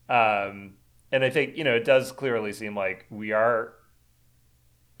 And I think, it does clearly seem like we are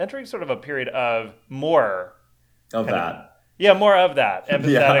entering sort of a period of more of that. More of that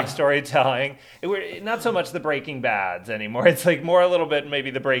empathetic storytelling. Not so much the Breaking Bads anymore. It's like more a little bit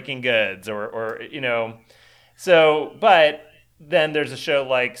maybe the Breaking Goods or So, but then there's a show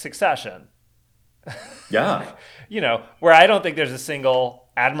like Succession. Yeah. Where I don't think there's a single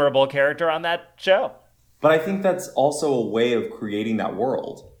admirable character on that show. But I think that's also a way of creating that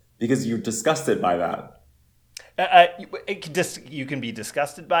world because you're disgusted by that. You can be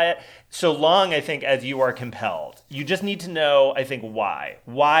disgusted by it so long, I think, as you are compelled. You just need to know, I think, why.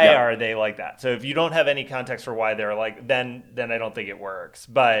 Why are they like that? So if you don't have any context for why they're like, then I don't think it works.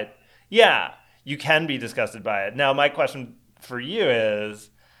 But yeah, you can be disgusted by it. Now, my question for you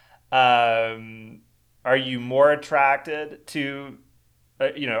is, are you more attracted to,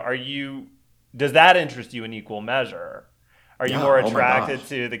 does that interest you in equal measure? Are you more attracted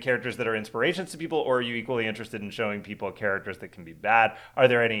to the characters that are inspirations to people, or are you equally interested in showing people characters that can be bad? Are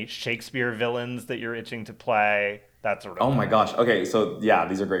there any Shakespeare villains that you're itching to play? That sort of thing. My gosh. Okay, so yeah,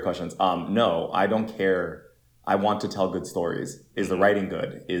 these are great questions. No, I don't care. I want to tell good stories. Is the writing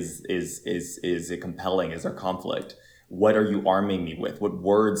good? Is it compelling? Is there conflict? What are you arming me with? What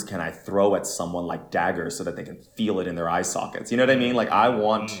words can I throw at someone like daggers so that they can feel it in their eye sockets? You know what I mean? Like I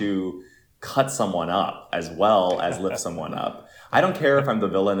want to cut someone up as well as lift someone up. I don't care if I'm the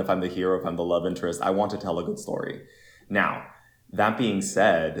villain, if I'm the hero, if I'm the love interest. I want to tell a good story. Now, that being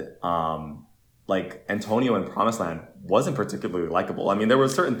said, like Antonio in Promised Land wasn't particularly likable. I mean, there were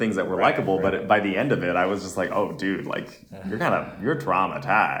certain things that were likable, but by the end of it, I was just like, oh, dude, like you're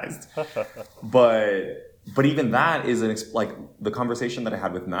traumatized. But even that is like the conversation that I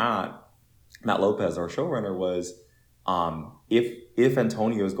had with Matt Lopez, our showrunner, was if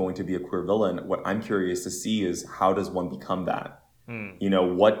Antonio is going to be a queer villain, what I'm curious to see is how does one become that?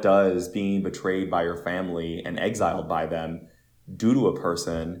 What does being betrayed by your family and exiled by them do to a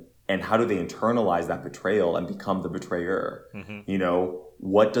person, and how do they internalize that betrayal and become the betrayer?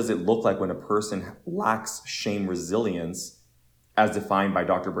 What does it look like when a person lacks shame resilience, as defined by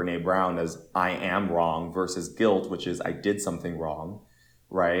Dr. Brene Brown as I am wrong, versus guilt, which is I did something wrong,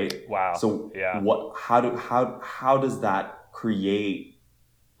 right? Wow. So how does that create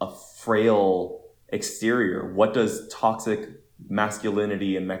a frail exterior? What does toxic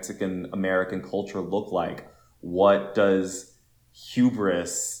masculinity in Mexican American culture look like? What does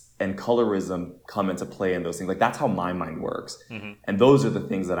hubris and colorism come into play in those things? Like that's how my mind works. And those are the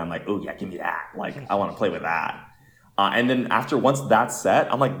things that I'm like, oh yeah, give me that. Like I want to play with that. And then once that's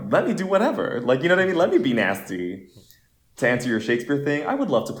set, I'm like, let me do whatever. Like, you know what I mean? Let me be nasty. To answer your Shakespeare thing, I would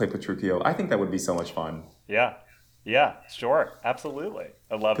love to play Petruchio. I think that would be so much fun. Yeah, sure. Absolutely.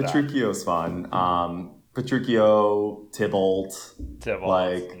 I love that. Petruchio's fun. Petruchio, Tybalt.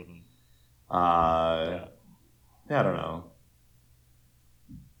 Like, I don't know.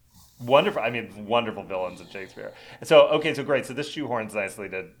 Wonderful villains in Shakespeare. So great. So this shoehorns nicely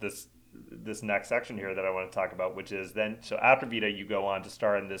to this next section here that I want to talk about, which is so after Vita, you go on to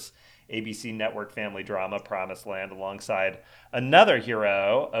star in this ABC network family drama, Promised Land, alongside another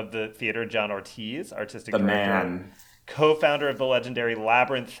hero of the theater, John Ortiz, artistic director, co-founder of the legendary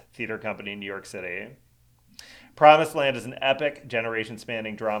Labyrinth Theater Company in New York City. Promised Land is an epic,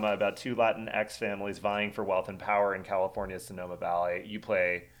 generation-spanning drama about two Latinx families vying for wealth and power in California's Sonoma Valley. You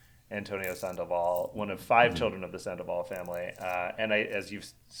play Antonio Sandoval, one of 5 children of the Sandoval family, and as you've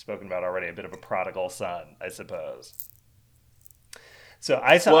spoken about already, a bit of a prodigal son, I suppose. So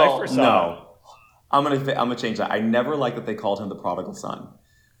I first saw. No, I'm gonna change that. I never liked that they called him the prodigal son.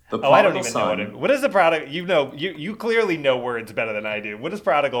 I don't even know what is the prodigal. You clearly know words better than I do. What does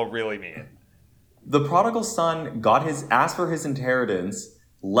prodigal really mean? The prodigal son asked for his inheritance,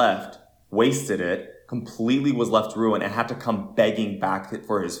 left, wasted it, completely was left ruined, and had to come begging back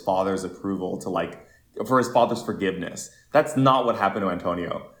for his father's approval for his father's forgiveness. That's not what happened to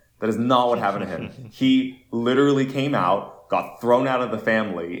Antonio. That is not what happened to him. He literally came out, got thrown out of the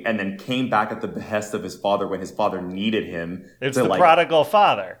family, and then came back at the behest of his father when his father needed him. It's the prodigal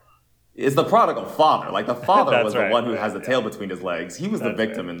father. It's the prodigal father. Like, the father was the one who has the tail between his legs. He was the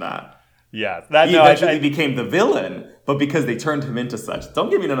victim in that. Yeah. He eventually became the villain, but because they turned him into such. Don't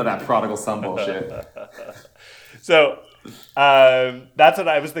give me none of that prodigal son bullshit. So that's what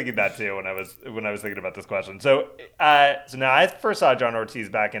I was thinking that too when I was thinking about this question. So now I first saw John Ortiz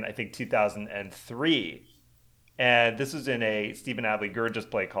back in I think 2003, and this was in a Stephen Adly Guirgis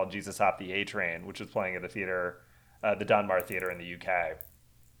play called Jesus Off the A Train, which was playing at the theater, the Donmar Theater in the UK.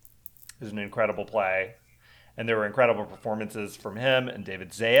 It was an incredible play, and there were incredible performances from him and David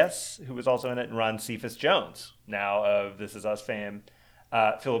Zayas, who was also in it, and Ron Cephas Jones, now of This Is Us fame.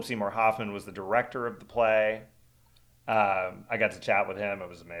 Philip Seymour Hoffman was the director of the play. I got to chat with him. It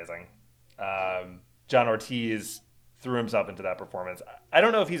was amazing. John Ortiz threw himself into that performance. I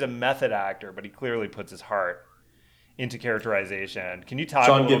don't know if he's a method actor, but he clearly puts his heart into characterization. Can you talk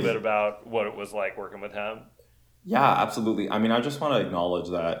a little bit about what it was like working with him? Yeah, absolutely. I mean, I just want to acknowledge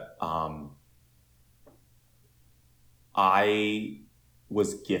that I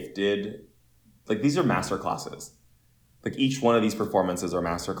was gifted, like, these are master classes. Like, each one of these performances are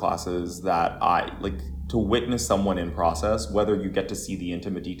master classes that to witness someone in process, whether you get to see the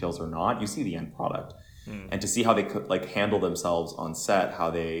intimate details or not, you see the end product. And to see how they could, like, handle themselves on set, how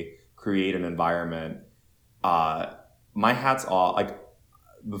they create an environment. My hat's off, like,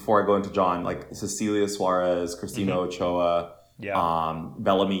 before I go into John, like, Cecilia Suarez, Christina Ochoa,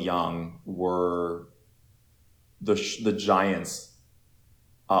 Bellamy Young were the giants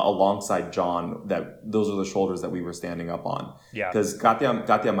alongside John. Those are the shoulders that we were standing up on. Yeah, because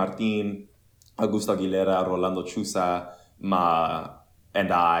Katia Martin, Augusto Aguilera, Rolando Chusa,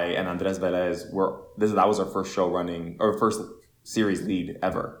 and I and Andres Velez that was our first show running, or first series lead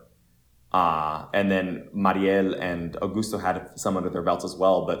ever. And then Mariel and Augusto had some under their belts as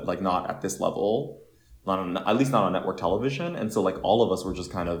well, but like not at this level, at least not on network television. And so like all of us were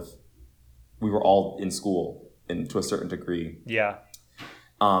just we were all in school to a certain degree. Yeah.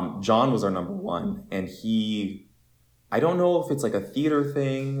 John was our number one, and I don't know if it's like a theater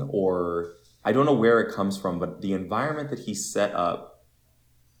thing or I don't know where it comes from, but the environment that he set up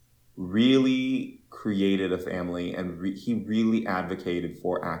really created a family, and he really advocated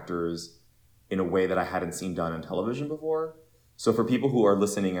for actors in a way that I hadn't seen done on television before. So for people who are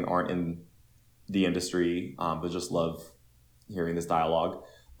listening and aren't in the industry, but just love hearing this dialogue,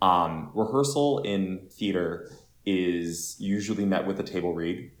 rehearsal in theater is usually met with a table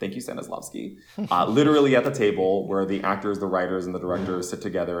read. Thank you, Stanislavski. Literally at the table where the actors, the writers, and the directors sit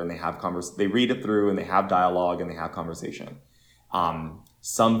together and they have they read it through and they have dialogue and they have conversation.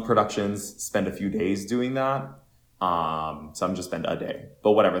 Some productions spend a few days doing that. Some just spend a day.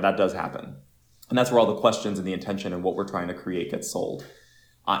 But whatever, that does happen. And that's where all the questions and the intention and what we're trying to create gets sold.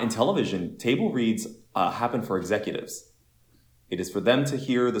 In television, table reads happen for executives. It is for them to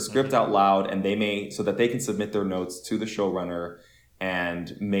hear the script out loud, and so that they can submit their notes to the showrunner.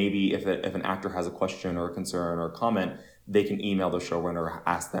 And maybe if an actor has a question or a concern or a comment, they can email the showrunner or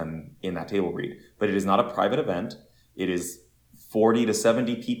ask them in that table read. But it is not a private event. It is 40 to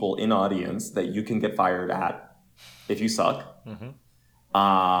 70 people in audience that you can get fired at if you suck. Mm-hmm.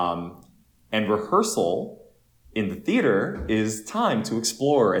 And rehearsal in the theater is time to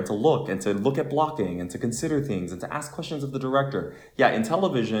explore and to look at blocking and to consider things and to ask questions of the director. Yeah, in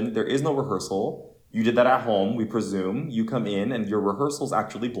television, there is no rehearsal. You did that at home, we presume. You come in and your rehearsal's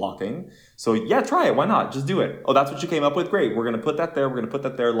actually blocking. So yeah, try it. Why not? Just do it. Oh, that's what you came up with? Great. We're going to put that there. We're going to put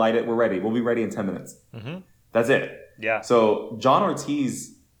that there. Light it. We're ready. We'll be ready in 10 minutes. Mm-hmm. That's it. Yeah. So John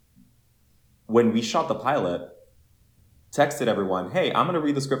Ortiz, when we shot the pilot, texted everyone, hey, I'm going to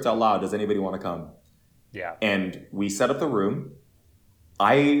read the script out loud. Does anybody want to come? Yeah. And we set up the room.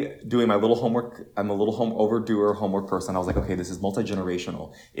 doing my little homework, I'm a little overdoer homework person. I was like, okay, this is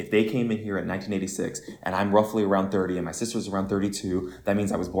multi-generational. If they came in here in 1986 and I'm roughly around 30 and my sister's around 32, that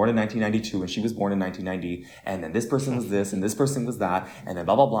means I was born in 1992 and she was born in 1990. And then this person was this and this person was that. And then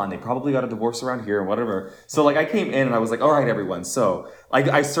blah, blah, blah. And they probably got a divorce around here and whatever. So like I came in and I was like, all right, everyone. So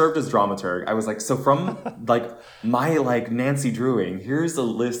I served as dramaturg. I was like, so from like my like Nancy Drewing, here's a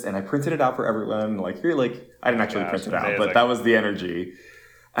list. And I printed it out for everyone. Like here, like I didn't actually print it out, but that was the energy.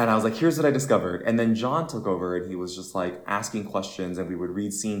 And I was like, here's what I discovered. And then John took over and he was just like asking questions and we would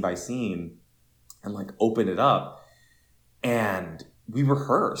read scene by scene and like open it up. And we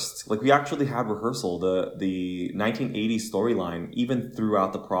rehearsed. Like we actually had rehearsal. The 1980 storyline, even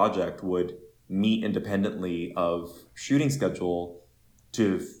throughout the project, would meet independently of shooting schedule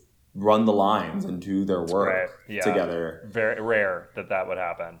to run the lines and do their work together. Very rare that would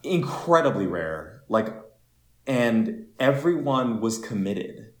happen. Incredibly rare. Like, and everyone was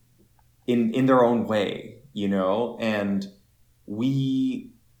committed in their own way, you know, and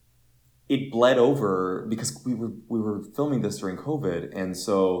it bled over because we were filming this during COVID. And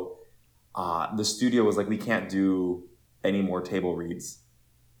so the studio was like, we can't do any more table reads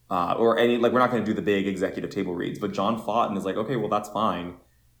or any, like, we're not going to do the big executive table reads. But John fought and is like, okay, well, that's fine.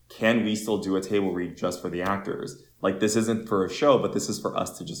 Can we still do a table read just for the actors? Like, this isn't for a show, but this is for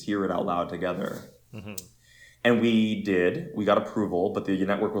us to just hear it out loud together. Mm-hmm. And we got approval, but the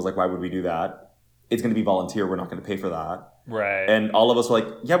network was like, why would we do that? It's going to be volunteer. We're not going to pay for that. Right. And all of us were like,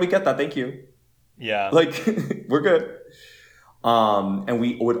 yeah, we get that. Thank you. Yeah. Like, we're good. And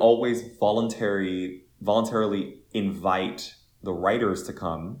we would always voluntarily invite the writers to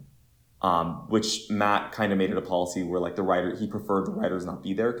come, which Matt kind of made it a policy where like he preferred the writers not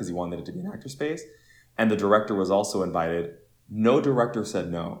be there because he wanted it to be an actor space. And the director was also invited. No director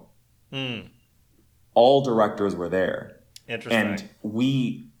said no. All directors were there. Interesting. And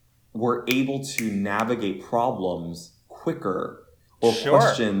we were able to navigate problems quicker or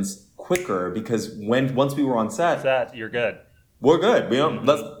questions quicker because once we were on set, you're good. We're good.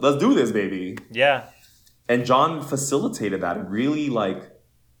 Let's do this, baby. Yeah. And John facilitated that and really like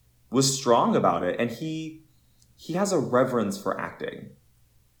was strong about it. And he has a reverence for acting.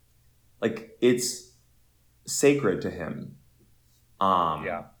 Like it's sacred to him.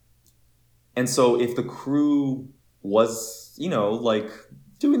 Yeah. And so if the crew was, you know, like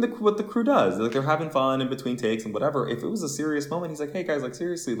doing what the crew does, like they're having fun in between takes and whatever, if it was a serious moment, he's like, hey guys, like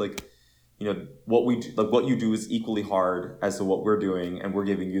seriously, like, you know, what you do is equally hard as to what we're doing, and we're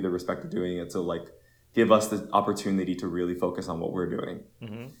giving you the respect of doing it. So like, give us the opportunity to really focus on what we're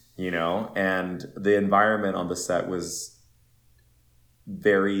doing, you know? And the environment on the set was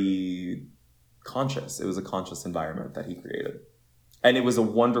very conscious. It was a conscious environment that he created. And it was a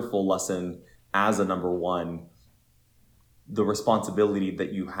wonderful lesson as a number one, the responsibility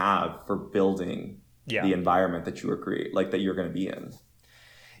that you have for building the environment that you are that you're going to be in.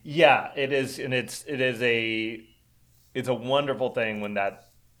 Yeah, it is. And it's a wonderful thing when that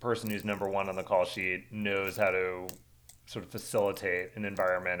person who's number one on the call sheet knows how to sort of facilitate an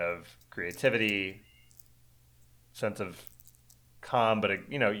environment of creativity, sense of calm,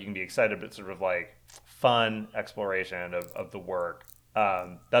 but you know, you can be excited, but sort of like fun exploration of the work.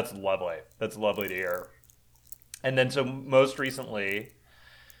 That's lovely. That's lovely to hear. And then so most recently,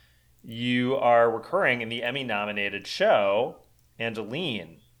 you are recurring in the Emmy-nominated show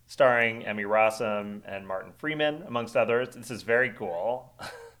Angeline, starring Emmy Rossum and Martin Freeman, amongst others. This is very cool.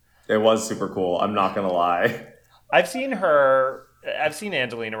 It was super cool. I'm not going to lie. I've seen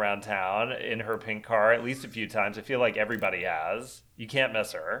Angeline around town in her pink car at least a few times. I feel like everybody has. You can't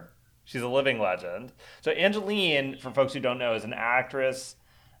miss her. She's a living legend. So Angeline, for folks who don't know, is an actress,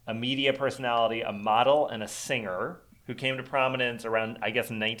 a media personality, a model, and a singer who came to prominence around, I guess,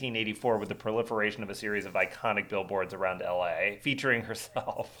 1984 with the proliferation of a series of iconic billboards around LA featuring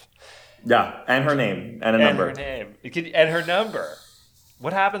herself. Yeah, and her name, and a number. And her number.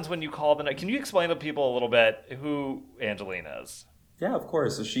 What happens when you call can you explain to people a little bit who Angeline is? Yeah, of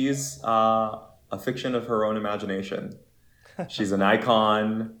course. So she's a fiction of her own imagination. She's an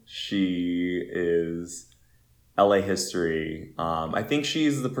icon. She is LA history. I think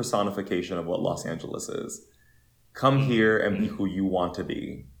she's the personification of what Los Angeles is. Come here and be who you want to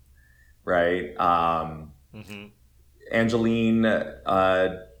be, right? Angeline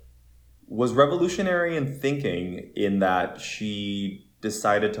was revolutionary in thinking in that she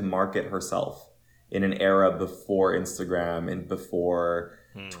decided to market herself in an era before Instagram and before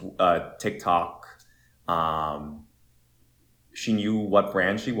TikTok. She knew what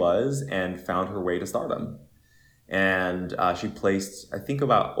brand she was and found her way to stardom. And she placed, I think,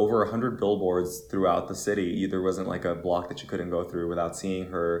 about over 100 billboards throughout the city. There wasn't like a block that you couldn't go through without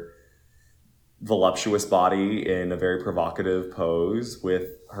seeing her voluptuous body in a very provocative pose with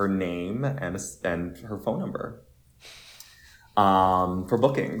her name and her phone number for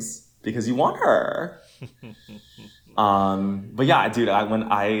bookings, because you want her. But yeah, dude,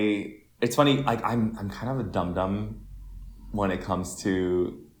 it's funny, like I'm kind of a dum-dum when it comes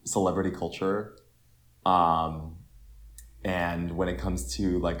to celebrity culture. And when it comes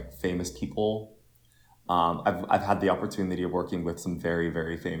to like famous people, I've had the opportunity of working with some very,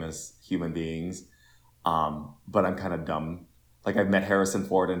 very famous human beings. But I'm kind of dumb. Like, I've met Harrison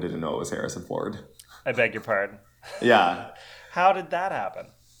Ford and didn't know it was Harrison Ford. I beg your pardon. Yeah. How did that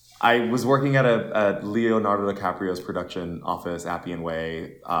happen? I was working at a Leonardo DiCaprio's production office, Appian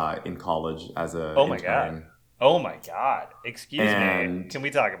Way, in college as a intern. Oh my God. Excuse me. Can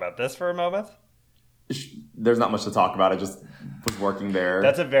we talk about this for a moment? There's not much to talk about. I just was working there.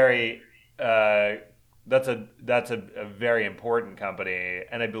 That's a very that's a very important company,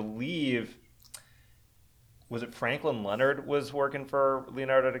 and I believe, was it Franklin Leonard was working for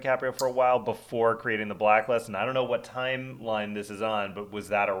Leonardo DiCaprio for a while before creating The Blacklist? And I don't know what timeline this is on, but was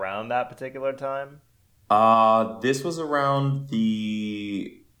that around that particular time? This was around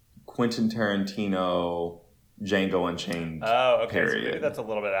the Quentin Tarantino Django Unchained period. So maybe that's a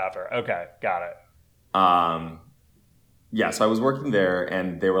little bit after. Okay, got it. So I was working there,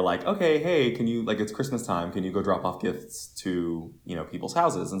 and they were like, okay, hey, can you, like, it's Christmas time, can you go drop off gifts to, people's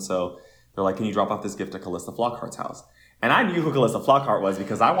houses? And so they're like, can you drop off this gift at Calista Flockhart's house? And I knew who Calista Flockhart was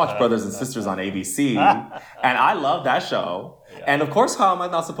because I watched Brothers and Sisters on ABC, and I love that show. Yeah. And of course, how am I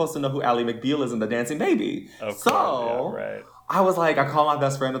not supposed to know who Ally McBeal is in The Dancing Baby? I was like, I called my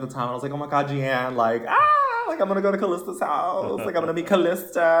best friend at the time, and I was like, oh my God, Jeanne, I'm gonna go to Callista's house, I'm gonna meet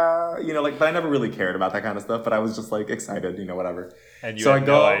Calista, but I never really cared about that kind of stuff, but I was just like excited, whatever. And you had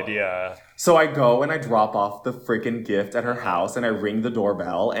no idea. So I go and I drop off the freaking gift at her house, and I ring the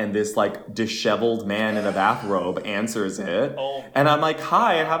doorbell, and this like disheveled man in a bathrobe answers it. And I'm like,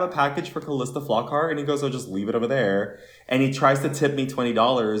 hi, I have a package for Calista Flockhart. And he goes, oh, just leave it over there. And he tries to tip me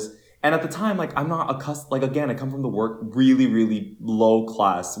 $20. And at the time, like, I'm not accustomed, like, again, I come from the really, really low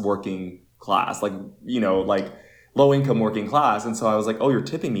class working class, like low income working class. And so I was like, oh, you're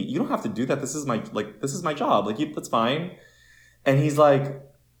tipping me. You don't have to do that. This is my job. Like, that's fine. And he's like,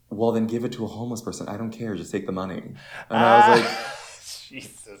 well, then give it to a homeless person. I don't care. Just take the money. And I was like,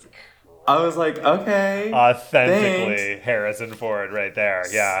 Jesus Christ. I was like, okay. Authentically thanks. Harrison Ford right there.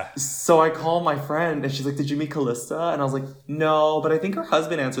 Yeah. So I call my friend, and she's like, did you meet Calista? And I was like, no, but I think her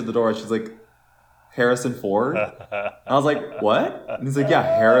husband answered the door. And she's like, Harrison Ford? And I was like, what? And he's like, yeah,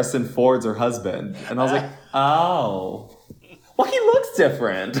 Harrison Ford's her husband. And I was like, oh. Well, he looks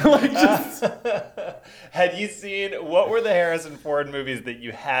different. Had you seen, what were the Harrison Ford movies that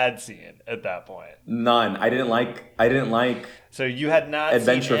you had seen at that point? None. I didn't like. So you had not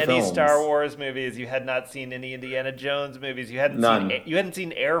adventure seen any films. Star Wars movies. You had not seen any Indiana Jones movies. You hadn't None. You hadn't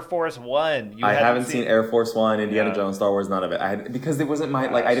seen Air Force One. I haven't seen Air Force One, Indiana Jones, Star Wars, none of it. Because it wasn't my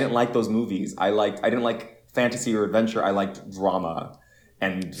I didn't like those movies. I didn't like fantasy or adventure. I liked drama.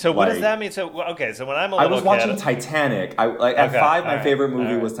 And so what does that mean? So when I'm a little I was watching Titanic. At 5, my favorite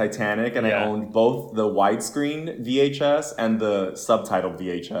movie was Titanic, and I owned both the widescreen VHS and the subtitled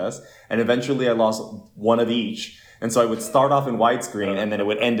VHS. And eventually, I lost one of each, and so I would start off in widescreen, and then it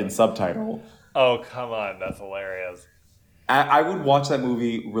would end in subtitle. Oh, come on, that's hilarious. I would watch that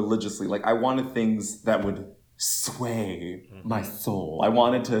movie religiously. Like, I wanted things that would sway my soul. I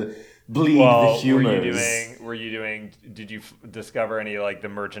wanted to bleed the humors. Did you discover any, like, the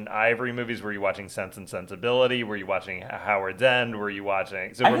Merchant Ivory movies? Were you watching Sense and Sensibility? Were you watching Howard's End? Were you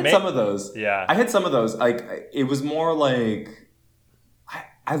watching... I had some of those. Yeah. I had some of those. Like, it was more like...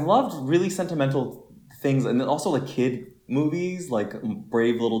 I loved really sentimental things, and then also, like, kid movies, like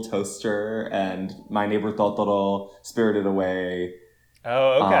Brave Little Toaster and My Neighbor Totoro, Spirited Away.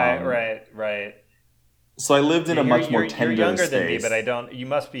 Oh, okay. Right. So I lived in a much more tender space. You're younger than me, but I don't... You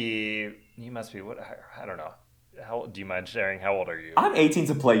must be what? I don't know. Do you mind sharing? How old are you? I'm 18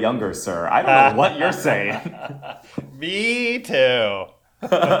 to play younger, sir. I don't know what you're saying. Me too. No,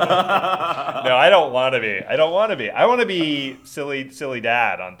 I don't want to be. I want to be silly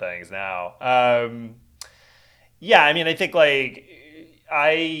dad on things now. Yeah, I mean, I think, like,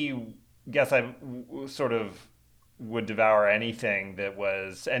 I guess I sort of would devour anything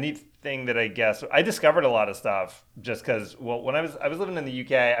that I guess I discovered a lot of stuff just because, well, when I was living in the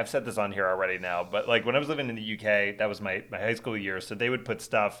UK, I've said this on here already now, but like when I was living in the UK, that was my high school years. So they would put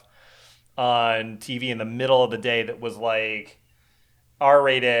stuff on TV in the middle of the day that was like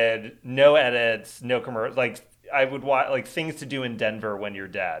R-rated, no edits, no commercial. Like, I would watch like Things to Do in Denver When You're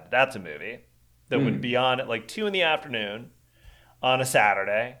Dead. That's a movie that would be on at like 2 p.m. on a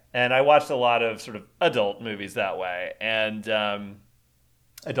Saturday, and I watched a lot of sort of adult movies that way, and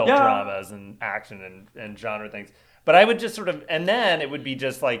adult dramas and action and genre things. But I would just sort of, and then it would be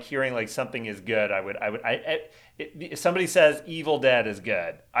just like hearing like something is good. If somebody says Evil Dead is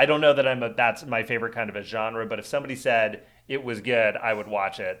good, I don't know that that's my favorite kind of a genre, but if somebody said it was good, I would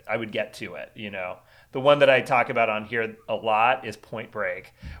watch it. I would get to it, The one that I talk about on here a lot is Point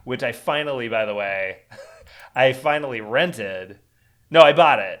Break, which I finally, by the way, I finally rented. No, I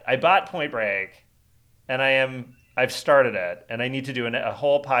bought it. I bought Point Break, and I've started it, and I need to do a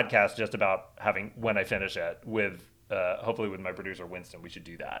whole podcast just about when I finish it with, hopefully with my producer Winston. We should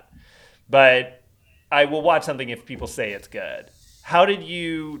do that. But I will watch something if people say it's good. How did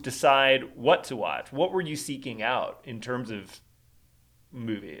you decide what to watch? What were you seeking out in terms of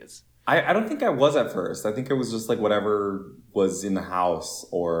movies? I don't think I was at first. I think it was just like whatever was in the house,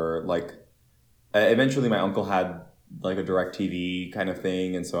 or like eventually my uncle had like a DirecTV kind of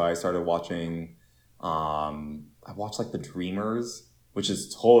thing, and so I started watching. I watched like The Dreamers, which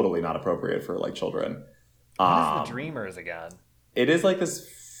is totally not appropriate for like children. What is The Dreamers again? It is like this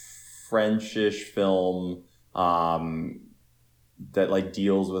Frenchish film that like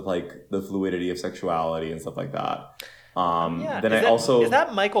deals with like the fluidity of sexuality and stuff like that. Then is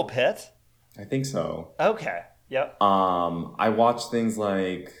that Michael Pitt? I think so. Okay. Yep. I watched things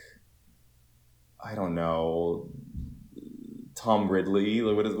like, I don't know, Tom Ridley.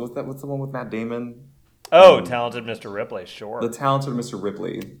 What's the one with Matt Damon? Oh, Talented Mr. Ripley, sure. The Talented Mr.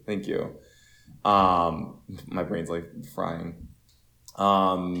 Ripley. Thank you. My brain's like frying.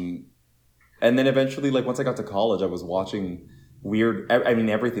 And then eventually, like once I got to college, I was watching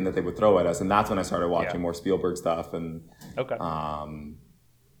everything that they would throw at us, and that's when I started watching more Spielberg stuff. And okay. I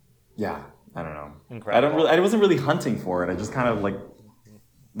don't know. Incredible. I wasn't really hunting for it. I just kind of like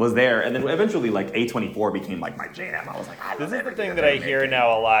was there, and then eventually like A24 became like my jam. I was like, this is the thing that I hear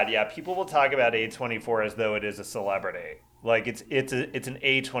now a lot. Yeah, people will talk about A24 as though it is a celebrity. Like it's an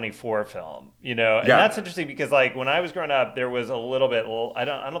A24 film, and that's interesting because like when I was growing up, there was a little bit. I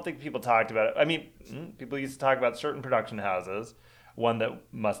don't think people talked about it. I mean, people used to talk about certain production houses, one that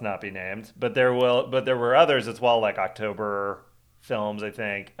must not be named, but there were others as well, like October Films, I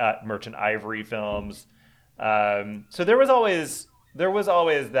think, Merchant Ivory Films. So there was always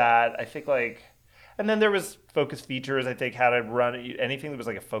that. I think like. And then there was Focus Features, I think, how to run anything that was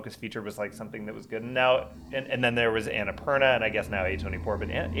like a Focus Feature was like something that was good. And now, and then there was Annapurna, and I guess now A24. But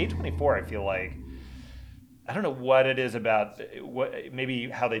A24, I feel like, I don't know what it is about, maybe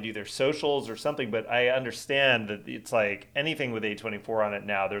how they do their socials or something, but I understand that it's like anything with A24 on it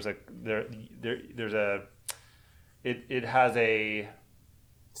now, it has a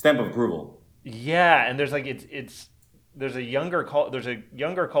stamp of approval. Yeah, and there's like there's a younger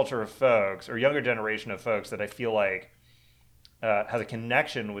culture of folks, or younger generation of folks, that I feel like has a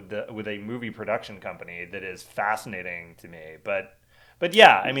connection with a movie production company that is fascinating to me. But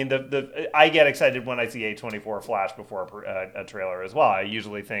yeah, I mean I get excited when I see A24 flash before a trailer as well. I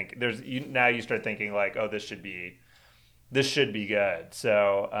usually think now you start thinking like, oh, this should be good.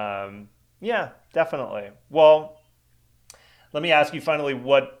 So yeah, definitely. Well, let me ask you finally,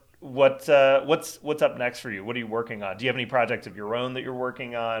 what's up next for you? What are you working on? Do you have any projects of your own that you're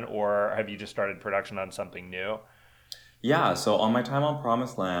working on, or have you just started production on something new? Yeah, so on my time on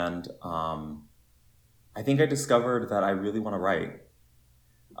Promised Land, I think I discovered that I really want to write.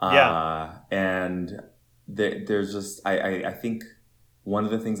 And there's just, I think one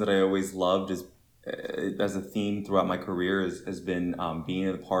of the things that I always loved is, as a theme throughout my career, has been being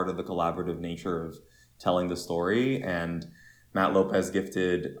a part of the collaborative nature of telling the story. And Matt Lopez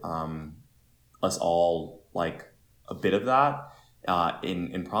gifted us all like a bit of that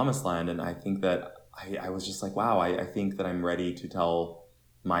in Promised Land, and I think that I was just like, wow, I think that I'm ready to tell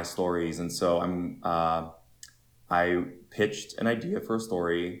my stories, and so I pitched an idea for a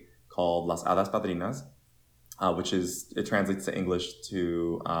story called Las Hadas Padrinas, which it translates to English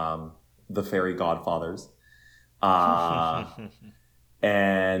to the Fairy Godfathers.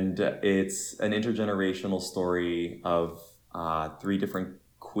 And it's an intergenerational story of 3 different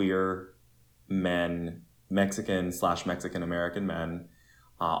queer men, Mexican/Mexican American men,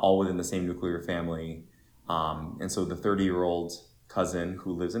 all within the same nuclear family. And so the 30-year-old cousin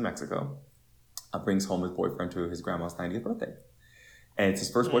who lives in Mexico brings home his boyfriend to his grandma's 90th birthday. And it's his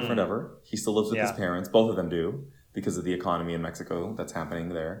first boyfriend ever. He still lives with his parents. Both of them do, because of the economy in Mexico that's happening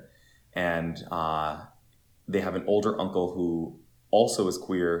there. And they have an older uncle who also is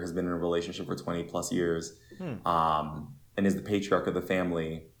queer, has been in a relationship for 20 plus years, and is the patriarch of the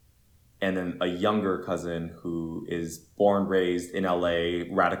family. and then a younger cousin who is born, raised in LA,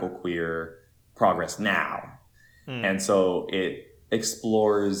 radical queer, progress now. And so it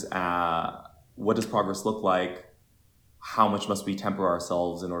explores what does progress look like, how much must we temper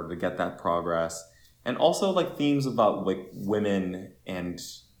ourselves in order to get that progress, and also like themes about like women and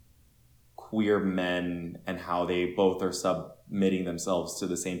queer men and how they both are submitting themselves to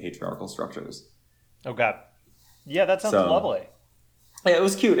the same patriarchal structures. Oh God. Yeah, that sounds lovely. Yeah, it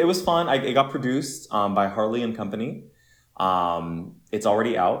was cute. It was fun. It got produced by Harley and Company. It's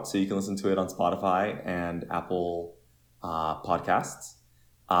already out, so you can listen to it on Spotify and Apple podcasts.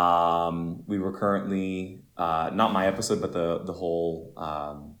 We were currently, not my episode, but the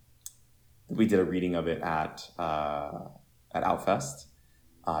whole, we did a reading of it at Outfest.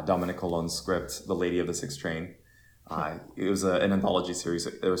 Dominic Colon's script, The Lady of the Sixth Train. It was an anthology series.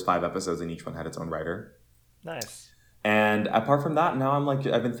 There was 5 episodes and each one had its own writer. Nice. And apart from that, now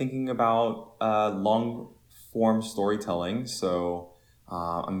I've been thinking about long form storytelling. So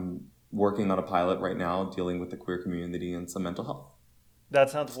I'm working on a pilot right now dealing with the queer community and some mental health. That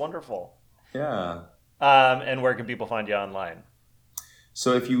sounds wonderful. Yeah. And where can people find you online?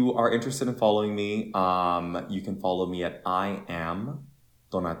 So if you are interested in following me, you can follow me at I am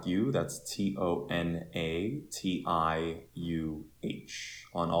Tonatiuh. That's TONATIUH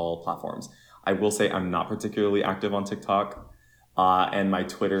on all platforms. I will say I'm not particularly active on TikTok, and my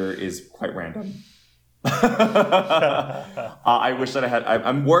Twitter is quite random. I wish that I had.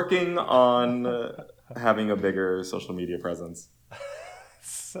 I'm working on having a bigger social media presence.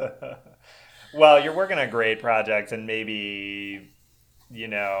 Well, you're working on great projects, and maybe,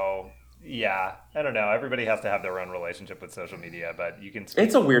 yeah, I don't know. Everybody has to have their own relationship with social media, but you can.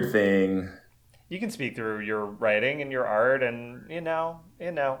 It's a weird thing. You can speak through your writing and your art, and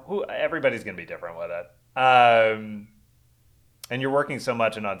everybody's gonna be different with it. And you're working so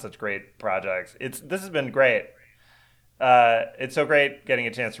much and on such great projects. This has been great. It's so great getting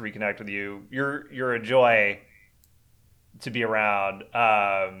a chance to reconnect with you. You're a joy to be around,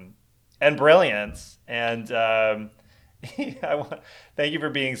 and brilliance. And thank you for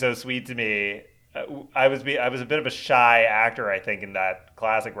being so sweet to me. I was a bit of a shy actor, I think, in that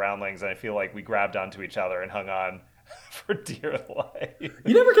classic Roundlings, and I feel like we grabbed onto each other and hung on for dear life.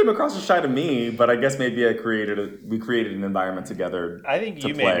 You never came across as shy to me, but I guess maybe we created an environment together. I think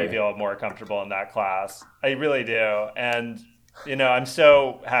you made me feel more comfortable in that class. I really do, and I'm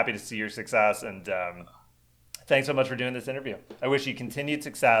so happy to see your success. And thanks so much for doing this interview. I wish you continued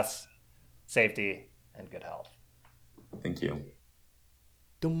success, safety, and good health. Thank you.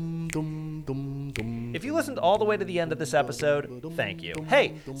 If you listened all the way to the end of this episode, thank you.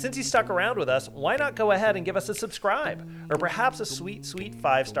 Hey, since you stuck around with us, why not go ahead and give us a subscribe? Or perhaps a sweet, sweet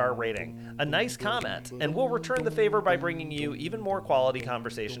 5-star rating, a nice comment, and we'll return the favor by bringing you even more quality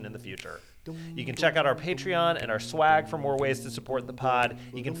conversation in the future. You can check out our Patreon and our swag for more ways to support the pod.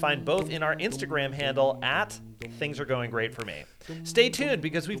 You can find both in our Instagram handle at Things Are Going Great For Me. Stay tuned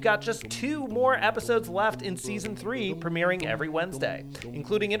because we've got just 2 more episodes left in Season 3, premiering every Wednesday,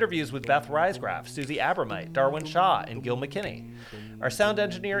 including interviews with Beth Riesgraf, Susie Abromite, Darwin Shaw, and Gil McKinney. Our sound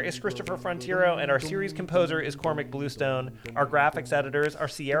engineer is Christopher Frontiero, and our series composer is Cormac Bluestone. Our graphics editors are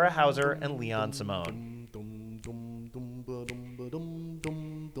Sierra Hauser and Leon Simone.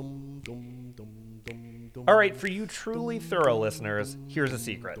 All right, for you truly thorough listeners, here's a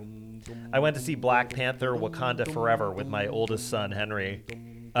secret. I went to see Black Panther Wakanda Forever with my oldest son, Henry.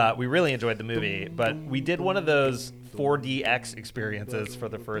 We really enjoyed the movie, but we did one of those 4DX experiences for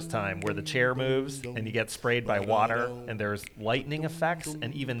the first time where the chair moves and you get sprayed by water and there's lightning effects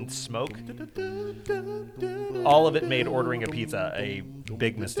and even smoke. All of it made ordering a pizza a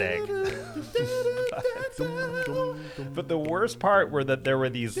big mistake. But the worst part were that there were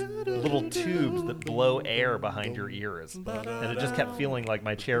these little tubes that blow air behind your ears, and it just kept feeling like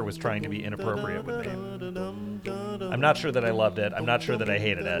my chair was trying to be inappropriate with me. I'm not sure that I loved it. I'm not sure that I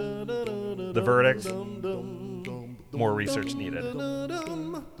hated it. The verdict? More research needed.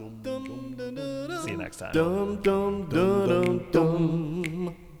 See you next time.